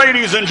world,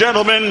 ladies and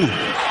gentlemen,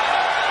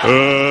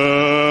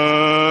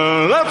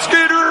 let's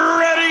get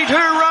ready to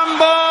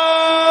rumble!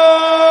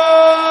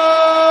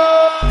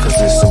 'Cause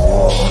it's a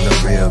war on the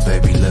real,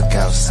 baby, look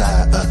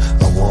outside.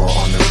 A war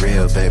on the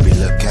real, baby,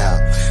 look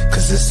out.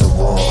 'Cause it's a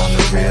war on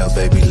the real,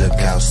 baby, look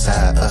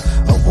outside. A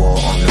war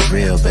on the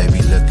real,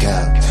 baby, look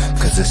out.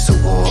 'Cause it's a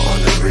war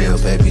on the real,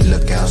 baby,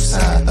 look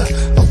outside.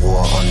 A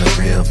war on the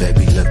real,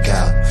 baby, look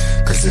out.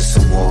 'Cause it's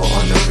a war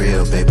on the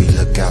real, baby,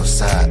 look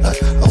outside.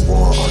 A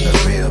war on the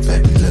real,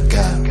 baby, look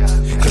out.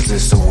 'Cause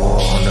it's a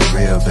war on the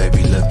real,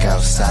 baby, look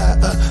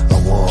outside. A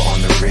war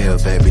on the real,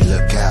 baby,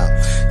 look out.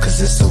 'Cause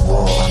it's a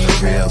war on the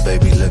real,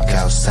 baby, look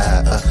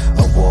outside.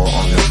 A war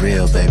on the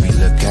real, baby,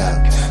 look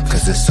out.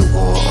 'Cause it's a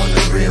war on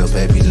the real,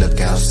 baby, look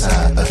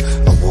outside.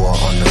 A war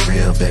on the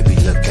real, baby,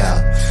 look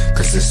out.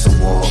 'Cause it's a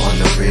war on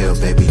the real,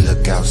 baby,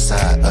 look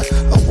outside.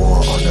 A war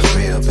on the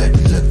real,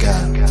 baby, look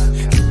out.